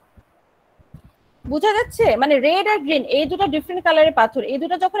হবে। বুঝা যাচ্ছে? মানে রেড আর গ্রিন এই দুটো ডিফারেন্ট কালারের পাথর, এই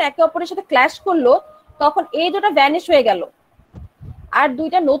দুটো যখন একে অপরের সাথে ক্ল্যাশ করলো, তখন এই দুটো ভ্যানিশ হয়ে গেল, আর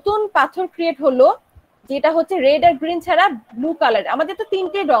দুইটা নতুন পাথর ক্রিয়েট হলো, যেটা হচ্ছে রেড আর গ্রিন ছাড়া ব্লু কালার। আমাদের তো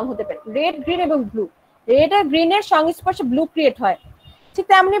 3টে রং হতে পারে, রেড, গ্রিন এবং ব্লু। রেড আর গ্রিনের সংস্পর্শে ব্লু ক্রিয়েট হয়, ঠিক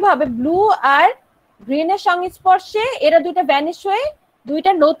তেমনি ভাবে ব্লু আর গ্রিনের সংস্পর্শে এরা দুইটা ভ্যানিশ হয়ে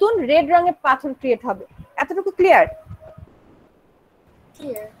দুইটা নতুন রেড রঙের পাথর ক্রিয়েট হবে। এতটুকু ক্লিয়ার?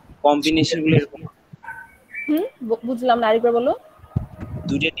 কম্বিনেশন গুলো এরকম। বুঝলাম না, আরেকবার বলো।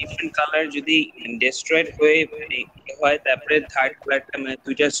 দুইটা ডিফারেন্ট কালার যদি ডিস্ট্রয়েড হয়ে হয়, তারপরে থার্ড কালারটা মানে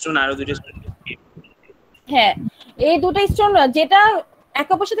দুইটা স্টোন আরো দুইটা স্টোন, হ্যাঁ, এই দুটো স্টোন যেটা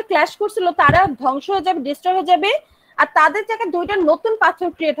একে অপরের সাথে ক্ল্যাশ করছিল তারা ধ্বংস হয়ে যাবে, ডিস্ট্রয় হয়ে যাবে, আর তাদের জায়গায় দুইটা নতুন পাথর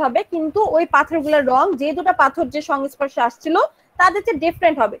ক্রিয়েট হবে, কিন্তু ওই পাথরগুলোর রং, যে দুটো পাথর যে সংস্পর্শে আসছিল তাদের যে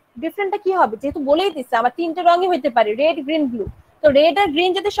ডিফারেন্ট হবে। ডিফারেন্টটা কি হবে, যেহেতু বলেই দিচ্ছে আমার 3টে রঙই হইতে পারে, রেড, গ্রিন, ব্লু, তো রেড আর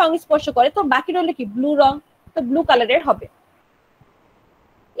গ্রিন যদি সংস্পর্শ করে তো বাকি রইল কি, ব্লু রং, তো ব্লু কালারের হবে।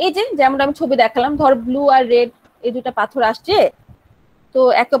 এই যে যেমন আমি ছবি দেখালাম, ধর ব্লু আর রেড এই দুটা পাথর আসছে, তো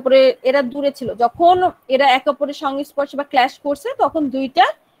একে অপরে এরা দূরে ছিল, যখন এরা একে অপরের সংস্পর্শে বা ক্ল্যাশ করছে তখন দুইটা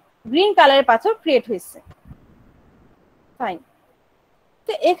গ্রিন কালারের পাথর ক্রিয়েট হয়েছে। ফাইন।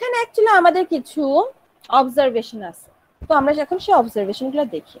 তো এখানে অ্যাকচুয়ালি আমাদের কিছু অবজারভেশন আছে, তো আমরা এখন সেই অবজারভেশনগুলো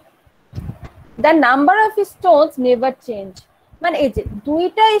দেখি। The number of Stones never change, মানে এই যে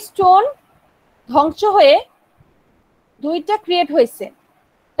দুইটা স্টোন ধ্বংস হয়ে দুইটা ক্রিয়েট হয়েছে,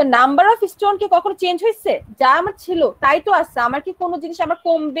 তো নাম্বার অফ স্টোন কি কখনো চেঞ্জ হয়েছে? যা আমার ছিল তাই তো আছে, আমার কি কোনো জিনিস আমার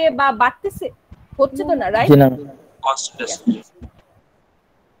কমবে বা বাড়তেছে? হচ্ছে তো না, রাইট?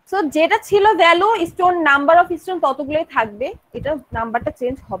 সো যেটা ছিল value stone, number of stone ততগুলোই থাকবে, এটা নাম্বারটা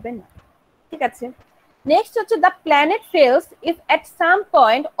চেঞ্জ হবে না, ঠিক আছে? নেক্সট হচ্ছে the planet fails if at some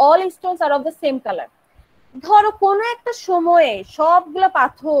point all Stones R of the same colour. ধরো কোনো একটা সময়ে সবগুলো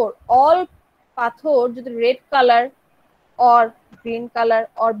পাথর, অল পাথর যদি red colour or green colour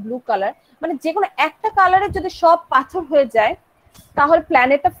or blue colour, মানে যে কোনো একটা কালারের যদি সব পাথর হয়ে যায় তাহলে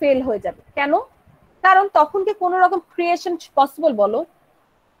প্ল্যানেটটা ফেল হয়ে যাবে। কেন? কারণ তখন কি কোনো রকম ক্রিয়েশন পসিবল? বলো,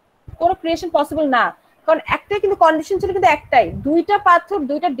 কোনো ক্রিয়েশন পসিবল না। কারণ একটাই কিন্তু কন্ডিশন ছিল, কিন্তু একটাই, দুইটা পাথর,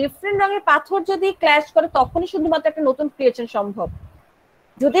 দুইটা ডিফারেন্ট রঙের পাথর যদি ক্ল্যাশ করে তখনই শুধুমাত্র একটা নতুন ক্রিয়েশন সম্ভব।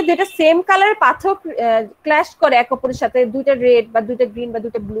 যদি দুইটা সেম কালারের পাথর ক্ল্যাশ করে এক অপরের সাথে, দুইটা রেড বা দুইটা গ্রিন বা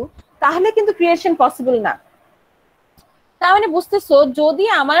দুইটা ব্লু, তাহলে কিন্তু ক্রিয়েশন পসিবল না। তার মানে বুঝতেছো, যদি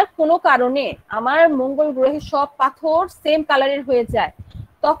আমার কোনো কারণে আমার মঙ্গল গ্রহে সব পাথর সেম কালারের হয়ে যায়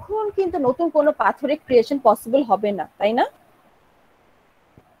তখন কিন্তু নতুন কোনো পাথরের ক্রিয়েশন পসিবল হবে না, তাই না?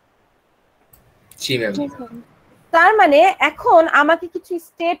 তার মানে এখন আমাকে কিছু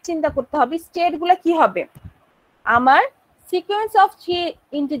স্টেট চিন্তা করতে হবে। স্টেট গুলা কি হবে? আমার sequence of 3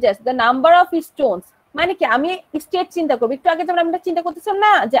 integers the number of Stones, মানে কি আমি স্টেট চিন্তা করব। একটু আগে যেমন আমরা চিন্তা করতেছিলাম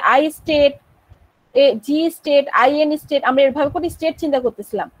না যে I state, G state, in state, আমরা এভাবে করে স্টেট চিন্তা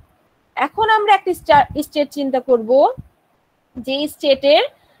করতেছিলাম। এখন আমরা একটা স্টেট চিন্তা করব যে স্টেটের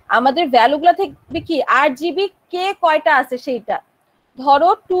আমাদের ভ্যালুগুলো থাকবে কি আরজিবি কে কয়টা আছে সেইটা। ধরো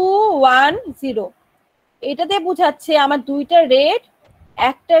 2 1 0, এটা দিয়ে বোঝাচ্ছে আমার দুইটা রেড,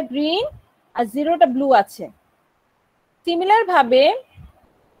 একটা গ্রিন আর 0টা ব্লু আছে। সিমিলার ভাবে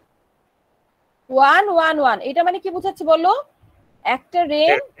 1 1 1, এটা মানে কি বোঝাচ্ছে বলো? একটা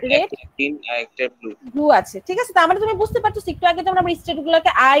রেড গ্রিন আর একটা ব্লু আছে, ঠিক আছে? তার মানে তুমি বুঝতে পারছো একটু আগে যেমন আমরা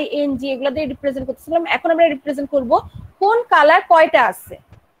স্টেটগুলোকে আই এন জি এগুলো দিয়ে রিপ্রেজেন্ট করতেছিলাম, এখন আমরা রিপ্রেজেন্ট করব কোন কালার কয়টা আছে।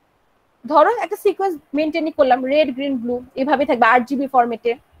 ধরো একটা সিকোয়েন্স মেইনটেইন করলাম, রেড গ্রিন ব্লু এভাবে থাকবে আরজিবি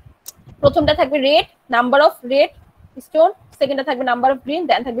ফরম্যাটে। প্রথমটা থাকবে red, number of red stone, সেকেন্ডটা থাকবে নাম্বার অফ গ্রিন,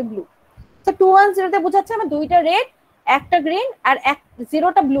 দেন থাকবে ব্লু। তো 2 1 0 তে বোঝাচ্ছে আমার দুইটা রেড, একটা গ্রিন আর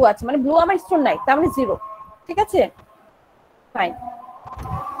 0টা ব্লু আছে, মানে ব্লু আমার স্টোন নাই, তার মানে 0, ঠিক আছে? ফাইন।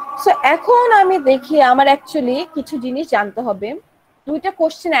 সো এখন আমি দেখি আমার অ্যাকচুয়ালি কিছু জিনিস জানতে হবে। দুইটা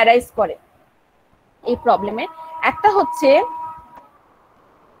কোশ্চেন অ্যারাইজ করে এই প্রবলেমে। একটা হচ্ছে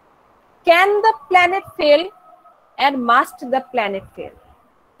can the planet fail and must the planet fail?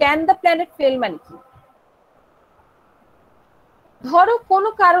 Can the planet fail মানে কি? ধরো কোনো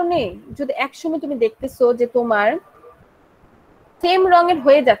কারণে যদি একসময় তুমি দেখতেছো যে তোমার সেম রঙের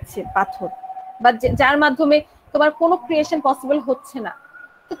হয়ে যাচ্ছে পাথর, বা যার মাধ্যমে তোমার কোনো ক্রিয়েশন পসিবল হচ্ছে না,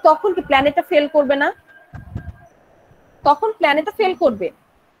 তো তখন কি প্ল্যানেটটা ফেল করবে না? তখন প্ল্যানেটটা ফেল করবে।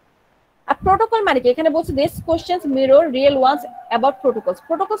 আর প্রোটোকল মানে কি? এখানে বলছে this questions mirror real once about protocols.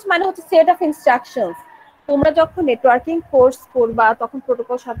 Protocols মানে হচ্ছে সেট অফ ইনস্ট্রাকশনস। তোমরা যখন নেটওয়ার্কিং কোর্স করবা তখন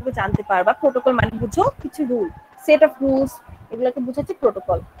প্রোটোকল সম্পর্কে জানতে পারবা। প্রোটোকল মানে বুঝো কিছু রুল, সেট অফ রুলস, এগুলোকে বুঝাচ্ছে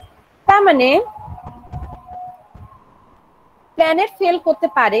প্রোটোকল। তার মানে প্ল্যানেট ফেল করতে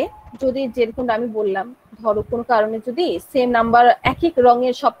পারে যদি, যেরকম আমি বললাম, ধরো কোনো কারণে যদি সেম নাম্বার একই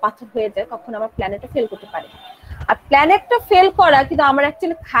রঙের সব পাথর হয়ে যায় তখন আমার প্ল্যানেটটা ফেল করতে পারে। আর প্ল্যানেটটা ফেল করা কিন্তু আমার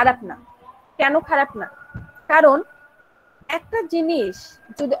অ্যাকচুয়ালি খারাপ না। কেন খারাপ না? কারণ একটা জিনিস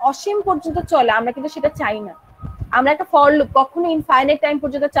যদি অসীম পর্যন্ত চলে আমরা কিন্তু সেটা চাই না। আমরা একটা ফর লুপ কখনো ইনফাইনাইট টাইম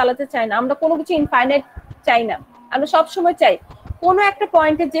পর্যন্ত চালাতে চাই না, আমরা কোনো কিছু ইনফাইনাইট চাই না, আমরা সব সময় চাই কোনো একটা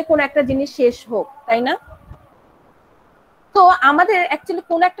পয়েন্টে যে কোনো একটা জিনিস শেষ হোক, তাই না? তো আমাদের অ্যাকচুয়ালি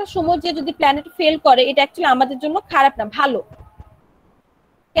কোনো একটা সময় যে যদি প্ল্যানেট ফেল করে এটা অ্যাকচুয়ালি আমাদের জন্য খারাপ না, ভালো।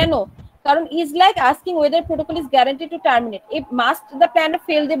 কেন? কারণ is like asking weather protocol is guarantee two terminate. এই মাস্ট দ্য প্ল্যানেট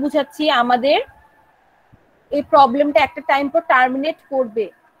ফেল দিয়ে বুঝাচ্ছি আমাদের এই প্রবলেমটা একটা টাইম পর টার্মিনেট করবে।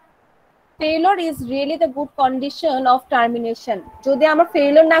 Failure is really the good condition of termination. যদি আমার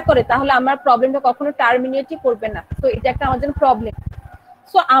ফেইলিওর না করে তাহলে আমার প্রবলেমটা কখনো টার্মিনেটই করবে না। তো এটা একটা আমার জন্য প্রবলেম।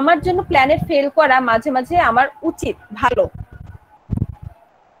 সো আমার জন্য প্ল্যানেট ফেল করা মাঝে মাঝে আমার উচিত, ভালো।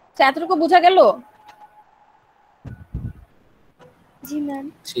 এতটুকু বোঝা গেল? জি ম্যাম।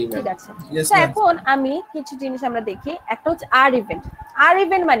 ঠিক আছে। তো এখন আমি কিছু জিনিস আমরা দেখি। একটা হচ্ছে আর ইভেন্ট। আর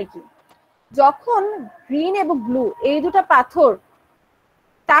ইভেন্ট মানে কি? যখন গ্রিন এবং ব্লু এই দুটো পাথর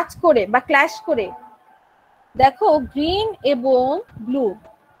টাচ করে বা ক্ল্যাশ করে, দেখো গ্রিন এবং ব্লু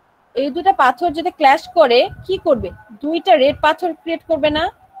এই দুটো পাথর যদি ক্ল্যাশ করে কি করবে? দুইটা রেড পাথর ক্রিয়েট করবে না?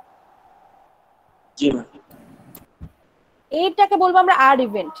 জি ম্যাম। এইটাকে বলবো আমরা আর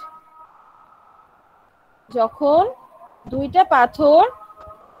ইভেন্ট। যখন দুইটা পাথর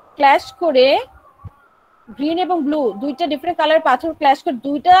ক্ল্যাশ করে গ্রিন এবং ব্লু দুইটা ডিফারেন্ট কালার পাথর ক্ল্যাশ করে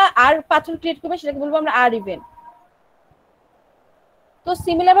দুইটা আর পাথর ক্রিয়েট করবে, সেটাকে বলবো আমরা আর ইভেন্ট। তো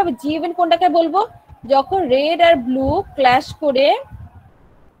সিমিলার ভাবে জি ইভেন্ট কোনটাকে বলবো? যখন রেড আর ব্লু ক্ল্যাশ করে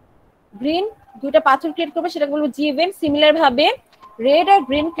গ্রিন দুইটা পাথর ক্রিয়েট করবে, সেটাকে বলবো জি ইভেন্ট। সিমিলার ভাবে রেড আর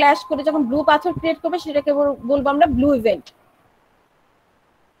গ্রিন ক্ল্যাশ করে যখন ব্লু পাথর ক্রিয়েট করবে, সেটাকে বলবো আমরা ব্লু ইভেন্ট।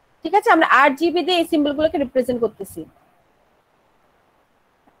 ঠিক আছে, আমরা RGB দিয়ে এই সিম্বলগুলোকে রিপ্রেজেন্ট করতেছি।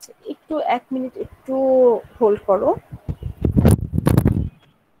 আচ্ছা, একটু 1 মিনিট একটু হোল্ড করো।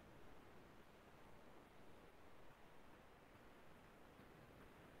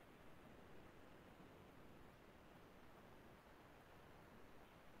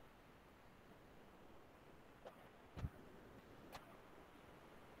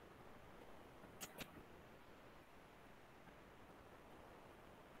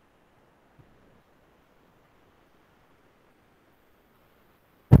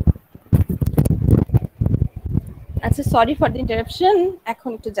 আচ্ছা, সরি ফর দ্য ইন্টারাপশন, এখন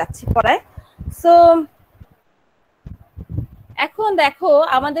একটু যাচ্ছি পড়ায়। সো এখন দেখো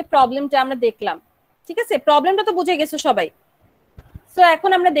আমাদের প্রবলেমটা আমরা দেখলাম, ঠিক আছে? প্রবলেমটা তো বুঝে গেছো সবাই। সো এখন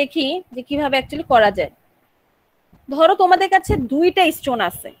আমরা দেখি যে কিভাবে অ্যাকচুয়ালি করা যায়। ধরো তোমাদের কাছে দুইটা স্টোন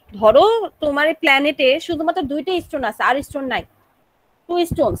আছে, ধরো তোমার এই প্ল্যানেটে শুধুমাত্র দুইটা স্টোন আছে, আর স্টোন নাই, 2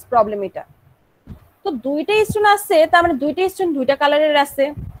 স্টোনস প্রবলেম এটা। তো দুইটা স্টোন আছে, তার মানে দুইটা স্টোন দুইটা কালারের আছে।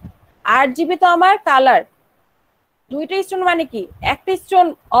 RGB তো আমার কালার, দুইটা স্টোন মানে কি একটা স্টোন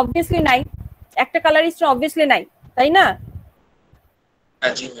অবভিয়াসলি নাই, একটা কালার স্টোন অবভিয়াসলি নাই, তাই না?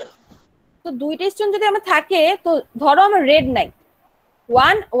 তো দুইটা স্টোন যদি আমার থাকে, তো ধরো আমার রেড নাই,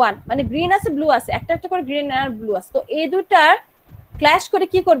 1 1 মানে গ্রিন আছে ব্লু আছে, একটা একটা করে গ্রিন আর ব্লু আছে। তো এই দুইটা ক্ল্যাশ করে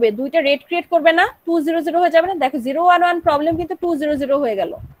কি করবে? দুইটা রেড ক্রিয়েট করবে না? 2 0 0 হয়ে যাবে না? দেখো 0 1 1 প্রবলেম কিন্তু 2 0 0 হয়ে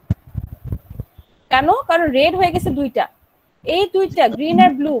গেল। কেন? কারণ রেড হয়ে গেছে দুইটা, এই দুইটা গ্রিন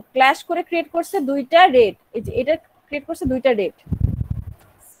আর ব্লু ক্ল্যাশ করে ক্রিয়েট করছে দুইটা রেড, এই যে এটা ক্রিয়েট করছে দুইটা রেড,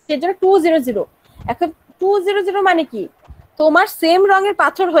 সেজন্য 2 0 0। এখন 2 0 0 মানে কি? তোমার সেম রঙের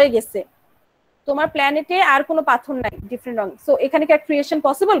পাথর হয়ে গেছে, তোমার প্ল্যানেটে আর কোনো পাথর নাই ডিফারেন্ট রং। সো এখানে কি ক্রিয়েশন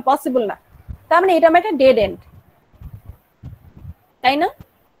পসিবল? পসিবল না। তার মানে এটা আমার একটা ডেড এন্ড, তাই না?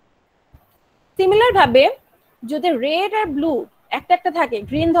 সিমিলার ভাবে যদি রেড আর ব্লু একটা একটা থাকে,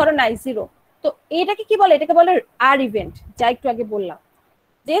 গ্রিন ধরো নাই 0, তো এটাকে কি বলে? এটাকে বলে আর ইভেন্ট, যা একটু আগে বললাম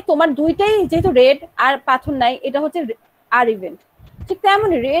যে তোমার দুইটাই যেহেতু রেড আর পাথর নাই, এটা হচ্ছে আর ইভেন্ট। ঠিক তেমন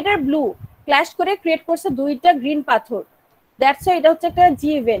রেড আর ব্লু ক্ল্যাশ করে ক্রিয়েট করছে দুইটা গ্রিন পাথর, দ্যাটস ওয়াই এটা হচ্ছে একটা জি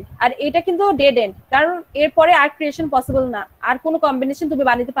ইভেন্ট। আর এটা কিন্তু ডেড এন্ড, কারণ এরপরে আর ক্রিয়েশন পসিবল না, আর কোনো কম্বিনেশন তুমি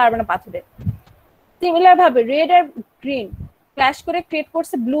বানাতে পারবে না পাথরের। সিমিলার ভাবে রেড আর গ্রিন ক্ল্যাশ করে ক্রিয়েট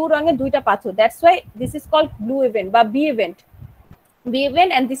করছে ব্লু রঙের দুইটা পাথর, that's why this is called blue event বা B event. B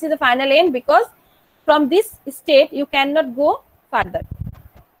event, and this is the final and, because from this state you can not go further,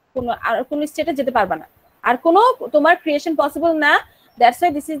 কোনো আর কোনো স্টেটে যেতে পারবে না, আর কোনো তোমার ক্রিয়েশন পসিবল না, that's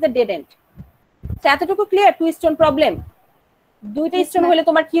why this is the dead and. এতটুকু ক্লিয়ার? 2 stone problem. দুইটা স্টোন হলে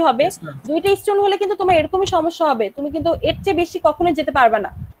তোমার কি হবে? দুইটা স্টোন হলে কিন্তু তোমার এরকমই সমস্যা হবে, তুমি কিন্তু এর চেয়ে বেশি কখনোই যেতে পারবে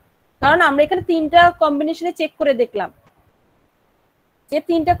না। কারণ আমরা এখানে তিনটা কম্বিনেশনে চেক করে দেখলাম যে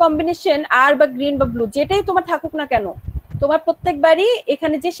তিনটা কম্বিনেশন আর বা গ্রিন বা ব্লু যেটাই তোমার থাকুক না কেন, তোমার প্রত্যেকবারই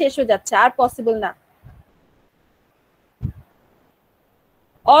এখানে যে শেষ হয়ে যাচ্ছে, আর পসিবল না।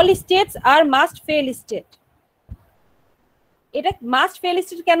 অল স্টেটস আর মাস্ট ফেল স্টেট। এটা মাস্ট ফেল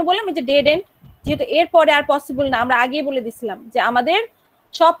স্টেট কেন বললাম? এই যে ডেড এন্ড, যেহেতু এর পরে আর পসিবল না। আমরা আগেই বলে দিছিলাম যে আমাদের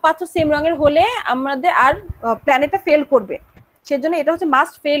সব পাথর সেম রঙের হলে আমাদের আর প্ল্যানেটটা ফেল করবে, সেজন্য এটা হচ্ছে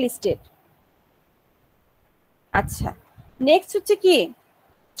মাস্ট ফেল স্টেট। আচ্ছা, নেক্সট হচ্ছে কি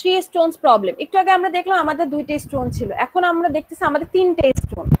 3 স্টোনস প্রবলেম। একটু আগে আমরা দেখলাম আমাদের 2টা স্টোন ছিল, এখন আমরা দেখতেছি আমাদের 3টে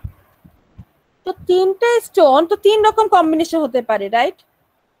স্টোন। তো 3টে স্টোন তো 3 রকম কম্বিনেশন হতে পারে, রাইট?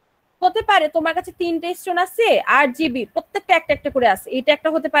 হতে পারে তোমার কাছে 3টে স্টোন আছে, RGB প্রত্যেকটা একটা একটা করে আছে, এটা একটা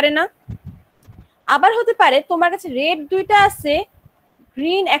হতে পারে না? আবার হতে পারে তোমার কাছে রেড 2টা আছে,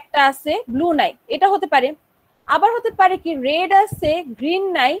 গ্রিন একটা আছে, ব্লু নাই, এটা হতে পারে। আবার হতে পারে কি রেড আছে, গ্রিন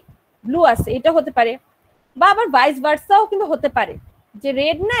নাই, ব্লু আছে, এটা হতে পারে। বা আবার ভাইস ভার্সাও কিন্তু হতে পারে, যে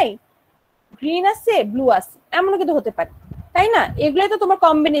রেড নাই, গ্রিন আছে, ব্লু আছে, এমনও কিন্তু হতে পারে, তাই না? এগুলোই তো তোমার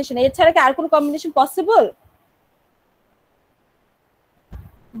কম্বিনেশন, এছাড়া কি আর কোনো কম্বিনেশন পসিবল?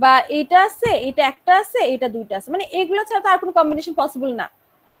 বা এটা আছে, এটা একটা আছে, এটা 2টা আছে, মানে এগুলো ছাড়া তো আর কোনো কম্বিনেশন পসিবল না,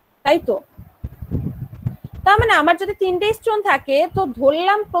 তাই তো? তার মানে আমার যদি 3টে স্টোন থাকে, তো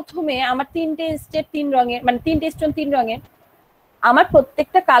ধরলাম প্রথমে আমার 3টে স্টেট 3 রঙের, মানে 3টে স্টোন 3 রঙের, আমার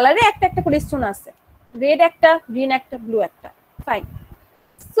প্রত্যেকটা কালারে একটা একটা করে স্টোন আছে, রেড একটা, গ্রিন একটা, ব্লু একটা, ফাইন।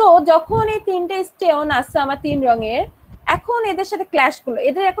 সো যখন এই 3টে স্টোন আছে আমার 3 রঙের, এখন এদের সাথে ক্ল্যাশ করলো,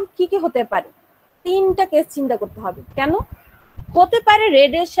 এদের এখন কি কি হতে পারে? 3টা কেস চিন্তা করতে হবে। কেন? হতে পারে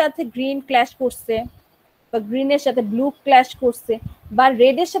রেড এর সাথে গ্রিন ক্ল্যাশ করছে, বা গ্রিনের সাথে ব্লু ক্ল্যাশ করছে বা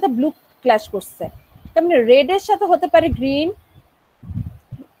রেডের সাথে ব্লু ক্ল্যাশ করছে, তার মানে রেডের সাথে হতে পারে গ্রিন,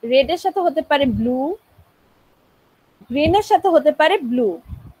 রেডের সাথে হতে পারে ব্লু, গ্রিনের সাথে হতে পারে ব্লু।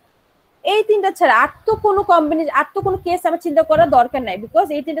 এই তিনটা ছাড়া আর তো কোনো কম্বিনেশন, আর তো কোনো কেস আমার চিন্তা করার দরকার নাই, বিকজ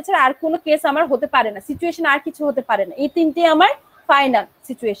এই তিনটা ছাড়া আর কোনো কেস আমার হতে পারে না, সিচুয়েশন আর কিছু হতে পারে না, এই তিনটে আমার ফাইনাল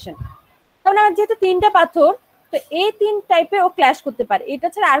সিচুয়েশন। তাহলে আমার যেহেতু তিনটা পাথর, তো এই তিন টাইপের ও ক্ল্যাশ করতে পারে, এটা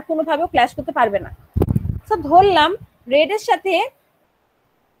ছাড়া আর কোনো ভাবে ও ক্ল্যাশ করতে পারবে না। তো ধরলাম রেডের সাথে,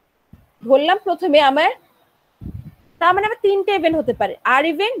 ধরলাম প্রথমে আমার, তার মানে আমার তিনটে ইভেন্ট হতে পারে, আর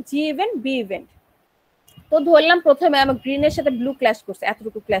ইভেন্ট, জি ইভেন্ট, বি ইভেন্ট। তো ধরলাম প্রথমে আমার গ্রিনের সাথে ব্লু ক্ল্যাশ করছে,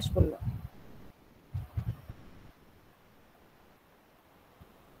 এতটুকু ক্ল্যাশ করলো,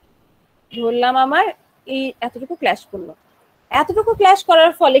 ধরলাম আমার এই এতটুকু ক্ল্যাশ করলো, এতটুকু ক্ল্যাশ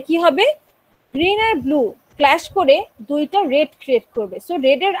করার ফলে কি হবে, গ্রিন আর ব্লু ক্ল্যাশ করে দুইটা রেড ক্রিয়েট করবে। সো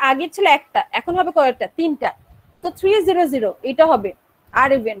রেডের আগে ছিল একটা, এখন হবে কয়টা, তিনটা। তো 300 এটা হবে আর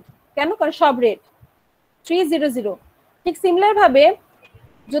ইভেন্ট, কেন, কারণ সব রেড 300। ঠিক সিমিলার ভাবে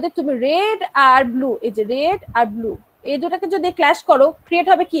যদি তুমি রেড আর ব্লু, এই যে রেড আর ব্লু এই দুটাকে যদি ক্ল্যাশ করো, ক্রিয়েট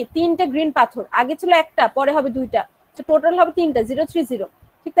হবে কি, তিনটা গ্রিন পাথর, আগে ছিল একটা, পরে হবে দুইটা, তো টোটাল হবে তিনটা, 030।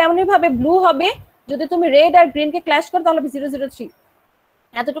 ঠিক তেমনি ভাবে ব্লু হবে, যদি তুমি রেড আর গ্রিন কে ক্ল্যাশ করো তাহলে হবে 003।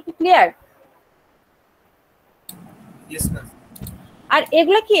 এতটুকু ক্লিয়ার? আর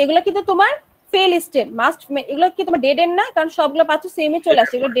এগুলা কি, এগুলা কিন্তু তোমার ফেল স্টেট, মাস্ট, এগুলো কি তোমার ডেড এন্ড না, কারণ সবগুলো পাথর সেমই চলে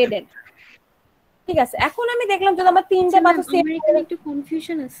আসে, এগুলো ডেড এন্ড। ঠিক আছে, এখন আমি দেখলাম যদি আমার তিনটা পাথর সেম, আমার এখানে একটু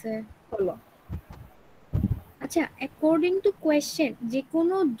কনফিউশন আছে। হলো আচ্ছা, অ্যাকর্ডিং টু কোয়েশ্চেন যে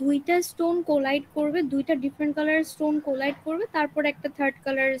কোনো দুইটা স্টোন কোলাইড করবে, দুইটা ডিফারেন্ট কালারের স্টোন কোলাইড করবে, তারপর একটা থার্ড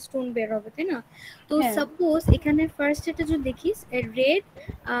কালারের স্টোন বের হবে, তাই না? তো সাপোজ এখানে ফার্স্ট এটা যদি দেখিস রেড,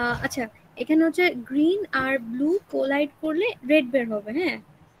 আচ্ছা এখানে হচ্ছে গ্রিন আর ব্লু কোলাইড করলে রেড বের হবে, হ্যাঁ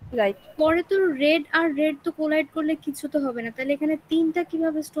রাইট। পরে তো রেড আর রেড তো কোলাইড করলে কিছু তো হবে না, তাহলে এখানে তিনটা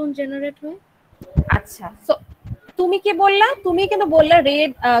কিভাবে স্টোন জেনারেট হয়? আচ্ছা, সো তুমি কি বললা, তুমি কিন্তু বললা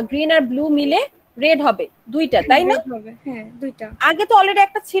রেড, গ্রিন আর ব্লু মিলে রেড হবে দুইটা, তাই না? হ্যাঁ দুইটা, আগে তো অলরেডি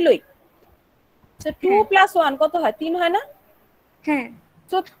একটা ছিলই, তো 2 + 1 কত হয়, 3 হয় না? হ্যাঁ।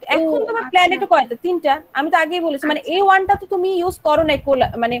 তো এখন তোমার প্ল্যানেটে কয়টা, তিনটা, আমি তো আগেই বলেছি, মানে এই ওয়ানটা তো তুমি ইউজ করো নাই,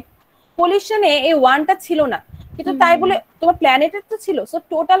 মানে পলিউশনে এই ওয়ানটা ছিল না, কিন্তু তাই বলে তোমার প্ল্যানেটের তো ছিল, সো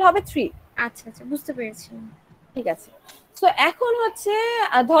টোটাল হবে 3। আচ্ছা আচ্ছা, বুঝতে পেরেছি। ঠিক আছে, সো এখন হচ্ছে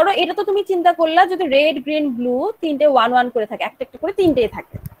ধরো এটা তো তুমি চিন্তা করলা যদি রেড গ্রিন ব্লু তিনটে 1 1 করে থাকে, একটা একটা করে তিনটেই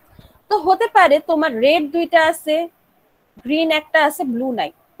থাকে, তো হতে পারে তোমার রেড দুইটা আছে, গ্রিন একটা আছে, ব্লু নাই,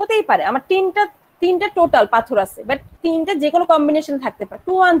 হতেই পারে আমার তিনটা টোটাল পাথর আছে, বাট তিনটা যে কোনো কম্বিনেশন থাকতে পারে,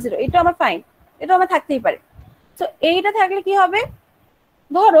 210 এটা আমার ফাইন, এটা আমার থাকতেই পারে। তো এইটা থাকলে কি হবে,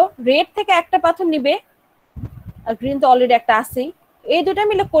 ধরো রেড থেকে একটা পাথর নিবে, আর গ্রিন তো অলরেডি একটা আছেই, এই দুটা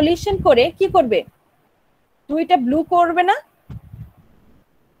মিলে কোলিশন করে কি করবে, দুইটা ব্লু করবে না?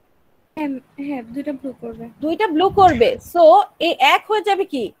 হ্যাঁ দুইটা ব্লু করবে, দুইটা ব্লু করবে, সো এই এক হয়ে যাবে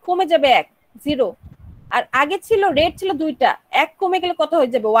কি, কমে যাবে 1, 0। আর আগে ছিল রেড ছিল দুইটা, এক কমে গেলে কত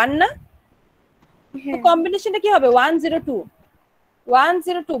হয়ে যাবে, 1 না? তো কম্বিনেশনটা কি হবে, 102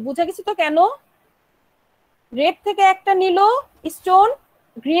 102, বুঝা গেছে তো কেন? রেড থেকে একটা নিলো স্টোন,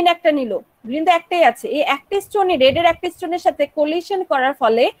 গ্রিন একটা নিলো, গ্রিন তো একটাই আছে, এই একটা স্টোনে রেডের একটা স্টোনের সাথে কোলিশন করার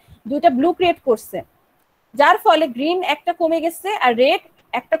ফলে দুইটা ব্লু ক্রিয়েট করছে, যার ফলে গ্রিন একটা কমে গেছে আর রেড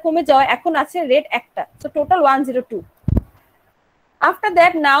একটা কমে যাওয়া, এখন আছে রেড একটা, সো টোটাল 102। আফটার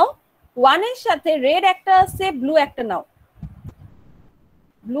দ্যাট নাও 1 এর সাথে রেড একটা আছে, ব্লু একটা নাও,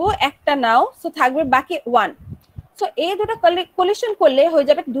 ব্লু একটা নাও, সো থাকবে বাকি 1। সো এই দুটো কোলিশন করলে হয়ে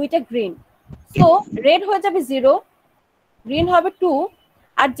যাবে দুইটা গ্রিন, সো রেড হয়ে যাবে 0, গ্রিন হবে 2,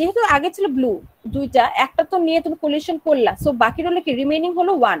 আর যেহেতু আগে ছিল ব্লু দুইটা, একটা তো নিয়ে তুমি কোলিশন করলা, সো বাকি রইল কি, রিমেইনিং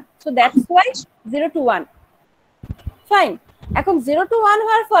হলো 1, so that's why 0 to 1। Fine, এখন 0 to 1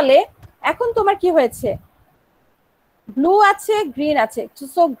 হওয়ার ফলে এখন তোমার কি হয়েছে, ব্লু আছে, গ্রিন আছে,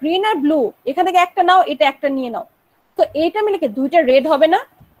 সো গ্রিন আর ব্লু এখান থেকে একটা নাও, এটা একটা নিয়ে নাও, তো এইটা মিলে কি দুইটা রেড হবে না?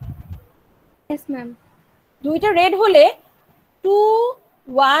 Yes ma'am. দুইটা রেড হলে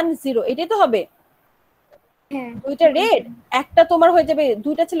 210 এটাই তো হবে। হ্যাঁ, দুইটা রেড, একটা তোমার হয়ে যাবে,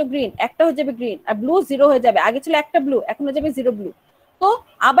 দুইটা ছিল গ্রিন, একটা হয়ে যাবে গ্রিন, আর ব্লু 0 হয়ে যাবে, আগে ছিল একটা ব্লু, এখন হয়ে যাবে 0 ব্লু, তো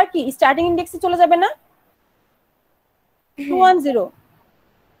আবার কি স্টার্টিং ইন্ডেক্সে চলে যাবে না? 210,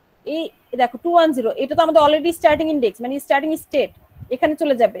 এই দেখো 210, এটা তো আমাদের অলরেডি স্টার্টিং ইন্ডেক্স, মানে স্টার্টিং স্টেট, এখানে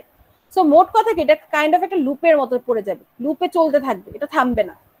চলে যাবে। সো মোট কথা কি, এটা কাইন্ড অফ একটা লুপের মতো পড়ে যাবে, লুপে চলতে থাকবে, এটা থামবে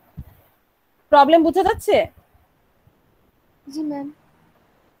না। প্রবলেম বুঝা যাচ্ছে? জি ম্যাম।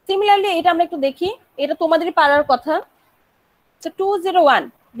 সিমিলারলি এটা আমরা একটু দেখি, এটা তোমাদেরই পারার কথা। সো 201,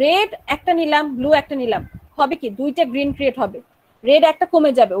 রেড একটা নিলাম, ব্লু একটা নিলাম, হবে কি দুইটা গ্রিন ক্রিয়েট হবে, রেড একটা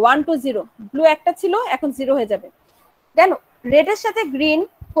কমে যাবে 1 to 0, ব্লু একটা ছিল এখন 0 হয়ে যাবে। দেন রেডের সাথে গ্রিন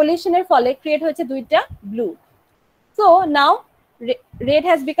কোলিশনের ফলে ক্রিয়েট হয়েছে দুইটা blue. So now red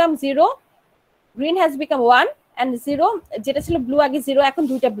has become 0, green has become 1 and 0, যেটা ছিল ব্লু আগে 0, এখন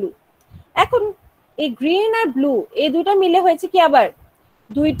দুইটা ব্লু। এখন এই গ্রিন আর ব্লু এই দুইটা মিলে হয়েছে কি আবার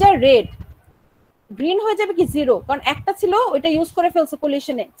দুইটা রেড। গ্রিন হয়ে যাবে কি 0, কারণ একটা ছিল ওইটা ইউজ করে ফেলছো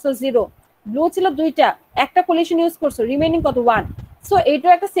কোলিশনে, সো 0। ব্লু ছিল দুইটা, একটা কোলিশন ইউজ করছো, রিমেইনিং কত 1। সো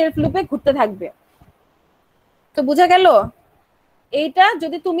এইটাও একটা সেলফ লুপে ঘুরতে থাকবে। তো বোঝা গেল? এইটা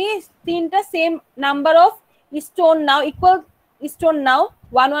যদি তুমি তিনটা same number of stone now, equal stone নাও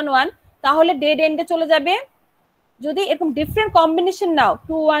 1 1 1, তাহলে ডেড এন্ডে চলে যাবে। যদি এরকম ডিফারেন্ট কম্বিনেশন নাও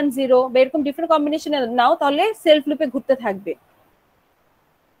 2 1 0 বা এরকম ডিফারেন্ট কম্বিনেশন নাও, তাহলে সেলফ লুপে ঘুরতে থাকবে।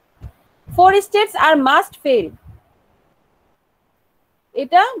 4 states are must fail,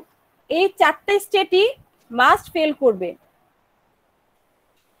 এটা এই চারটা স্টেটই মাস্ট ফেল করবে,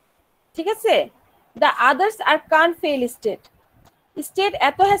 ঠিক আছে? the others are can't fail state. State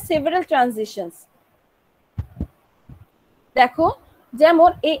এত has several transitions। দেখো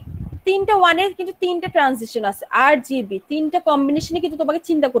যেমন এই তিনটা ওয়ানের কিন্তু তিনটা ট্রানজিশন আছে, আর জিবি তিনটা কম্বিনেশনে কিন্তু তোমাকে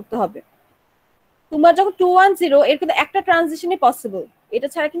চিন্তা করতে হবে। তোমার যখন 2 1 0 এর কিন্তু একটা ট্রানজিশনই পসিবল, এটা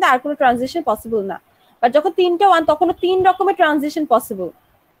ছাড়া কিন্তু আর কোনো ট্রানজিশন পসিবল না। বা যখন তিনটা 1 তখন তিন রকমের ট্রানজিশন পসিবল।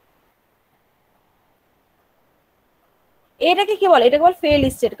 এটাকে কি বলে? এটাকে বলে ফেল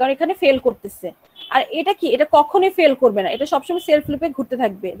স্টেট, কারণ এখানে ফেল করতেছে। আর এটা কি? এটা কখনোই ফেল করবে না, এটা সবসময় সেলফ লুপে ঘুরতে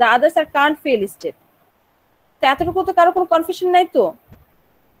থাকবে। The others R Kant fail state. তো এতটুকু তো কারো কোনো কনফিউশন নাই তো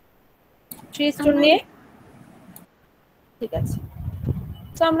 3 স্টোন নিয়ে? ঠিক আছে,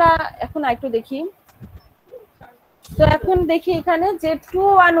 তো আমরা এখন আরেকটু দেখি। তো এখন দেখি এখানে যে 2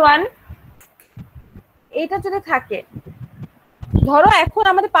 1 1 এটা যদি থাকে, ধরো এখন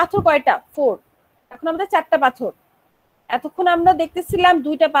আমাদের পাথর কয়টা? 4, এখন আমাদের 4টা পাথর। এতক্ষণ আমরা দেখতেছিলাম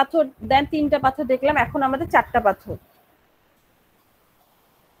 2টা পাথর, দেন 3টা পাথর দেখলাম, এখন আমাদের 4টা পাথর।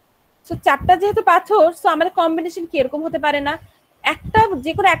 সো 4টা যেহেতু পাথর, সো আমাদের কম্বিনেশন কি এরকম হতে পারে না? একটা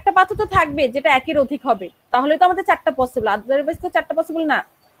যে কোনো একটা পাথর তো থাকবে যেটা একের অধিক হবে, তাহলে তো আমাদের 4টা পসিবল, আদারওয়াইজ তো 4টা পসিবল না।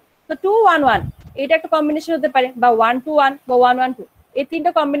 তো 2 1 1 এটা একটা কম্বিনেশন হতে পারে, বা 1 2 1 বা 1 1 2, এই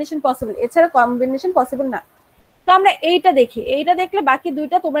তিনটা কম্বিনেশন পসিবল, এছাড়া কম্বিনেশন পসিবল না। তো আমরা এইটা দেখি, এইটা দেখলে বাকি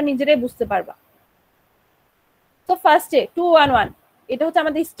দুইটা তোমরা নিজেরাই বুঝতে পারবা। তো ফার্স্টে 2 1 1 এটা হচ্ছে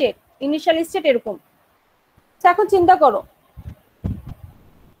আমাদের স্টেট, ইনিশিয়াল স্টেট এরকম। এখন চিন্তা করো,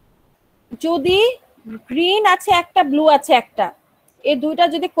 যদি গ্রিন আছে একটা, ব্লু আছে একটা, এই দুইটা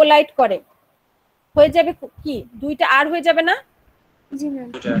যদি কোলাইড করে হয়ে যাবে কি? দুইটা আর হয়ে যাবে না? জি ম্যাম,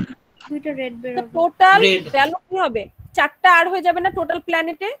 দুইটা রেড বের হবে। টোটাল ভ্যালু কি হবে? 4টা আর হয়ে যাবে না টোটাল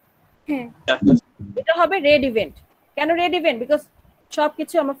প্ল্যানেটে? হ্যাঁ, এটা হবে রেড ইভেন্ট। কেন রেড ইভেন্ট? বিকজ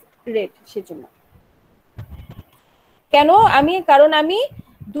সবকিছু আমার রেড, সেজন্য। কেন কারণ আমি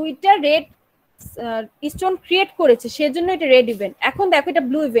দুইটা রেড স্টোন ক্রিয়েট করেছি, সেজন্য এটা রেড ইভেন্ট। এখন দেখো এটা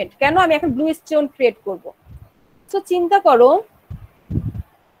ব্লু ইভেন্ট, কেন আমি এখন ব্লু স্টোন ক্রিয়েট করব? সো চিন্তা করো,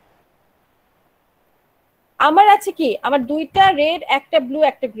 আমার আছে কি? আমার দুইটা রেড, একটা ব্লু,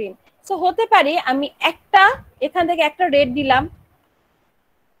 একটা গ্রিন। সো হতে পারে আমি একটা এখান থেকে একটা রেড দিলাম,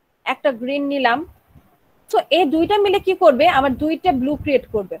 একটা গ্রিন নিলাম। সো এই দুইটা মিলে কি করবে? আমার দুইটা ব্লু ক্রিয়েট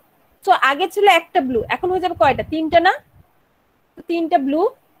করবে। সো আগে ছিল একটা ব্লু, এখন হয়ে যাবে কয়টা? 3টা না? তো 3টা ব্লু।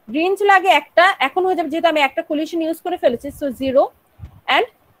 গ্রিন ছিল আগে একটা, এখন হয়ে যাবে, যেহেতু আমি একটা কোলিশন ইউজ করে ফেলেছি, সো 0। এন্ড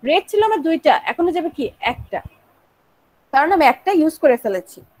রেড ছিল আমার দুইটা, এখন হয়ে যাবে কি? একটা, কারণ আমি একটা ইউজ করে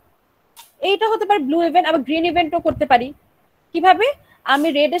ফেলেছি। এইটা হতে পারে ব্লু ইভেন্ট। আবার গ্রিন ইভেন্টও করতে পারি। কিভাবে? আমি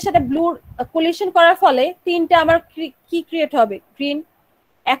রেডের সাথে ব্লু কোলিশন করার ফলে 3টা আমার কি ক্রিয়েট হবে? গ্রিন,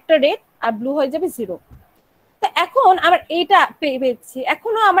 একটা রেড, আর ব্লু হয়ে যাবে 0। তো এখন আমার এইটা পেয়েছি,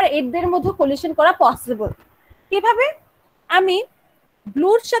 এখনো আমার এদের মধ্যে কোলিশন করা পসিবল। কিভাবে? আমি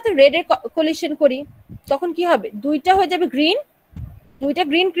ব্লুর সাথে রেডের কোলিশন করি, তখন কি হবে? দুইটা হয়ে যাবে গ্রিন, দুইটা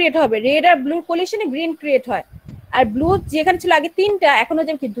গ্রিন ক্রিয়েট হবে। রেড আর ব্লুর কোলিশনে গ্রিন ক্রিয়েট হয়। আর ব্লু যেখানে ছিল আগে 3টা, এখন হয়ে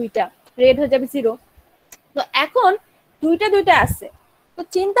যাবে কি? 2টা, রেড হয়ে যাবে 0। তো এখন দুইটা আছে। তো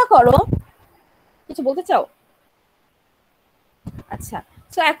চিন্তা করো, কিছু বলতে চাও? আচ্ছা,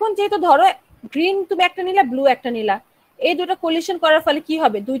 তো এখন যেহেতু ধরো গ্রিন তুমি একটা নিলা, ব্লু একটা নিলা, এই দুটো কোলিশন করার ফলে কি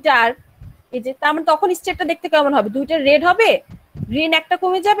হবে? দুইটা আর, এই যে তার মানে তখন স্টেটটা দেখতে কেমন হবে? দুইটা রেড হবে, গ্রিন একটা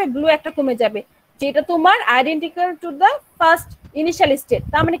কমে যাবে, ব্লু একটা কমে যাবে, যেটা তোমার identical to the first initial state.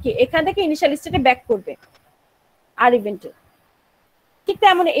 তার মানে কি? এখান থেকে ইনিশিয়াল স্টেটে ব্যাক করবে আর ইভেন্টে। ঠিক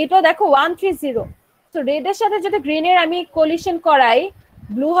তেমন এটাও দেখো 1 3 0। তো রেডের সাথে যদি গ্রিনের আমি কোলিশন করাই,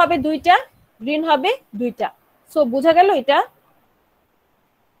 ব্লু হবে দুইটা, গ্রিন হবে দুইটা। সো বোঝা গেল এটা?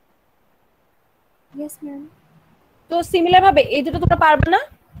 Yes ma'am. তো সিমিলার ভাবে এই দুটো তোমরা পারবে না?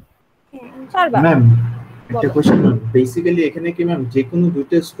 হ্যাঁ পারবা। ম্যাম একটা কোশ্চেন ম্যাম, বেসিক্যালি এখানে কি ম্যাম যে কোনো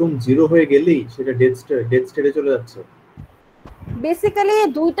দুটো স্টোন জিরো হয়ে গেলেই সেটা ডেড স্টেটে চলে যাচ্ছে? বেসিক্যালি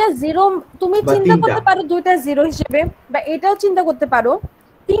দুইটা জিরো তুমি বা চিন্তা তিনটা? করতে পারো দুইটা জিরো হিসেবে, বা এটাও চিন্তা করতে পারো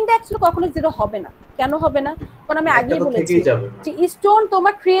তিনটা অ্যাকচুয়ালি কখনো জিরো হবে না। কেন হবে না? কারণ আমি একটা আগেই তো বলেছি থেকেই যাবে না। যে স্টোন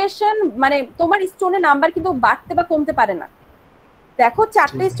তোমার ক্রিয়েশন মানে তোমার স্টোনের নাম্বার কিন্তু বাড়তে বা কমতে পারে না। দেখো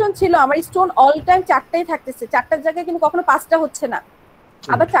 4টা স্টোন ছিল, আমার স্টোন অল টাইম 4টাই থাকতেছে, 4টার জায়গায় কিন্তু কখনো 5টা হচ্ছে না,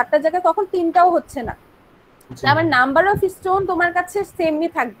 আবার 4টার জায়গায় কখন 3টাও হচ্ছে না। আমার নাম্বার অফ স্টোন তোমার কাছে সেমই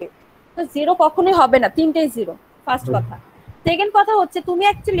থাকবে, তো জিরো কখনোই হবে না, তিনটাই জিরো। ফার্স্ট কথা। সেকেন্ড কথা হচ্ছে তুমি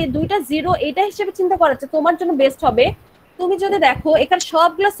অ্যাকচুয়ালি দুইটা জিরো এটা হিসেবে চিন্তা করাচ্ছে তোমার জন্য বেস্ট হবে তুমি যদি দেখো এখানে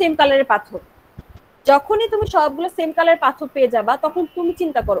সবগুলো সেম কালারের পাথর, যখনই তুমি সবগুলো সেম কালারের পাথর পেয়ে যাবা তখন তুমি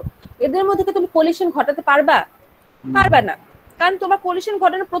চিন্তা করো এদের মধ্যে কি তুমি কলিশন ঘটাতে পারবা? পারবা না, কারণ তোমার কলিশন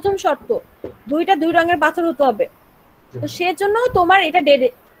ঘটানোর প্রথম শর্ত দুইটা দুই রঙের পাথর হতে হবে, তো সেজন্য তোমার এটা ডেড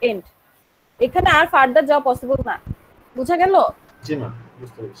এন্ড, এখানে আর ফার্দার যাওয়া পসিবল না। বুঝা গেল? জি ম্যাম,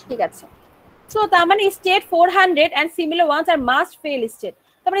 বুঝতে পেরেছি। ঠিক আছে। সো তার মানে state 400 and similar once R must fail state.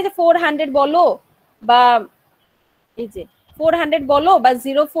 তার মানে যে 400 বলো বা এই যে 400 বলো বা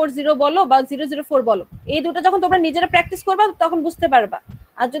 040 বলো বা 004 বলো, এই দুটো যখন তোমরা নিজেরা প্র্যাকটিস করবা তখন বুঝতে পারবা।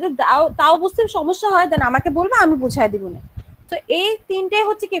 আর যদি তাও বুঝতে সমস্যা হয় দেন আমাকে বলবা, আমি বুঝাই দিব না। তো এই তিনটে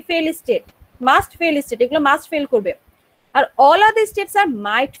হচ্ছে কি fail state, must fail state, এগুলো মাস্ট ফেল করবে। আর অল আদার স্টেটস আর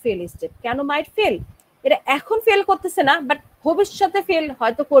মাইট ফেল স্টেট। কেন মাইট ফেল? এটা এখন ফেল করতেছে না, বাট ভবিষ্যতে ফেল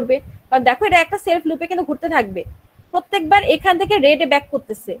হয়তো করবে, কারণ দেখো এটা একটা সেলফ লুপে কিন্তু ঘুরতে থাকবে, প্রত্যেকবার এখান থেকে রেডে ব্যাক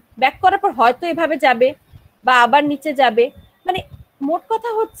করতেছে, ব্যাক করার পর হয়তো এভাবে যাবে বা আবার নিচে যাবে, মানে মোট কথা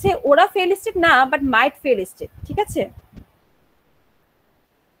হচ্ছে ওরা ফেল স্টেট না, বাট মাইট ফেল স্টেট। ঠিক আছে,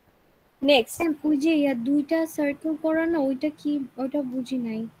 নেক্সট। ওই যে দুইটা সার্কেল করা না, ওইটা কি? ওইটা বুঝি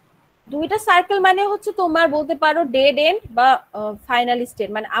নাই। দুইটা সার্কেল মানে হচ্ছে তোমার বলতে পারো ডেড এন্ড বা ফাইনাল স্টেট।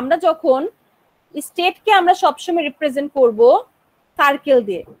 মানে আমরা যখন স্টেটকে আমরা সবসময় রিপ্রেজেন্ট করব সার্কেল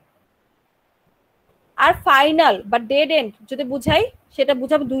দিয়ে, আর ফাইনাল বা ডেড এন্ড যদি বুঝাই সেটা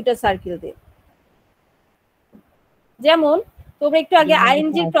বুঝাবো দুইটা সার্কেল দিয়ে। যেমন তোমরা একটু আগে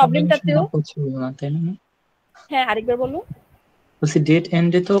আইএনজি প্রবলেমটাতেও, হ্যাঁ আরেকবার বলো। বলছি ডেড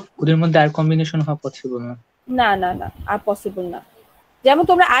এন্ডে তো ওদের মধ্যে আর কম্বিনেশন হওয়া পসিবল না। না না না, আর পসিবল না। যেমন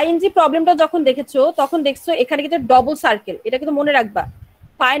তোমরা আইএনজি প্রবলেমটা যখন দেখেছো তখন দেখছো এখানে কিন্তু ডবল সার্কেল, এটা কিন্তু মনে রাখবা।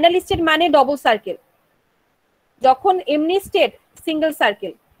 ফাইনাল স্টেট মানে ডবল সার্কেল, যখন এমনি স্টেট সিঙ্গেল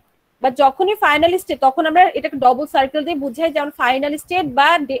সার্কেল, বা যখনই ফাইনাল স্টেট তখন আমরা এটাকে ডবল সার্কেল দিয়ে বুঝাই, যেমন ফাইনাল স্টেট বা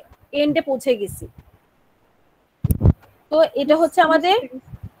এন্ডে পৌঁছে গেছি। তো এটা হচ্ছে আমাদের,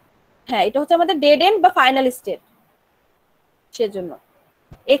 হ্যাঁ এটা হচ্ছে আমাদের ডেড এন্ড বা ফাইনাল স্টেট। সেজন্য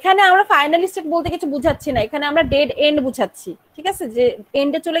এখানে আমরা ফাইনাল স্টেট বলতে কিছু বুঝাচ্ছি না, এখানে আমরা ডেড এন্ড বুঝাচ্ছি। ঠিক আছে, যে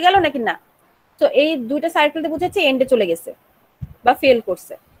এন্ডে চলে গেল নাকি না। তো এই দুইটা সার্কেল দিয়ে বুঝাচ্ছি এন্ডে চলে গেছে বা ফেল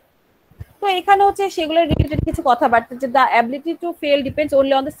করছে। তো এখানে হচ্ছে সেগুলোর রিলেটেড কিছু কথাবার্তা, যে the ability to fail depends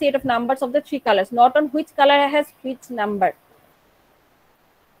only on the set of numbers of the three colours, not on which colour has which number.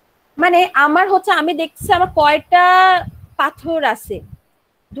 মানে আমার হচ্ছে আমি দেখছি আমার কয়টা পাথর আছে,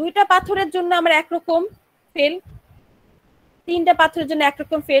 দুইটা পাথরের জন্য আমার একরকম ফেল, তিনটা পাথরের জন্য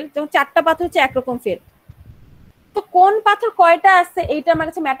একরকম ফেল, যেমন চারটা পাথর হচ্ছে একরকম ফেল। তো কোন পাথর কয়টা আছে এইটা আমার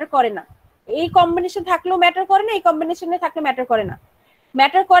কাছে ম্যাটার করে না, এই কম্বিনেশন থাকলেও ম্যাটার করে না, এই কম্বিনেশনে থাকলে ম্যাটার করে না।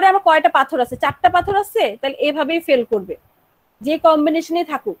 ম্যাটার করে আমার কয়টা পাথর আছে, চারটা পাথর আছে তাহলে এভাবেই ফেল করবে, যে কম্বিনেশনে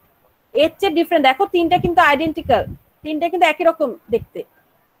থাকুক। এর চেয়ে ডিফারেন্ট দেখো, তিনটা কিন্তু আইডেন্টিক্যাল, তিনটা কিন্তু একই রকম দেখতে,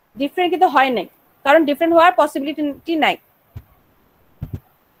 ডিফারেন্ট কিন্তু হয় নাই, কারণ ডিফারেন্ট হওয়ার পসিবিলিটি নাই।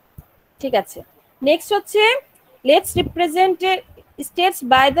 ঠিক আছে, নেক্সট হচ্ছে let's represent states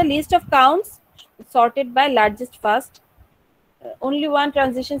by the list of counts sorted by largest first, only one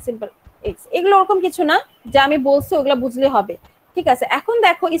transition simple x. এগুলো ওরকম কিছু না যা আমি বলছি ওগুলো বুঝলে হবে। ঠিক আছে, এখন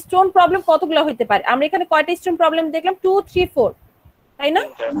দেখো স্টোন প্রবলেম কতগুলো হইতে পারে। আমরা এখানে কয়টা স্টোন প্রবলেম দেখলাম? 2, 3, 4, তাই না?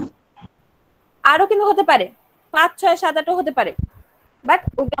 আরো কিন্তু হতে পারে 5, 6, 7, 8 হতে পারে, বাট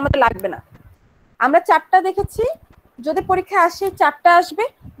ওটা আমাদের লাগবে না। আমরা 4টা দেখেছি, যদি পরীক্ষা আসে 4টা আসবে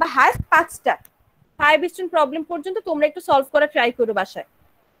বা হাইস্ট 5টা। 5 স্টোন প্রবলেম পর্যন্ত তোমরা একটু সলভ করা ট্রাই করো বাসায়।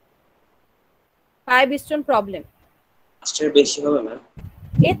 5 স্টোন প্রবলেম এর বেশি হবে ম্যাম?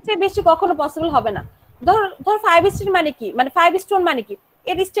 এর চেয়ে বেশি কখনো পসিবল হবে না। ধর 5 স্টেট মানে কি, মানে 5 স্টোন মানে কি,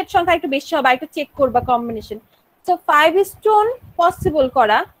 এর স্টেট সংখ্যা একটু বেশি হবে, একটু চেক করবা কম্বিনেশন। সো 5 স্টোন পসিবল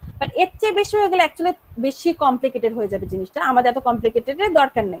করা, বাট এর চেয়ে বেশি হয়ে গেলে অ্যাকচুয়ালি বেশি কমপ্লিকেটেড হয়ে যাবে জিনিসটা, আমাদের এত কমপ্লিকেটেডের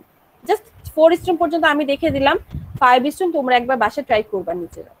দরকার নেই। জাস্ট 4 স্টোন পর্যন্ত আমি দেখে দিলাম, 5 স্টোন তোমরা একবার বাসায় ট্রাই করবা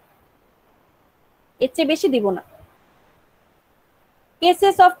নিজেরা, এর চেয়ে বেশি দিব না।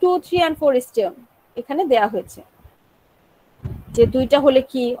 কেসেস অফ 2, 3 and 4 স্টোন এখানে দেয়া হয়েছে, যে 2টা হলে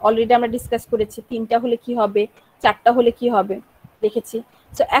কি অলরেডি আমরা ডিসকাস করেছি, 3টা হলে কি হবে, 4টা হলে কি হবে দেখেছি।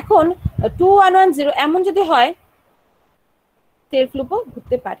 সো এখন 2110 এমন যদি হয় সেলফ লুপও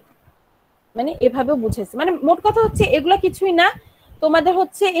ঘুরতে পারে, মানে এভাবেও বুঝেছে। মানে মোট কথা হচ্ছে এগুলা কিছুই না, তোমাদের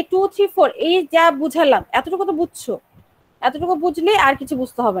হচ্ছে এই 2 3 4 এই যা বুঝালাম এতটুকু তো বুঝছো, এতটুকু বুঝলে আর কিছু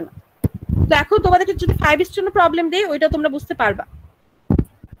বুঝতে হবে না। তো এখন তোমাদেরকে যদি 5 স্টোন প্রবলেম দেই ওইটা তোমরা বুঝতে পারবা।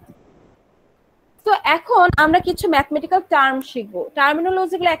 তো এখন আমরা কিছু ম্যাথমেটিক্যাল টার্ম শিখবো।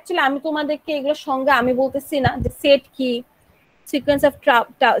 টার্মিনোলজিগুলো অ্যাকচুয়ালি আমি তোমাদেরকে এগুলো সংজ্ঞা আমি বলতেছি না, যে সেট কি, sequence of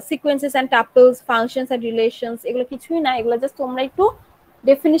sequences and টাপলস, functions and relations, এগুলো কিছুই না, এগুলো জাস্ট তোমরা একটু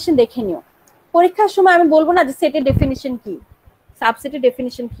ডেফিনিশন দেখে নিও। পরীক্ষার সময় আমি বলবো না যে সেটের ডেফিনিশন কি, সাবসেটের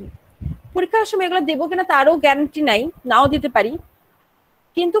ডেফিনিশন কি, পরীক্ষার সময় এগুলো দেবো কিনা তারও গ্যারান্টি নাই, নাও দিতে পারি।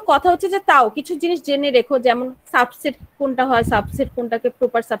 কিন্তু কথা হচ্ছে যে তাও কিছু জিনিস জেনে রেখো, যেমন সাবসেট কোনটা হয়, সাবসেট কোনটাকে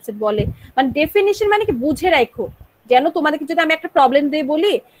প্রপার সাবসেট বলে, মানে ডেফিনিশন মানে কি বুঝে রাখো। যেন তোমাদেরকে যদি আমি একটা প্রবলেম দিয়ে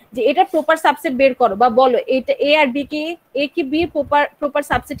বলি যে এটা প্রপার সাবসেট বের করো বা বলো এটা এ আর বি কি, এ কি বি প্রপার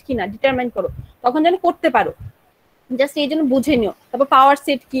সাবসেট কিনা ডিটারমাইন করো, তখন যেন করতে পারো, জাস্ট এই জন্য বুঝে নিও। তারপর পাওয়ার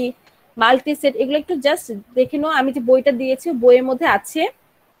সেট কি, মাল্টি সেট, এগুলো একটু জাস্ট দেখে নাও। আমি যে বইটা দিয়েছি বইয়ের মধ্যে আছে।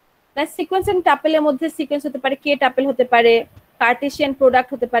 সিকোয়েন্স এন্ড টাপেলের মধ্যে সিকোয়েন্স হতে পারে, কে টাপেল হতে পারে, কার্টেসিয়ান প্রোডাক্ট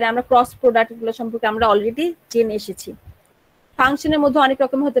হতে পারে, আমরা ক্রস প্রোডাক্ট এগুলো সম্পর্কে আমরা অলরেডি জেনে এসেছি। ফাংশনের মধ্যে অনেক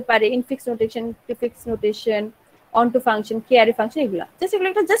রকম হতে পারে, infix notation, prefix notation, অনটু function, Keari function, এগুলো জাস্ট এগুলো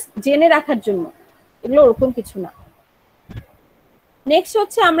একটা জাস্ট জেনে রাখার জন্য, এগুলো ওরকম কিছু না। নেক্সট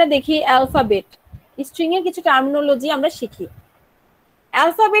হচ্ছে আমরা দেখি অ্যালফাবেট, স্ট্রিং এর কিছু টার্মিনোলজি আমরা শিখি।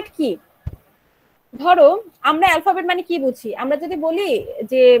 অ্যালফাবেট কি? ধরো আমরা অ্যালফাবেট মানে কি বুঝি, আমরা যদি বলি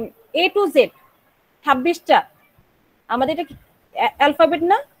যে A to Z 26টা, আমাদের এটা অ্যালফাবেট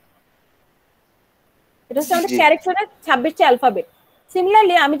না? এটা হচ্ছে আমাদের ক্যারেক্টারের 26টা অ্যালফাবেট।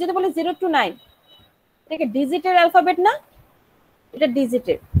 সিমিলারলি আমি যদি বলি 0 to 9, এটা ডিজিটের অ্যালফাবেট না? এটা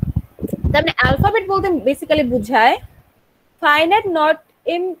ডিজিটের। তার মানে অ্যালফাবেট বলতে বেসিক্যালি বোঝায় finite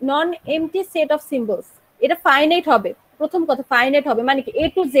non MT set of symbols. এটা ফাইনাইট হবে, প্রথম কথা ফাইনাইট হবে, মানে কি A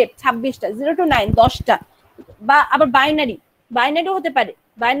to Z 26টা, 0 to 9 10টা, বা আবার বাইনারিও হতে পারে।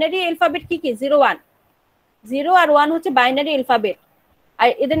 বাইনারি অ্যালফাবেট কি কি? 0 1, 0 আর 1 হচ্ছে বাইনারি অ্যালফাবেট, আর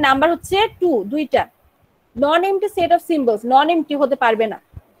এদের নাম্বার হচ্ছে 2, দুইটা। নন MT set of symbols, non MT হতে পারবে না,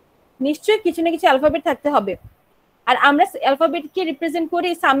 নিশ্চয়ই কিছু না কিছু অ্যালফাবেট থাকতে হবে। আর আমরা অ্যালফাবেটকে রিপ্রেজেন্ট করি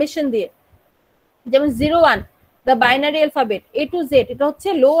সামেশন দিয়ে, যেমন 0 1 the binary alphabet, A to Z এটা হচ্ছে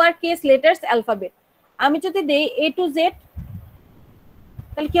লোয়ার কেস লেটার্স অ্যালফাবেট। আমি যদি দেই A to Z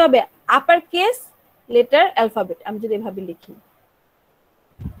তাহলে কি হবে? Upper case letter alphabet. আমি যদি এভাবে লিখি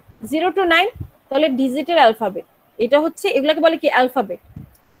 0 to 9 তাহলে ডিজিটের অ্যালফাবেট, এটা হচ্ছে এগুলোকে বলে কি অ্যালফাবেট।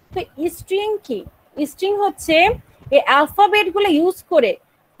 তো স্ট্রিং কি? স্ট্রিং হচ্ছে এই অ্যালফাবেট গুলো ইউজ করে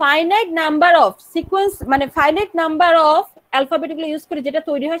ফাইনাইট নাম্বার অফ সিকোয়েন্স, মানে ফাইনাইট নাম্বার অফ অ্যালফাবেট গুলো ইউজ করে যেটা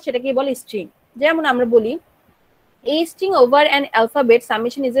তৈরি হয় সেটাকে বলে স্ট্রিং। যেমন আমরা বলি a string over an alphabet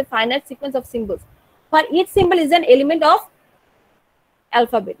summation is a finite sequence of symbols where each symbol is an element of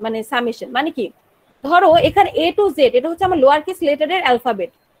alphabet, মানে সামেশন। মানে কি, ধরো এখানে A to Z এটা হচ্ছে আমার লোয়ার কেস লেটারের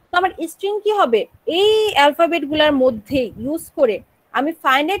অ্যালফাবেট, তো আমার স্ট্রিং কি হবে? এই অ্যালফাবেট গুলার মধ্যে ইউজ করে আমি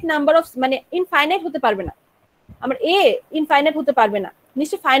ফাইনাইট নাম্বার অফ, মানে ইনফাইনাইট হতে পারবে না, আমার A ইনফাইনাইট হতে পারবে না,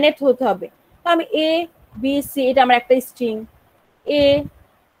 নিশ্চয়ই ফাইনাইট হতে হবে। তো আমি A B C এটা আমার একটা স্ট্রিং, A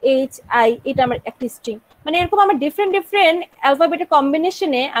H I এটা আমার একটা স্ট্রিং, মানে এরকম আমার ডিফারেন্ট অ্যালফাবেটের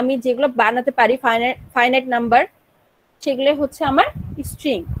কম্বিনেশনে আমি যেগুলো বানাতে পারি ফাইনাইট নাম্বার, সেগুলো হচ্ছে আমার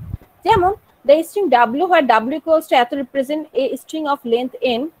স্ট্রিং। যেমন the string W where W equals to এত represent a string of length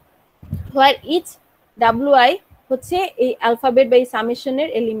n where each WI হচ্ছে এই অ্যালফাবেট বা এই সামেশনের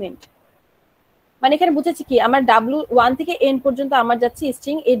এলিমেন্ট। মানে এখানে বুঝেছি কি, আমার W1 থেকে n পর্যন্ত আমার যাচ্ছে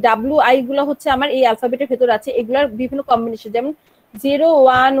স্ট্রিং, এই WI গুলো হচ্ছে আমার এই অ্যালফাবেটের ভেতর আছে, এগুলোর বিভিন্ন কম্বিনেশন, যেমন 0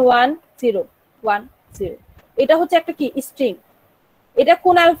 1 1 0 1 0, এটা হচ্ছে একটা কি স্ট্রিং। এটা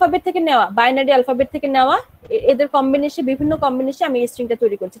কোন অ্যালফাবেট থেকে নেওয়া? বাইনারি অ্যালফাবেট থেকে নেওয়া, এদের কম্বিনেশন, বিভিন্ন কম্বিনেশন আমি এই স্ট্রিংটা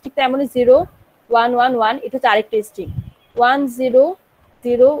তৈরি করছি। ঠিক তেমনই 0 1 1 1 এটা হচ্ছে আরেকটা স্ট্রিং, 1 0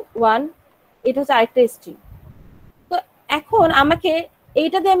 0 1 এটা হচ্ছে আরেকটা স্ট্রিং। তো এখন আমাকে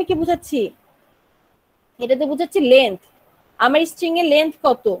এইটা দিয়ে আমি কি বুঝাচ্ছি? এটাতে বুঝাচ্ছি লেন্থ, আমার স্ট্রিং এর লেন্থ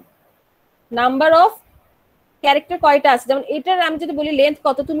কত, নাম্বার অফ ক্যারেক্টার কয়টা আছে। যেমন এটার আমি যদি বলি লেন্থ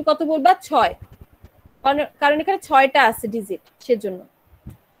কত, তুমি কত বলবা? 6, কারণ এখানে 6টা আছে ডিজিট, সেজন্য।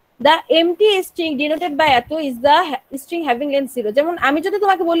 The empty string denoted by এত is the string having length 0। যেমন আমি যদি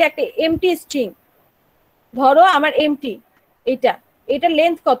তোমাকে বলি একটা empty string, ধরো আমার empty, এটা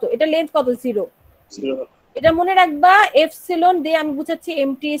লেন্থ কত? এটা লেন্থ কত? 0। এটা মনে রাখবা, এপসিলন দিয়ে আমি বুঝাচ্ছি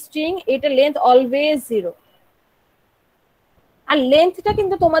empty string, এটা লেন্থ অলওয়েজ 0। আর লেন্থটা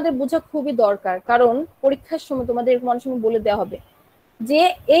কিন্তু তোমাদের বোঝা খুবই দরকার, কারণ পরীক্ষার সময় তোমাদের এরকম অনেক সময় বলে দেওয়া হবে যে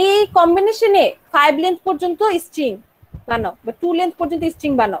এই কম্বিনেশনে 5 লেন্থ পর্যন্ত স্ট্রিং, বানাও বা 2 লেন্থ পর্যন্ত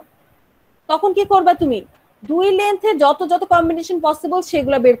স্ট্রিং বানাও, তখন কি করবা তুমি 2 লেন্থে যত যত কম্বিনেশন পসিবল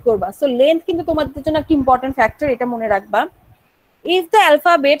সেগুলো বের করবা। সো লেন্থ কিন্তু তোমাদের জন্য একটা ইম্পর্টেন্ট ফ্যাক্টর, এটা মনে রাখবা। If the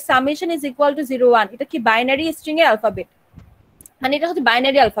alphabet summation is equal to 0 1, এটা কি বাইনারি স্ট্রিং এর অ্যালফাবেট, মানে এটা হচ্ছে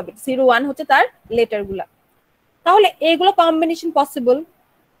বাইনারি অ্যালফাবেট, 0 1 হচ্ছে তার লেটার গুলা, তাহলে এইগুলো কম্বিনেশন পসিবল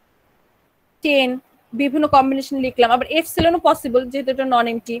 10 বিভিন্ন কম্বিনেশন লিখলাম। আবার এপসিলনও পসিবল যেহেতু এটা নন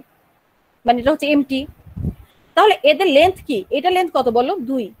এমটি, মানে এটা হচ্ছে এমটি। তাহলে এদের লেন্থ কি, এটা লেন্থ কত বলো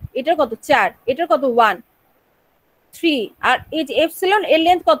 2, এটার কত 4, এটার কত 1 3, আর এই যে এপসিলন এর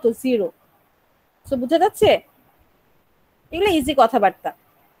লেন্থ কত 0। সো বুঝা যাচ্ছে, এগুলো ইজি কথাবার্তা।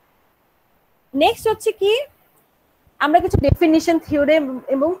 নেক্সট হচ্ছে কি আমরা কিছু ডেফিনিশন, থিওরেম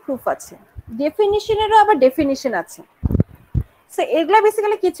এবং প্রুফ আছে। ডেফিনিশনেরও আবার ডেফিনিশন আছে। সো এগুলা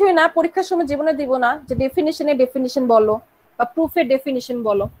বেসিক্যালি কিছুই না, পরীক্ষার সময় জীবনে দিব না যে ডেফিনিশনের ডেফিনিশন বলো বা প্রুফের ডেফিনিশন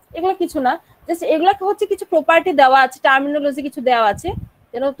বলো, এগুলো কিছু না। জাস্ট এগুলাকে হচ্ছে কিছু প্রপার্টি দেওয়া আছে, টার্মিনোলজি কিছু দেওয়া আছে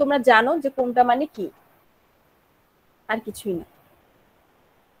যেন তোমরা জানো যে কোনটা মানে কি, আর কিছুই না।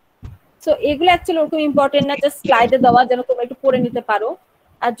 সো এগুলো অ্যাকচুয়ালি ওরকম ইম্পর্টেন্ট না, জাস্ট স্লাইডে দেওয়া যেন তোমরা একটু পড়ে নিতে পারো।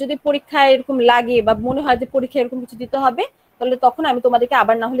 আর যদি পরীক্ষায় এরকম লাগে বা মনে হয় যে পরীক্ষায় এরকম কিছু দিতে হবে, তাহলে তখন আমি তোমাদেরকে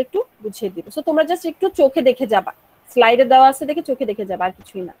আবার না হলে একটু বুঝিয়ে দিব। সো তোমরা জাস্ট একটু চোখে দেখে যাবা, স্লাইডে দেওয়া আছে দেখে চোখে দেখে যাবা, আর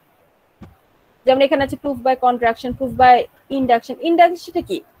কিছুই না। যেমন এখানে আছে proof by contraction, proof by induction. ইন্ডাকশনটা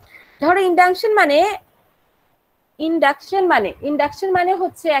কি, ধরো ইন্ডাকশন মানে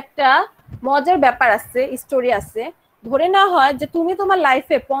হচ্ছে একটা মজার ব্যাপার আছে, স্টোরি আছে। ধরে না হয় যে তুমি তোমার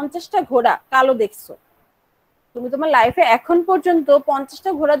লাইফে 50টা ঘোড়া কালো দেখছো, তুমি তোমার লাইফে এখন পর্যন্ত 50টা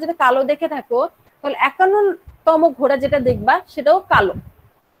ঘোড়া যদি কালো দেখে থাকো, তাহলে 51তম ঘোড়া যেটা দেখবা সেটাও কালো।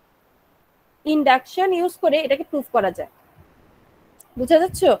 ইন্ডাকশন ইউজ করে এটাকে প্রুফ করা যায়। বুঝা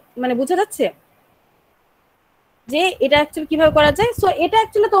যাচ্ছে যে এটা অ্যাকচুয়ালি কিভাবে করা যায়। সো এটা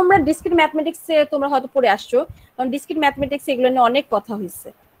অ্যাকচুয়ালি তোমরা ডিসক্রিট ম্যাথমেটিক্সে তোমরা হয়তো পড়ে আসছো, কারণ ডিসক্রিট ম্যাথমেটিক্স এগুলো নিয়ে অনেক কথা হয়েছে,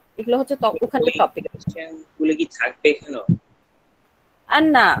 এগুলো হচ্ছে ওখানকার টপিক। গুলো কি থাকবে এখানে? আর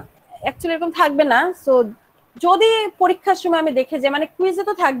না, অ্যাকচুয়ালি এরকম থাকবে না। সো যদি পরীক্ষার সময় আমি দেখে যে মানে কুইজে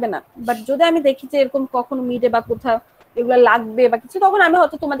তো থাকবে না, বাট যদি আমি দেখি যে এরকম কখনো মিডে বা কোথাও এগুলো লাগবে বা কিছু, তখন আমি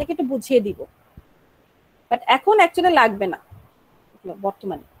হয়তো তোমাদেরকে একটু বুঝিয়ে দিব, বাট এখন অ্যাকচুয়ালি লাগবে না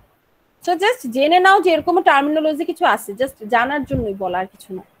বর্তমানে। সো জাস্ট জেনে নাও যে এরকম টার্মিনোলজি কিছু আছে, জাস্ট জানার জন্যই বলা, আর কিছু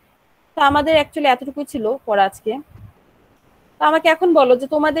না। তো আমাদের অ্যাকচুয়ালি এতটুকুই ছিল পড়া আজকে। তো আমাকে এখন বলো যে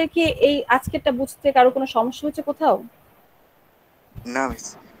তোমাদের কি এই আজকেরটা বুঝতে কারো কোনো সমস্যা হচ্ছে কোথাও? না মিস,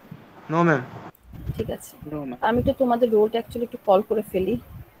 নো ম্যাম। ঠিক আছে, আমি তো তোমাদের রোলটা অ্যাকচুয়ালি একটু কল করে ফেলি।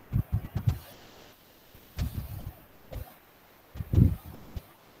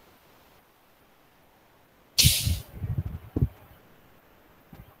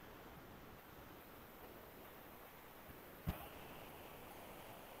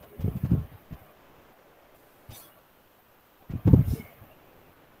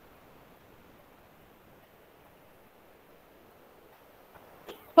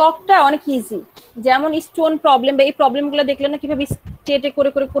 টকটা অনেক ইজি, যেমন স্টোন প্রবলেম বা এই প্রবলেমগুলো দেখলে না কিভাবে স্টেটে করে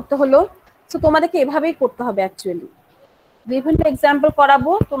করে করতে হলো। সো তোমাদেরকে এভাবেই করতে হবে অ্যাকচুয়ালি। বিভিন্ন এক্সাম্পল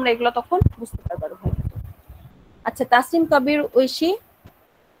করাবো, তোমরা এগুলো তখন বুঝতে পারবে ভাই। আচ্ছা, তাসলিম কবির ঐশী,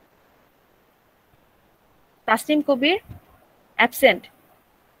 তাসলিম কবির absent.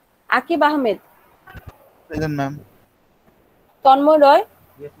 Akib Ahmed present ma'am. Tanmoy রয়,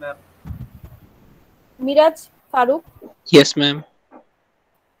 yes ma'am. Miraj Faruk, Yes, ma'am.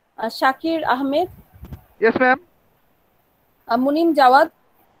 Shakir Ahmed, Yes, ma'am. Munim Javad,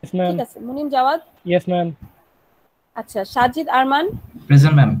 Yes, ma'am. ঠিক আছে মুনিম জাওয়াদ। Yes, ma'am. আচ্ছা, সাজিদ আরমান,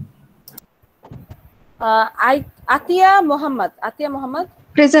 প্রেজেন্ট ম্যাম। আতিয়া Mohammad,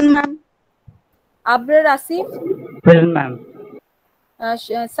 present ma'am. Abrar Asif, Present, ma'am.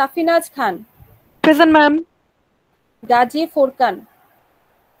 Safinaz খান, প্রেজেন্ট ম্যাম। গাজী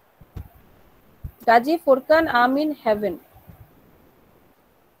ফোরকান আমিন হেভেন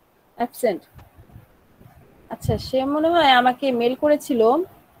অ্যাবসেন্ট। আচ্ছা, সে মনে হয় আমাকে মেল করেছিল,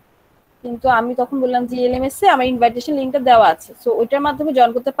 কিন্তু আমি তখন বললাম যে এলএমএস এ আমার ইনভাইটেশন লিংকটা দেওয়া আছে, সো ওইটার মাধ্যমে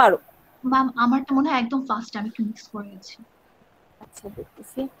জয়েন করতে পারো। ম্যাম আমারটা মনে হয় একদম ফার্স্ট, আমি একটু মিস করে গেছি। আচ্ছা,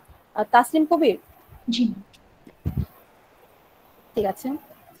 দেখতেছি। তাসলিম কবির, জি ঠিক আছে।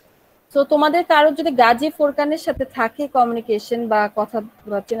 তো তোমাদের কারো যদি গাজী ফোরকানের সাথে থাকে কমিউনিকেশন বা কথা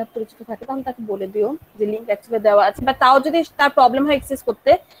চেনা পরিচিত থাকে, তাহলে তাকে বলে দিও যে লিংক অ্যাকচুয়ালি দেওয়া আছে, বা তাও যদি তার প্রবলেম হয় অ্যাক্সেস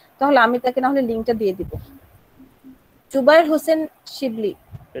করতে, তাহলে আমি তাকে না হলে লিংকটা দিয়ে দিব। জুবাইর হোসেন শিবলি,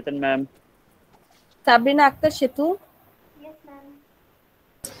 প্রেজেন্ট ম্যাম। সাবরিনা আক্তার সেতু,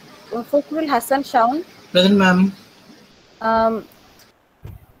 ফখরুল হাসান শাওন, প্রেজেন্ট ম্যাম।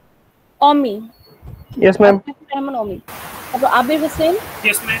 অমি, Yes, ma'am. অমি। তারপর আবির হোসেন,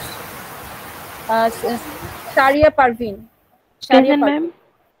 Yes, miss. সারিয়া পারভিন, সারিয়া Present, ma'am.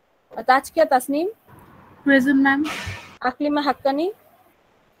 Parvin. তাজকিয়া Tasnim, Present, ma'am. Aklima Haqqani,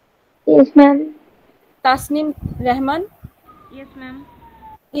 Yes, ma'am. Tasnim Rahman, Yes, ma'am.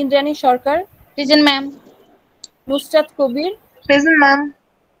 Indrani সরকার, Present, ma'am. নুসরাত কবির, Present, ma'am.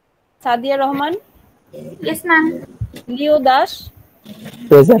 Sadia Rahman, Yes, ma'am. লিও দাস,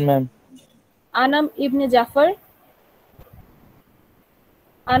 প্রেজেন্ট ম্যাম। আনাম ইবনে জাফর,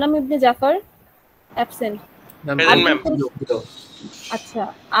 অ্যাবসেন্ট। Present, ma'am. আচ্ছা,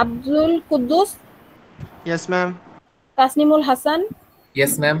 Abdul Kuddus, Yes, ma'am. তাসনিমুল Hasan,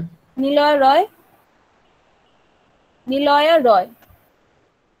 Yes, ma'am. নিলয়া রয়,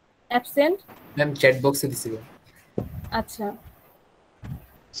 absent. Ma'am, chat box এ দিছিল। আচ্ছা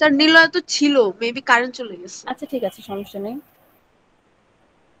sir Niloy তো ছিল, maybe current চলে গেছে। আচ্ছা ঠিক আছে, সমস্যা নেই।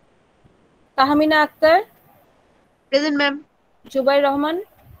 Tahmina Akter, present ma'am. Jubair Rahman,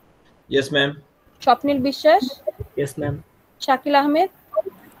 Yes, ma'am. স্বপ্নিল বিশ্বাস, Yes, ma'am. Shakil Ahmed,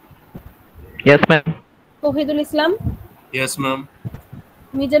 Yes, ma'am. Tauhidul ইসলাম, Yes, ma'am.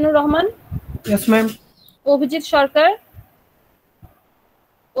 Mizanur Rahman, Yes, ma'am. Abhijit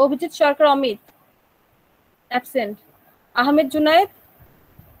সরকার Amit, absent. Ahmed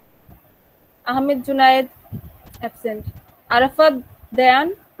Junaid, absent. Arafat Dewan,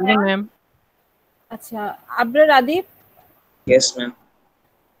 Present, ma'am. আচ্ছা। Abrar Adib, Yes, ma'am.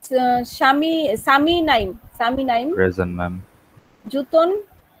 Sami Naim, present ma'am. জুতন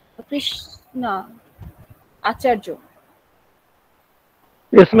Krishna Acharya,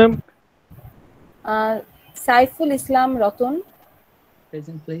 Yes, ma'am. Saiful Islam Ratan,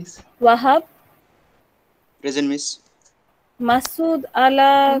 Present, please. Wahab, Present, miss. Masud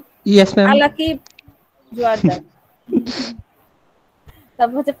Yes, ma'am. আলাকিব Joardar.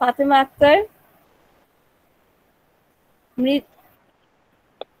 তারপর হচ্ছে ফাতেমা আক্তার,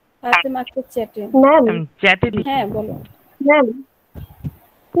 চ্যাটে। ম্যাম, Chat এ হ্যাঁ বলো।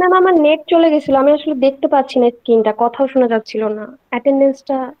 Ma'am আমার net চলে গেছিল, আমি আসলে দেখতে পাচ্ছি না স্ক্রিনটা, কথাও শোনা যাচ্ছিল না।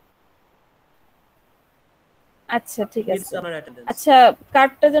 অ্যাটেন্ডেন্সটা আচ্ছা ঠিক আছে। আচ্ছা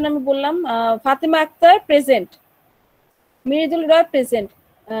কার্ডটা যেন আমি বললাম, ফাতেমা আক্তার প্রেজেন্ট, মিরিদুল রয় প্রেজেন্ট,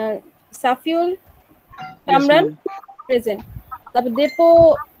 সাফিউল কামরান প্রেজেন্ট, তারপর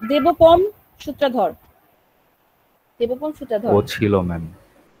দেবপম সূত্রাধর। ও ছিল ম্যাম।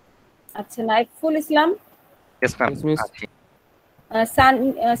 আচ্ছা, নাইফুল ইসলাম, Yes, ma'am.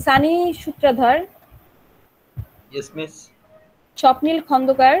 Sunny সূত্রাধর, Yes, miss. স্বপ্নিল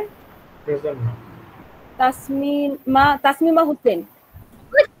খন্দকার, Present, ma'am. তাসমিমা হোসেন,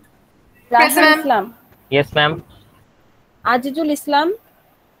 রাহান ইসলাম, Yes, ma'am. Azizul Islam,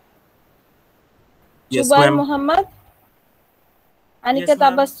 Yes, Jubair ma'am. Mohammad, Anika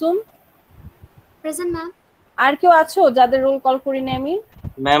Tabassum. Present ma'am. আর কেউ আছো যাদের রোল কল করিনি আমি?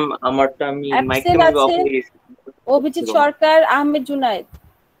 ম্যাম আমারটা আমি Absent আছে অভিজিৎ সরকার, আহমেদ জুনায়েদ।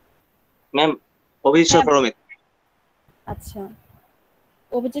 ম্যাম অভিজিৎ সরকার অমিত। আচ্ছা,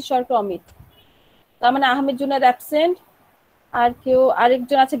 অভিজিৎ সরকার অমিত, তার মানে আহমেদ জুনায়েদ অ্যাবসেন্ট। আর কেউ,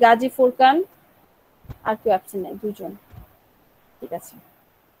 আরেকজন আছে গাজী ফোরকান, আর কেউ অ্যাবসেন্ট নাই, দুজন। ঠিক আছে,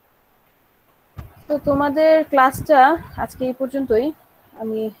 তো তোমাদের ক্লাসটা আজকে এই পর্যন্তই।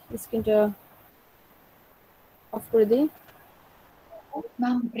 আমি স্ক্রিনটা অফ করে দিই।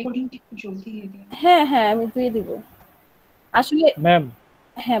 ম্যাম রেকর্ডিংটা একটু জলদি দিয়ে দিন। হ্যাঁ আমি দিয়ে দিব। আসলে ম্যাম,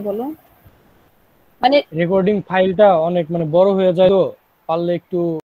 হ্যাঁ বলো। মানে রেকর্ডিং ফাইলটা অনেক বড় হয়ে যায়, তো পারলে একটু